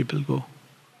beautifully people go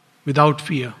without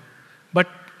fear. But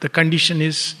the condition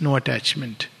is no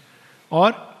attachment.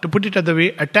 Or to put it other way,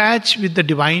 attach with the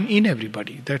divine in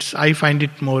everybody. I find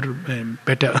it more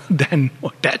better than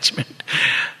attachment.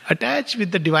 Attach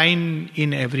with the divine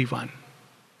in everyone.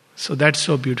 So that's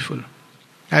so beautiful.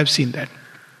 I've seen that.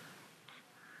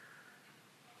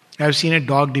 I've seen a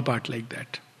dog depart like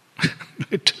that.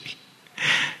 Literally.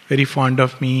 Very fond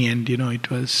of me, and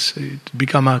it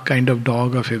become a kind of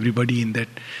dog of everybody in that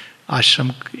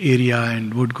ashram area,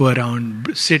 and would go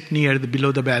around, sit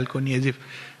below the balcony, as if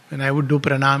when I would do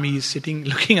pranam, he's sitting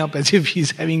looking up as if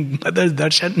he's having mother's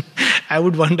darshan. I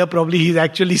would wonder probably he's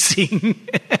actually seeing.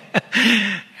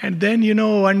 And then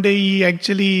one day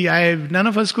none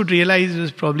of us could realize he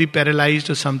was probably paralyzed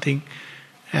or something.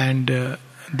 And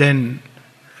then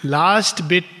last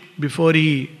bit before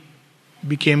he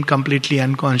became completely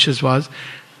unconscious was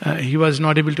he was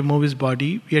not able to move his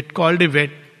body. We had called a vet.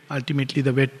 Ultimately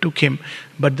the vet took him.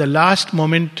 But the last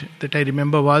moment that I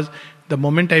remember was the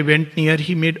moment I went near,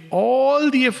 he made all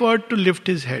the effort to lift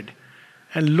his head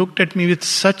and looked at me with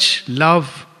such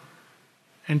love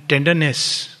and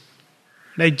tenderness.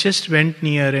 And I just went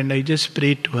near and I just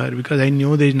prayed to her because I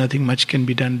knew there is nothing much can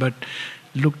be done, but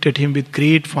looked at him with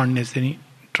great fondness. Then he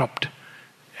dropped.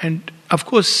 And of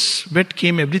course, vet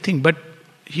came, everything, but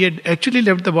he had actually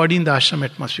left the body in the ashram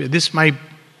atmosphere. This is my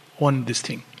own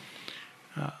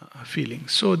feeling.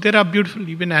 So there are beautiful,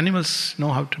 even animals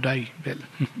know how to die well.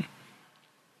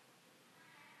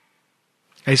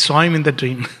 I saw him in the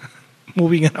dream,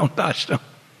 moving around the ashram.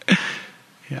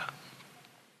 Yeah.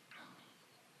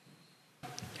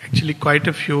 Actually, quite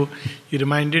a few. He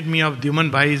reminded me of Dyuman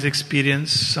Bhai's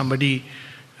experience. Somebody,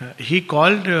 he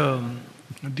called...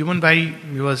 Dyuman Bhai,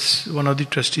 he was one of the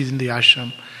trustees in the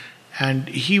ashram, and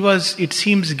he was, it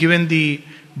seems, given the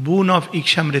boon of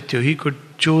Iksha Mrityu. He could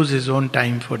choose his own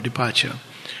time for departure.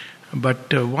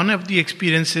 But one of the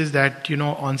experiences that,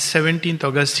 on 17th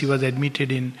August he was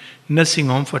admitted in nursing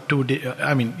home for 2 days.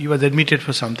 He was admitted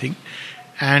for something.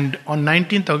 And on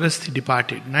 19th August he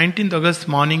departed. 19th August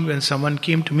morning, when someone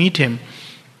came to meet him,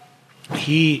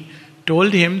 he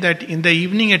told him that in the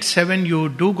evening at 7 you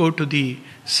do go to the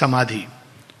Samadhi.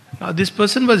 Now this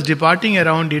person was departing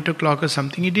around 8 o'clock or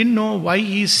something. He didn't know why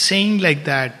he is saying like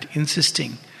that,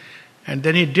 insisting. And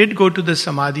then he did go to the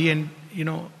Samadhi, and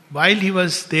while he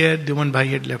was there, Diwan Bhai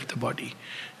had left the body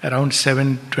around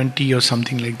 7:20 or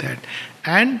something like that.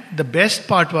 And the best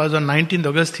part was, on 19th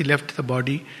August he left the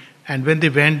body, and when they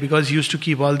went, because he used to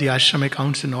keep all the ashram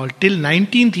accounts and all, till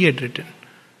 19th he had written.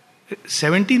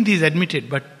 17th he is admitted,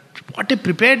 but what a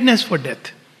preparedness for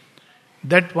death.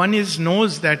 That one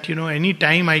knows that, any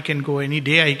time I can go, any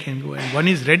day I can go, and one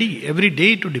is ready every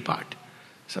day to depart.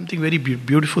 Something very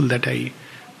beautiful that I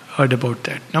heard about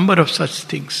that. Number of such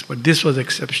things, but this was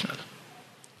exceptional.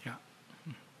 Yeah.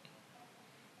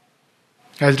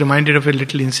 I was reminded of a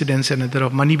little incident, another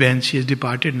of Mani Behan. She has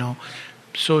departed now.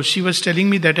 So she was telling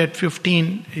me that at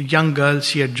 15, a young girl,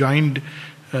 she had joined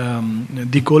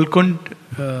the Golkund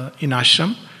in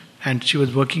ashram, and she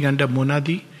was working under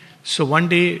Monadi. So one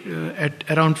day at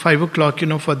around 5 o'clock,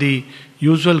 for the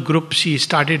usual group, she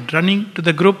started running to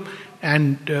the group,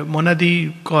 and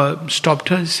Monadi stopped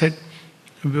her and said,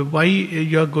 "Why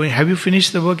you are going? Have you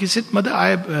finished the work?" He said, "Mother,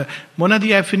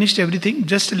 Monadi, I have finished everything.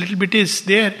 Just a little bit is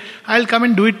there. I'll come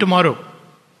and do it tomorrow."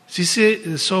 She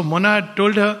said, so Mona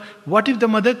told her, "What if the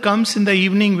mother comes in the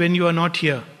evening when you are not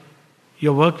here?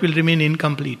 Your work will remain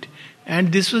incomplete."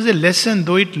 And this was a lesson,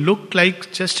 though it looked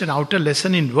like just an outer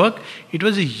lesson in work, it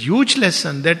was a huge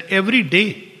lesson that every day,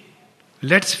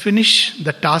 let's finish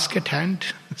the task at hand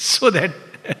so that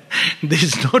there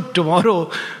is no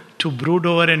tomorrow to brood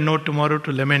over and no tomorrow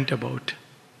to lament about.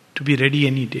 To be ready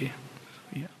any day.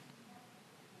 Yeah.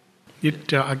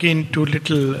 It again, two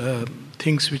little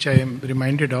things which I am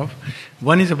reminded of.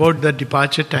 One is about the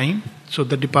departure time. So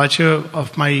the departure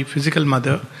of my physical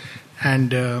mother,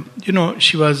 and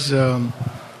she was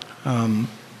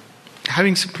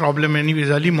having some problem. Anyways,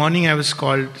 early morning I was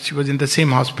called. She was in the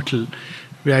same hospital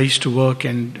where I used to work,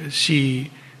 and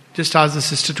she just asked the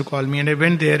sister to call me, and I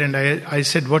went there and I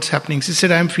said, "What's happening?" She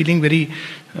said, "I am feeling very,"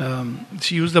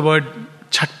 she used the word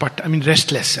chatpat,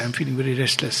 restless. I am feeling very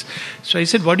restless. So I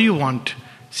said, "What do you want?"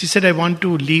 She said, "I want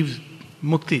to leave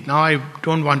mukti. Now I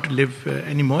don't want to live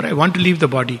anymore. I want to leave the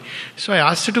body." So I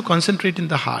asked her to concentrate in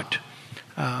the heart.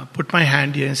 Put my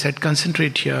hand here and said,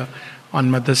 "Concentrate here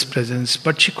on mother's presence."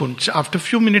 But she couldn't. After a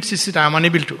few minutes she said, "I am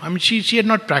unable to." She had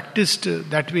not practiced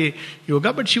that way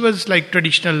yoga, but she was like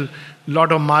traditional,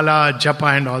 lot of mala,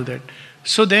 japa and all that.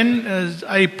 So then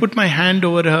I put my hand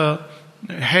over her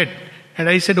head and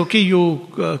I said, "Okay,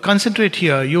 you concentrate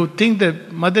here. You think the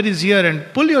mother is here and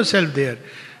pull yourself there."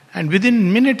 And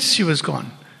within minutes she was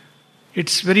gone.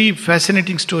 It's very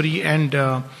fascinating story. And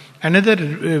another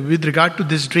with regard to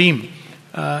this dream,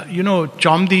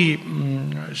 Chomdi,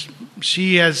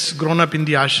 she has grown up in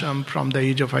the ashram from the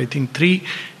age of I think 3,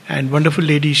 and wonderful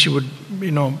lady. She would,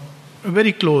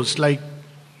 very close, like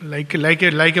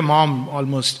a mom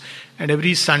almost. And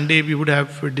every Sunday we would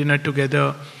have dinner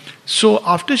together. So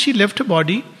after she left her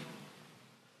body,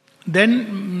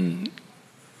 then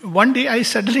one day I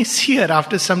suddenly see her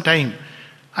after some time.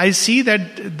 I see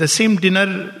that the same dinner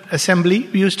assembly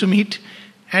we used to meet,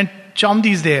 and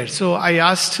Chomdi is there. So I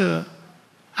asked her,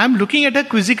 I'm looking at her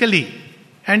quizzically,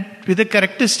 and with a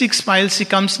characteristic smile she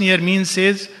comes near me and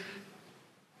says,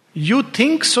 "You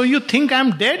think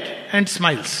I'm dead?" and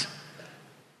smiles.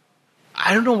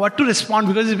 I don't know what to respond,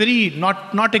 because it's very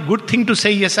not a good thing to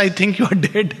say, "Yes, I think you are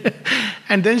dead."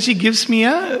 And then she gives me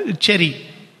a cherry.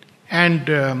 And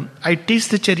I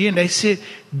taste the cherry and I say,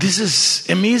 "This is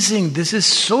amazing. This is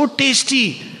so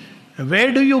tasty.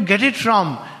 Where do you get it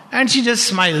from?" And she just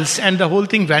smiles, and the whole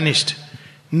thing vanished.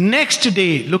 Next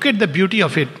day, look at the beauty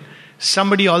of it.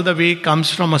 Somebody all the way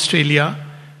comes from Australia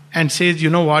and says, "You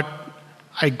know what?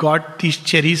 I got these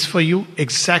cherries for you.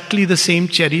 Exactly the same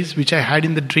cherries which I had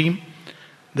in the dream.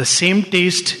 The same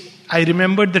taste. I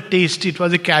remembered the taste. It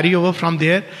was a carryover from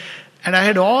there. And I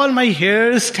had all my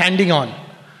hairs standing on."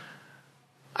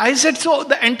 I said, so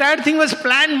the entire thing was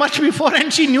planned much before,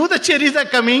 and she knew the cherries are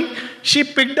coming. She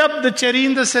picked up the cherry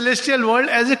in the celestial world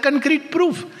as a concrete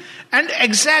proof. And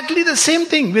exactly the same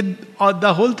thing with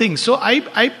the whole thing. So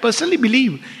I personally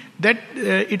believe that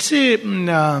it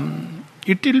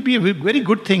will be a very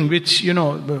good thing, which,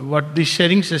 what these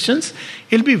sharing sessions,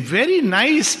 it'll be very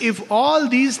nice if all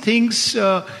these things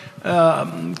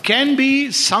can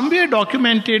be somewhere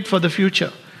documented for the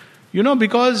future.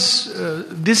 Because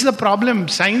this is the problem.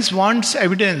 Science wants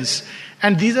evidence.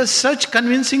 And these are such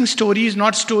convincing stories,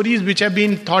 not stories which have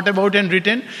been thought about and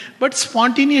written, but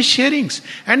spontaneous sharings.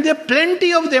 And there are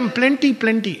plenty of them,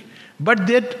 plenty. But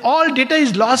that all data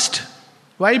is lost.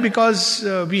 Why? Because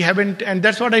we haven't, and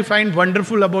that's what I find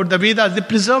wonderful about the Vedas. They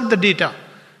preserve the data.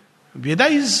 Veda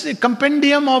is a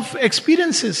compendium of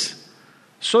experiences.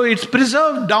 So it's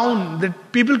preserved down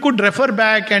that people could refer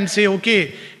back and say,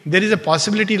 okay, there is a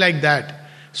possibility like that.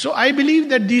 So I believe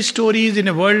that these stories in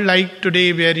a world like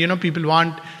today where, people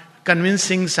want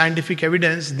convincing scientific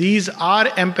evidence, these are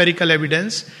empirical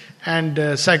evidence,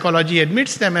 and psychology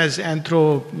admits them as there's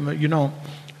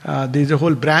a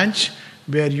whole branch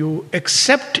where you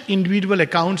accept individual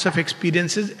accounts of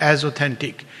experiences as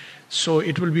authentic. So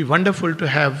it will be wonderful to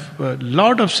have a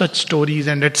lot of such stories,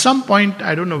 and at some point,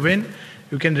 I don't know when,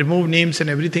 you can remove names and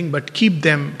everything, but keep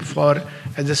them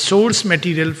as a source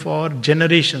material for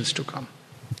generations to come.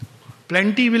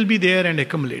 Plenty will be there and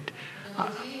accumulate.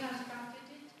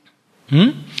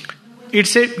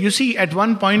 You see, at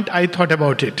one point I thought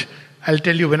about it. I'll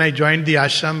tell you, when I joined the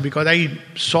ashram, because I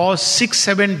saw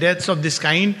 6-7 deaths of this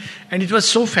kind, and it was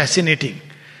so fascinating.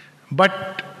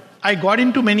 But I got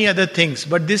into many other things.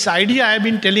 But this idea I have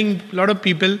been telling a lot of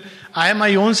people. I have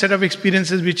my own set of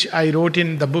experiences which I wrote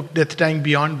in the book Death, Dying,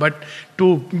 Beyond. But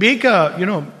to make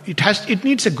it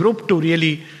needs a group to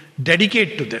really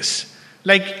dedicate to this.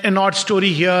 Like an odd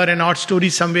story here, an odd story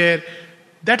somewhere.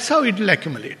 That's how it will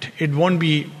accumulate. It won't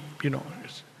be,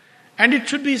 And it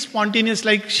should be spontaneous,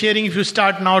 like sharing. If you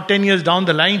start now, 10 years down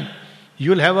the line,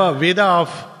 you'll have a Veda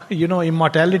of,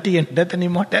 immortality and death and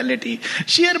immortality.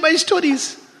 Share by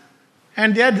stories.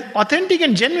 And they are authentic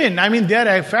and genuine. I mean, they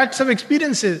are facts of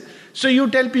experiences. So you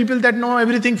tell people that no,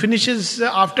 everything finishes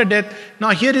after death. Now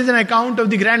here is an account of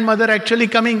the grandmother actually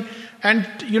coming and,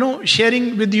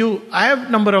 sharing with you. I have a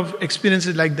number of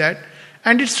experiences like that.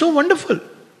 And it's so wonderful.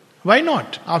 Why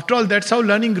not? After all, that's how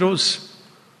learning grows.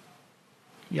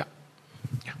 Yeah.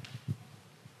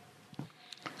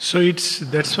 So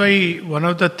that's why one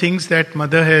of the things that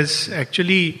Mother has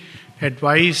actually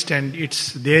advised, and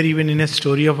it's there even in a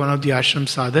story of one of the ashram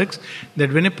sadhaks,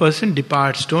 that when a person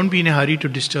departs, don't be in a hurry to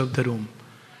disturb the room.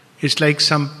 It's like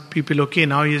some people, okay,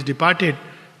 now he has departed.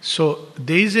 So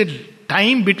there is a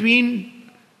time between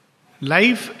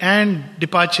life and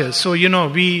departure. So,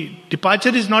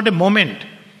 departure is not a moment.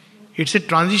 It's a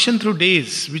transition through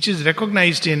days, which is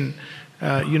recognized in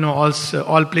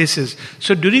all places.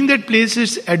 So during that place,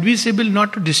 it's advisable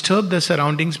not to disturb the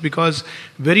surroundings, because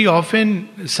very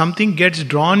often something gets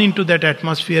drawn into that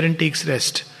atmosphere and takes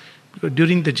rest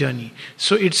during the journey.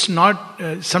 So it's not,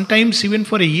 sometimes even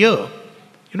for a year,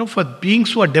 for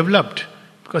beings who are developed,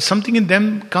 because something in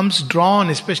them comes drawn,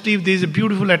 especially if there is a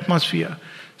beautiful atmosphere.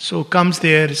 So comes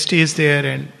there, stays there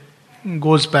and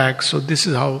goes back. So this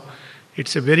is how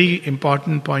it's a very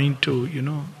important point to,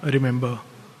 remember.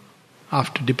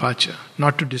 After departure,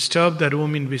 not to disturb the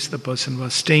room in which the person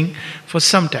was staying for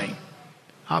some time.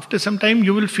 After some time,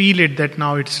 you will feel it that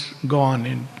now it's gone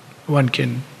and one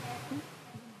can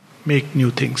make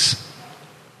new things.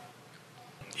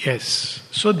 Yes.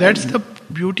 So that's the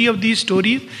beauty of these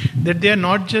stories, that they are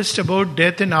not just about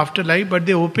death and afterlife, but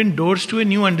they open doors to a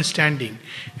new understanding.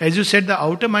 As you said, the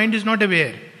outer mind is not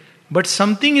aware. But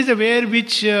something is aware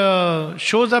which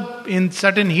shows up in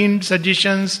certain hints,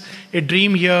 suggestions, a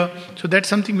dream here. So that's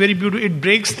something very beautiful. It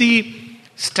breaks the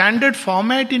standard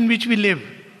format in which we live.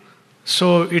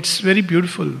 So it's very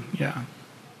beautiful. Yeah.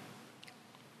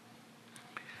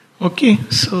 Okay,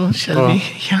 so shall we?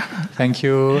 Yeah. Thank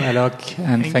you, Alok,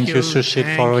 and thank you,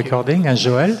 Sushit, for recording, and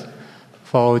Joel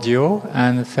for audio,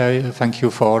 and thank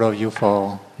you for all of you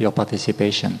for your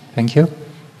participation. Thank you.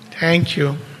 Thank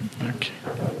you. Okay.